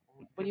 Huh?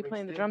 What are you Bring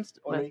playing the sticks. drums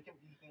Oh, no, with? you can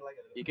like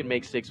You can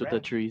make sticks with the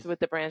trees. With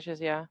the branches,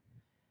 yeah.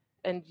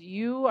 and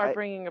you are I-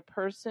 bringing a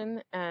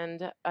person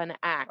and an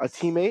axe. A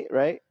teammate,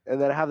 right? And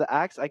then I have the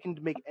axe. I can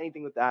make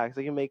anything with the axe.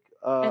 I can make.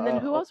 And then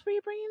who else were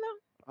you bringing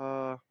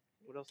though?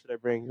 What else did I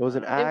bring? It was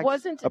an axe. It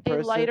wasn't a a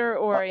person. lighter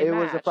or a It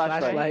was a match,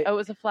 flashlight. right? Oh, it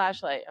was a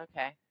flashlight.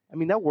 Okay. I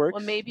mean, that works.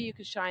 Well, maybe you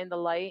could shine the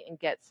light and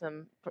get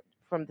some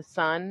from the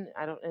sun.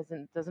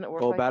 Doesn't it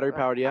work? Oh, like battery that?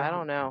 powered, yeah. I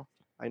don't know.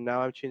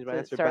 Now I've changed my Does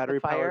it answer. start the Battery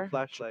fire? powered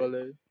flashlight.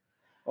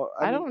 Oh,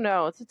 I don't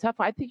know. It's a tough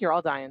one. I think you're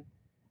all dying.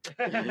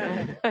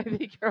 I I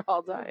think you're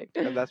all dying.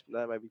 And that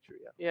might be true.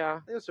 Yeah. Yeah. I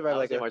think I'll survive would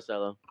like say a,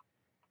 Marcelo.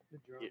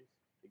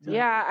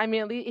 Yeah. I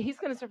mean, he's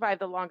going to survive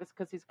the longest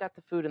because he's got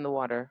the food in the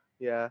water.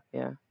 Yeah.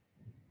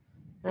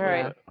 All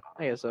right. Yeah,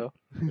 I guess so.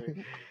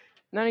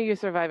 None of you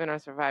surviving are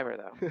Survivor,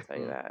 though. I'll tell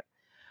you that.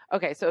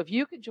 Okay. So if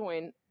you could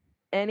join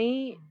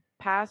any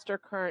past or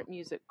current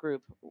music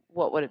group,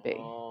 what would it be?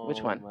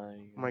 Which one?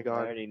 my God.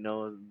 I already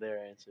know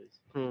their answers.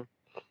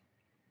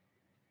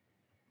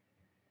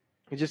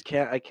 I just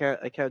can't. I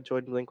can't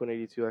join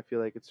Blink-182. I feel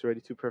like it's already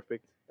too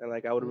perfect, and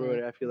like I would ruin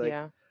it. I feel like.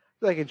 Yeah. I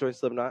feel like I can join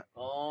Slipknot.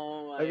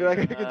 Oh my I feel like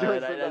I god! could join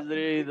That's Slipknot.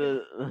 literally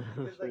the.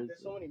 There's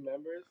so many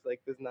members. Like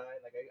there's 9.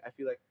 Like I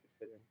feel like I could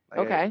fit in.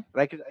 Like, Okay.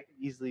 I could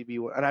easily be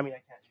one. And I mean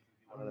I can't easily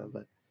be one of them,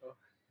 but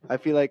I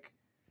feel like.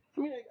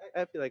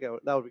 I feel like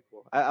that would be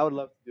cool. I would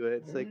love to do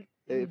it. It's like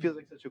it feels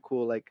like such a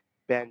cool like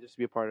band just to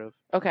be a part of.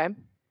 Okay.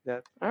 Yeah.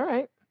 All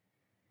right.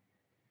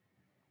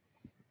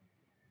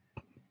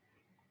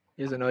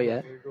 He doesn't know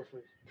yet. Any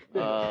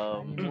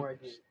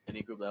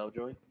group that I would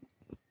join?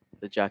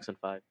 The Jackson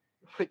 5.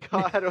 Oh my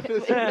God!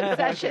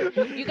 Obsession.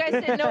 You guys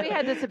didn't know he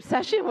had this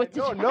obsession with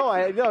the No,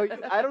 I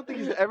don't think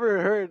he's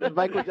ever heard of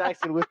Michael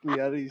Jackson with me.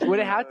 At least. Would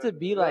it have to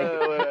be like?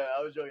 Wait,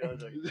 I was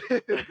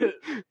joking.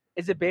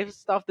 Is it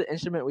based off the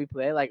instrument we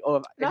play? Like,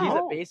 if he's a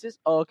No. bassist,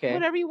 oh okay.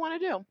 Whatever you want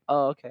to do.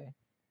 Oh okay.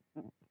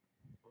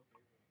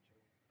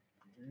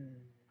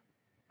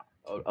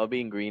 I'll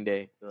be in Green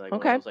Day. Like,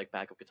 Okay. One of those, like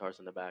backup guitars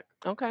in the back.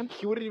 Okay.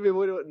 He wouldn't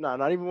even.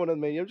 Not even one of the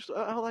main.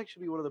 I'll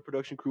actually be one of the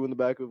production crew in the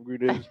back of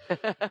Green Day. No,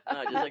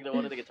 just like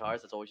one of the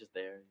guitars that's always just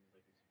there.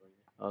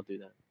 I'll do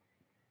that.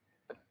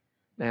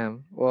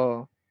 Damn.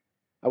 Well,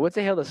 I would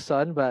say Hail the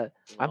Sun, but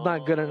I'm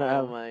not good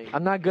enough.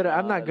 I'm not good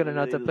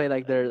enough to play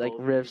like their like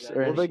riffs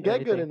or Well, then get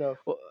good anything. enough.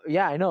 Well,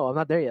 yeah, I know. I'm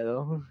not there yet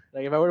though.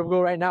 Like if I were to go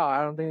right now,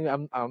 I don't think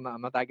I'm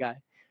not that guy.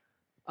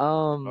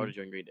 I would have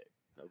joined Green Day.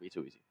 That would be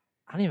too easy.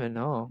 I don't even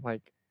know.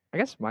 Like I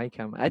guess My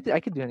Chem. I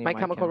could do any. My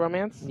Chemical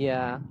Romance?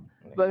 Yeah,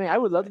 but I mean, I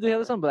would love to do Hail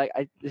the Sun, but like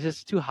it's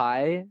just too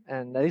high,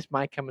 and at least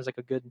My Chem is like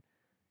a good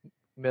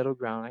middle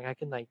ground. Like I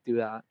can like do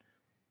that.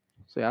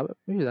 So yeah,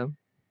 maybe them.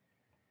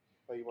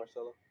 Are you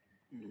Marcelo?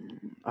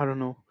 I don't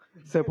know.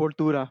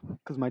 Sepultura,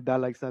 because my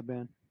dad likes that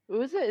band.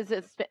 Who is it? Is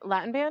it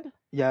Latin band?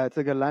 Yeah, it's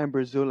like a Latin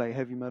Brazil like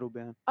heavy metal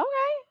band. Okay.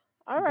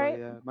 All But, right.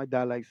 yeah, my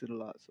dad likes it a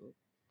lot. So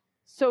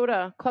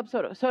Soda, Club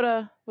Soda.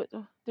 Soda.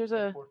 There's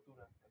a.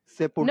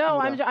 Sepultura. No,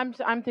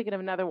 I'm thinking of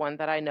another one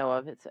that I know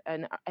of.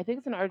 I think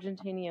it's an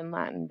Argentinian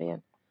Latin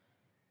band.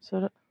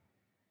 Soda.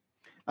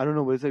 I don't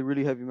know, but it's like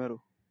really heavy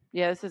metal.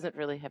 Yeah, this isn't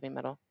really heavy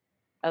metal.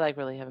 I like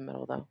really heavy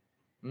metal though.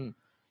 Mm.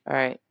 All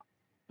right.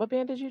 What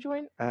band did you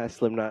join?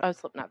 Slipknot. Oh,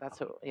 Slipknot. That's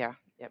who. Yeah.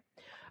 Yep.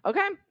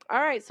 Okay.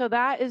 All right. So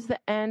that is the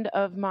end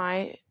of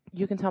my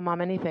 "You Can Tell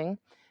Mom Anything"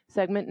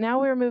 segment. Now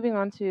we're moving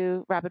on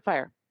to rapid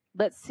fire.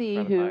 Let's see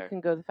Rapid who fire.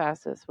 can go the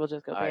fastest. We'll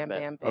just go All right, bam, bet.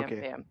 bam, bam, Okay.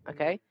 bam.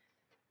 Okay.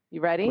 You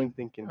ready? Quick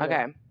thinking.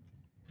 Okay.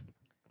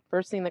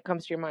 First thing that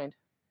comes to your mind.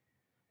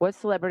 What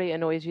celebrity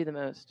annoys you the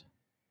most?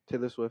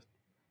 Taylor Swift.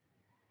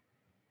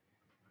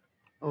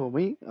 Oh,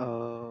 me?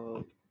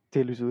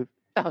 Taylor Swift.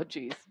 Oh,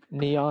 jeez.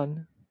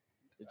 Neon.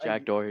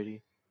 Jack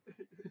Doherty.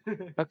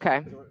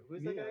 Okay.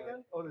 Who's that guy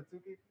again? Oh, the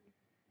 2K.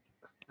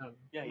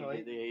 Yeah, No,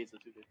 he's the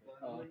two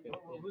different.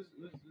 Who's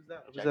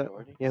that? Jack that?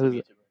 Doherty. Yeah, He's a who's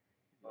YouTuber.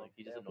 Like,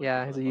 he just annoys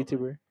Yeah, me he's a in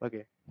public. YouTuber.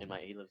 Okay. He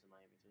lives in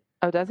Miami too.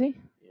 Oh, does he? Yeah.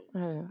 I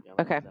don't know. Yeah,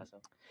 I'm Okay. his ass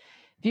out.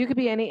 If you could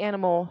be any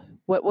animal,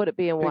 what would it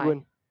be and why?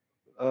 Penguin.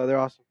 They're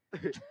awesome. A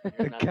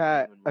Not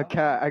cat. even A wrong.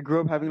 cat. I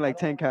grew up having like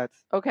 10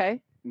 cats.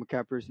 Okay. I'm a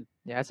cat person.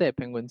 Yeah, I'd say a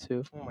penguin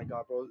too. Oh my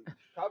God, bro.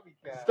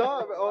 Copycat.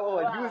 Stop.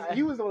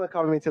 He was the one that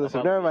complimented Taylor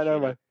Swift. How about Never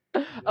mind.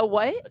 A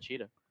what? A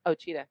cheetah. Oh,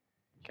 cheetah.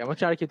 Okay, I'm gonna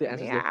try to keep the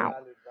answers Meow. different.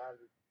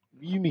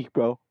 Unique,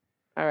 bro.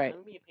 All right.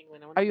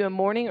 Are you a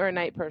morning or a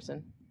night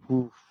person?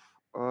 Oof.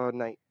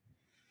 Night.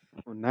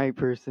 A night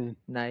person.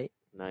 Night.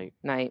 Night.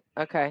 Night.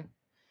 Okay.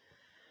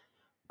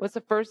 What's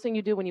the first thing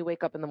you do when you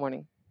wake up in the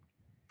morning?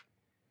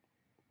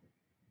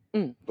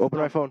 Open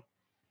my phone.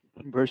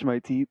 Brush my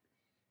teeth.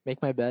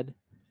 Make my bed.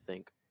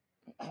 Think.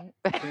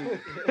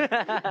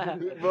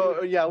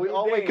 Bro, yeah, we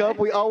all wake up.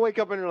 We all wake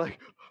up and we're like,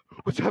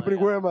 "What's happening?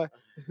 Where am I?"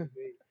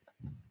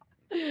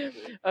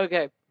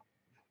 Okay.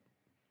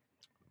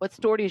 What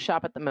store do you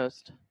shop at the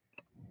most?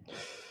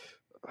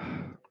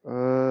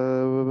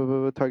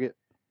 Target.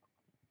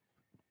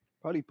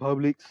 Probably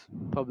Publix.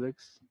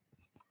 Publix.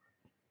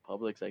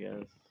 Publix, I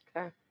guess.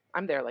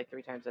 I'm there like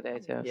 3 times a day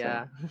too. so.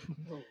 Yeah.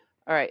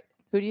 All right.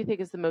 Who do you think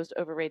is the most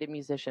overrated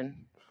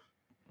musician?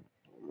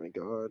 Oh my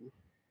God.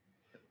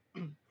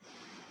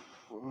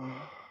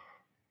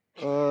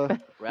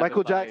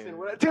 Michael fire. Jackson.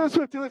 What- Taylor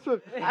Swift. Taylor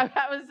Swift.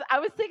 I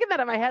was thinking that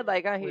in my head,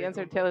 like, oh, he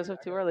answered Taylor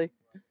Swift too early.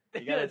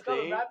 You gotta It's called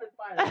a think. rapid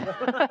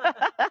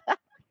fire.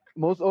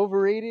 Most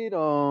overrated. I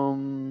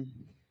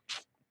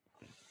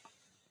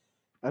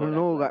don't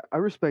know. Like, I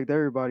respect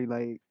everybody.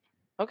 Like,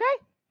 Okay.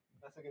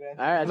 That's a good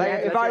answer. All right, like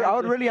that's if your I would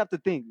answer. really have to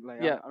think.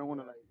 Like, Yeah. I don't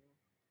want to like.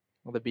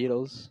 Well, the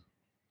Beatles.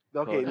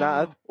 Okay, Cool.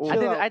 nah.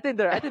 I think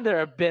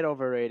they're a bit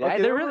overrated.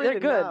 Okay, They're really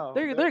overrated good. now.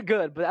 They're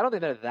good, but I don't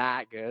think they're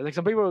that good. Like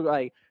some people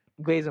like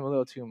glaze them a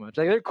little too much.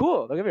 Like they're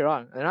cool. Don't get me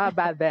wrong. They're not a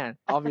bad band.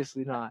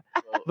 Obviously not.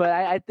 But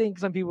I think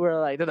some people are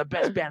like they're the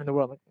best band in the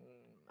world. Like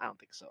I don't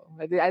think so.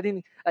 I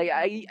think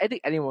I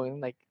think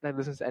anyone like that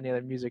listens to any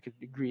other music could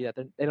agree that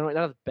they're not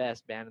the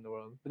best band in the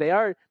world. But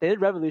they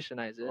did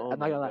revolutionize it. Oh I'm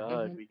my not gonna lie.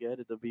 God, we get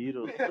it. The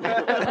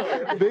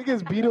Beatles.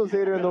 Biggest Beatles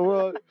hater in the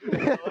world.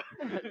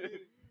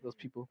 Those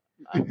people.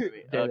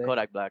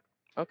 Kodak Black.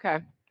 Okay.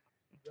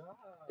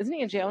 Isn't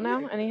he in jail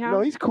now? Anyhow?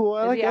 No, he's cool.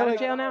 I Is like. he I out of like.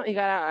 jail now? He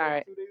got out. All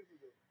right.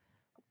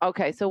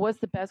 Okay. So, what's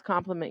the best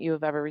compliment you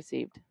have ever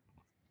received?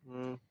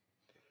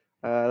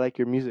 I like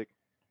your music.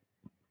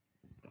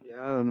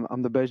 Yeah,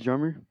 I'm the best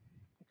drummer.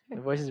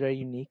 My voice is very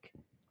unique.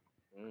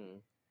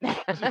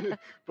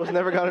 Bro's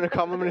never gotten a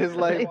compliment in his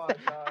life.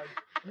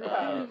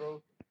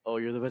 Oh,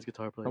 you're the best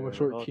guitar player. I'm a ever.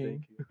 short Oh,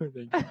 king.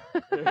 thank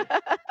you.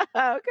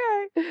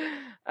 Okay.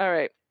 All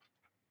right.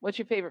 What's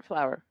your favorite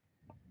flower?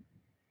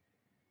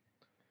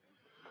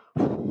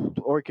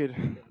 Orchid.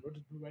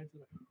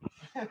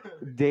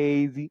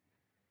 Daisy.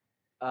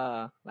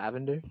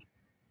 Lavender.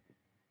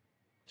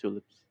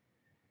 Tulips.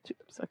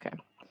 Tulips. Okay.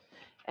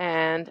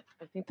 And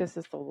I think this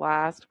is the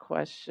last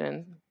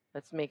question.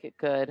 Let's make it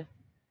good.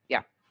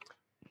 Yeah.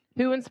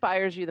 Who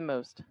inspires you the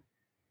most?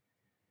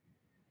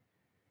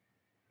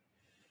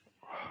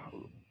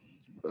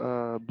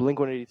 Blink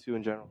 182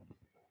 in general.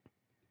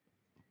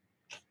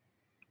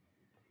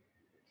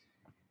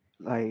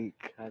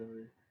 Like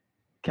Catalyst.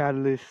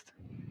 Catalyst.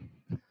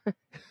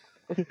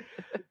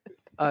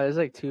 There's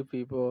like two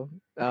people.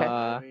 Okay.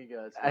 Let me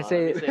guess. I Let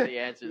say- me say the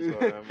answers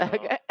for him. Bro.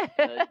 Okay.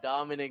 The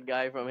dominant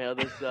guy from Hail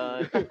the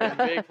Sun. And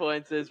Big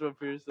Fuentes from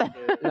Pierce the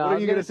Veil. No, I What are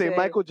was you gonna gonna say, say-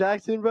 Michael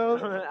Jackson, bro?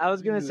 I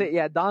was gonna say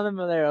Donovan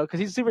Malero because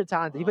he's super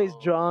talented. He plays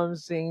Oh.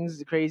 drums,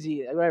 sings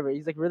crazy, whatever.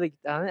 He's like really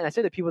talented. And I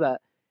say the people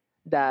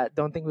that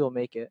don't think we'll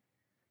make it.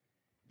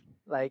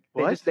 Like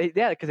they What? just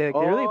because they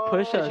really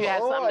push Because us. you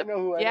have Oh, something I know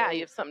who I yeah, know.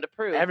 you have something to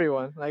prove.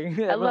 Everyone like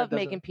I love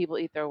making people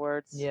eat their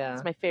words. Yeah.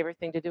 It's my favorite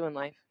thing to do in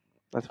life.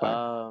 That's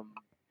fine.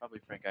 Probably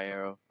Frank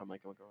Iero from My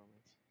Chemical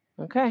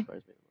Romance. Okay.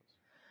 Inspires me the most.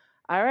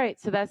 All right.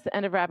 So that's the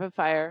end of rapid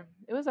fire.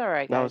 It was all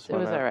right, That guys. was It fun,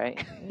 was huh? all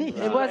right. It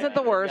Right. wasn't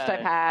the worst Yeah. I've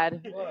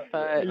had.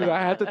 But I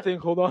have to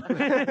think. Hold on.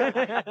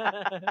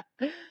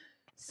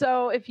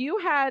 so if you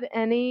had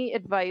any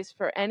advice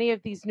for any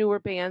of these newer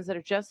bands that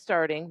are just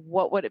starting,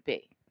 what would it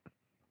be?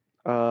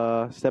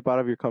 Step out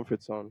of your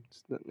comfort zone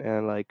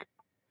and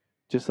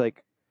just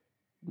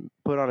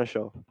put on a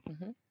show.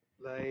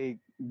 Like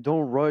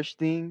don't rush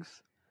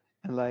things,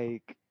 and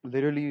like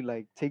literally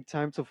like take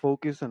time to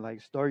focus and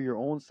like start your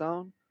own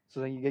sound,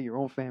 so then you get your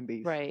own fan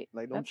base. Right.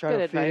 Like don't That's try to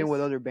good fit in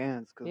with advice. other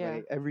bands, because Yeah.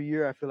 like every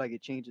year I feel like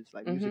it changes.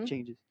 Like music Mhm.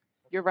 changes.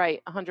 You're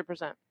right,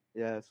 100%.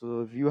 Yeah.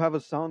 So if you have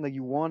a sound that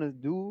you want to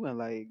do, and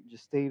like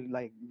just stay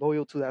like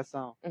loyal to that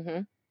sound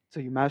Mm-hmm.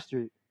 till you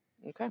master it.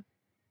 Okay.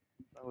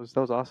 That was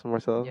awesome,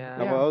 Marcelo.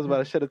 Yeah. I was about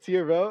to shed a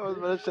tear, bro. I was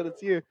about to shed a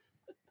tear.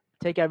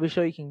 Take every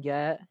show you can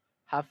get,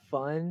 have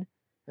fun,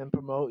 and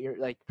promote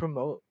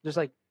just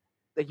like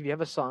if you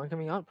have a song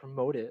coming out,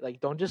 promote it. Like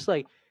don't just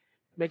like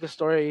make a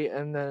story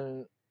and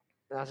then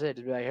that's it.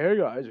 Just be like, hey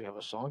guys, we have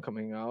a song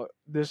coming out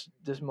this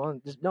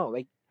month. Just no,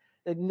 like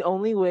the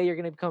only way you're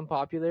gonna become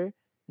popular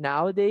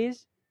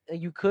nowadays,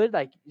 you could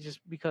like just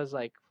because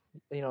like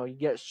you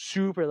get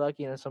super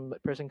lucky and some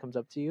person comes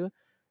up to you,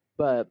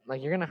 but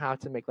like you're gonna have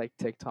to make like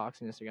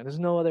TikToks and Instagram. There's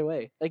no other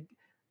way. Like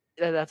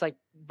that's like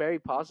very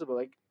possible.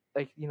 Like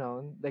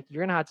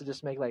you're gonna have to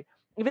just make like,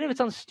 even if it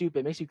sounds stupid,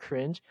 it makes you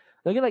cringe.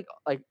 Look at like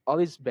all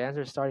these bands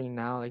are starting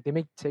now. Like they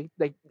make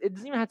like it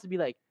doesn't even have to be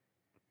like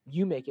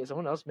you make it.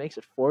 Someone else makes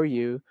it for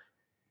you.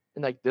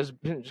 And like this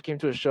just came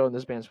to a show and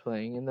this band's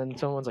playing, and then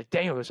someone's like,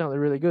 "Damn, they sound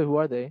really good. Who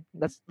are they?"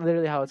 That's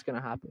literally how it's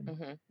gonna happen.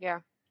 Mm-hmm. Yeah.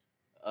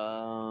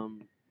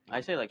 I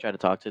say like try to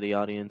talk to the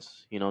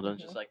audience. Don't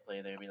just like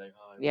play there and be like,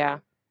 oh. I Yeah.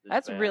 love this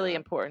That's band. really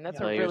important. That's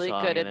Play a your really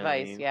song, good you know what I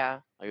advice. mean? Yeah.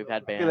 Like we've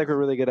had I bands. feel like we're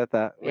really good at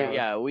that.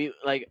 Yeah.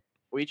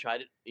 We try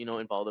to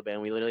involve the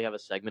band. We literally have a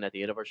segment at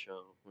the end of our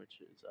show, which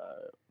is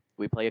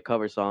we play a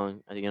cover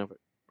song at the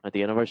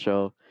end of our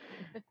show,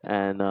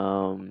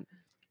 and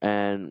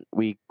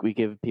we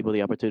give people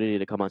the opportunity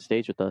to come on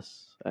stage with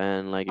us,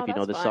 and like if Oh, you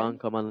know the that's song, fun.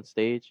 come on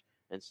stage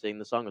and sing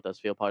the song with us.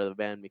 Feel part of the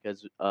band,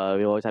 because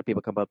we always have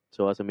people come up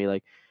to us and be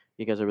like,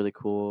 "You guys are really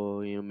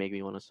cool. Make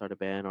me want to start a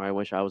band," or "I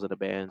wish I was in a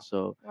band."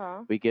 So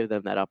Wow. we give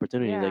them that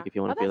opportunity. Yeah. Like if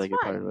you want Oh, to feel that's like you're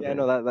part fun. of a Yeah, band.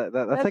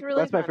 no, that's like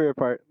really that's my fun. favorite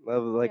part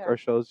of like Yeah. our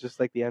shows, just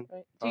like the end.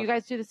 Right. Do you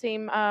guys do the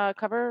same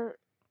cover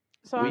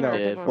song? We or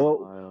did different for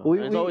a ones? while. we-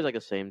 And it's we- always like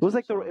the same. It was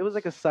like two it was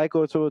like a songs.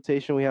 cycle. It's a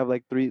rotation. We have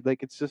like three.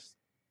 Like it's just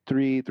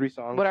three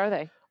songs. What are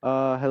they?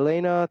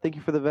 Helena, thank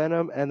you for the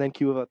Venom, and then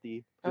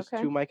Kiwavati. Just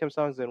Okay. two My Chem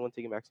songs and one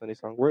Taking Back Sunday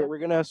song. We're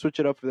gonna switch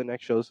it up for the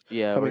next shows.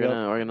 Yeah, coming up.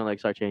 we're gonna like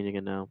start changing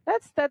it now.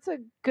 That's a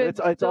good It's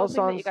all little thing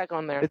that you songs. got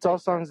going there. It's all Right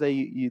there. songs that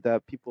you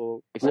that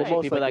people Especially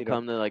most people that likely know.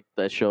 come to like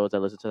the shows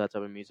that listen to that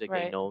type of music, they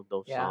Right. know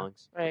those Yeah.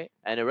 songs, Right.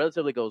 and it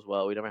relatively goes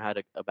well. We never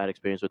had a bad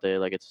experience with it.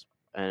 Like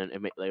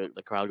like,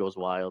 the crowd goes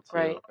wild too.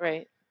 Right.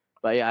 Right.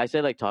 But yeah, I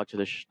say like talk to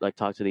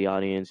the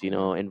audience,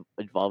 and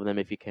involve them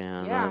if you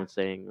can. Yeah. I'm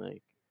saying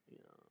like,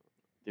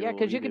 do Yeah, what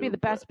because you we could be do, the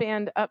but- best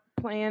band up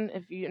playing.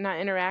 If you're not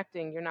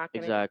interacting, you're not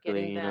going to Exactly,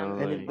 getting you them.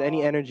 know, Any, like-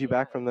 any energy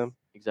back from them.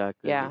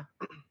 Exactly. Yeah.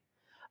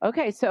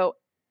 Okay, so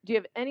do you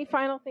have any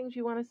final things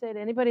you want to say to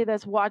anybody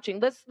that's watching?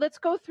 Let's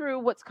go through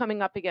what's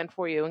coming up again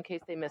for you in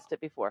case they missed it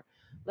before.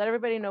 Let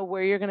everybody know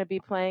where you're going to be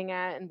playing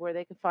at and where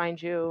they can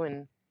find you,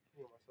 and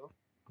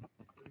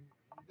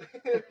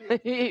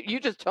you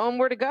just tell them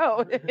where to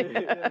go.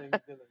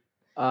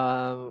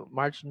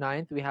 March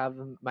 9th, we have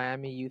the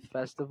Miami Youth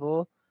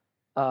Festival.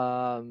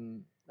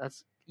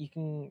 That's you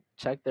can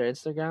check their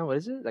Instagram. What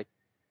is it? Like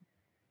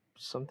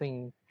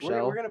something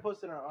shell. We're gonna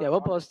post it on. Yeah, we'll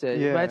post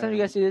it. By the time you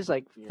Yeah. guys see this,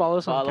 like follow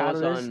us on Follow us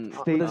Catalyst.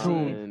 on Stay with a Z.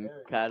 tuned.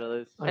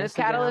 Catalyst. On And it's Instagram.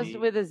 Catalyst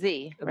with a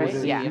Z, With right? a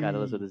Z. Yeah.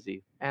 Catalyst with a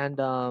Z. And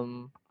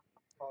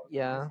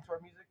yeah,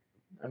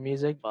 our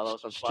music. Follow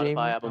us on stream.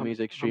 Spotify, Apple How-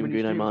 Music, how stream many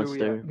Green Eyed streams do we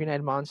Monster. have? Green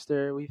Eyed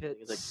Monster. We've hit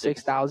It's like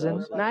 6,000.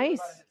 6,000.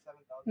 Nice.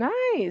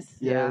 Nice.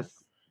 Yeah.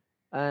 Yes.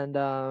 And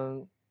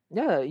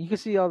yeah, you can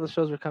see all the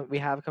shows we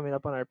have coming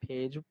up on our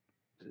page.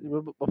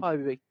 We'll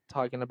probably be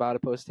talking about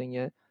it, posting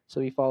it. So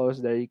if you follow us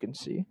there, you can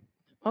see.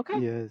 Okay.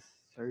 Yes,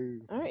 sir.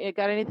 All right. You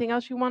got anything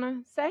else you want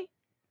to say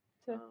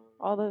to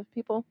all the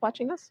people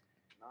watching us?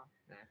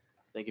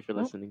 Thank you for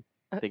Nope. listening.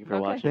 Thank you for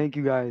Okay. watching. Thank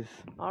you guys.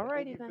 All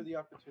righty Thank you for then. the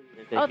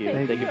opportunity. Thank you.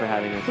 thank Thank you for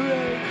having us.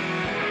 Hooray.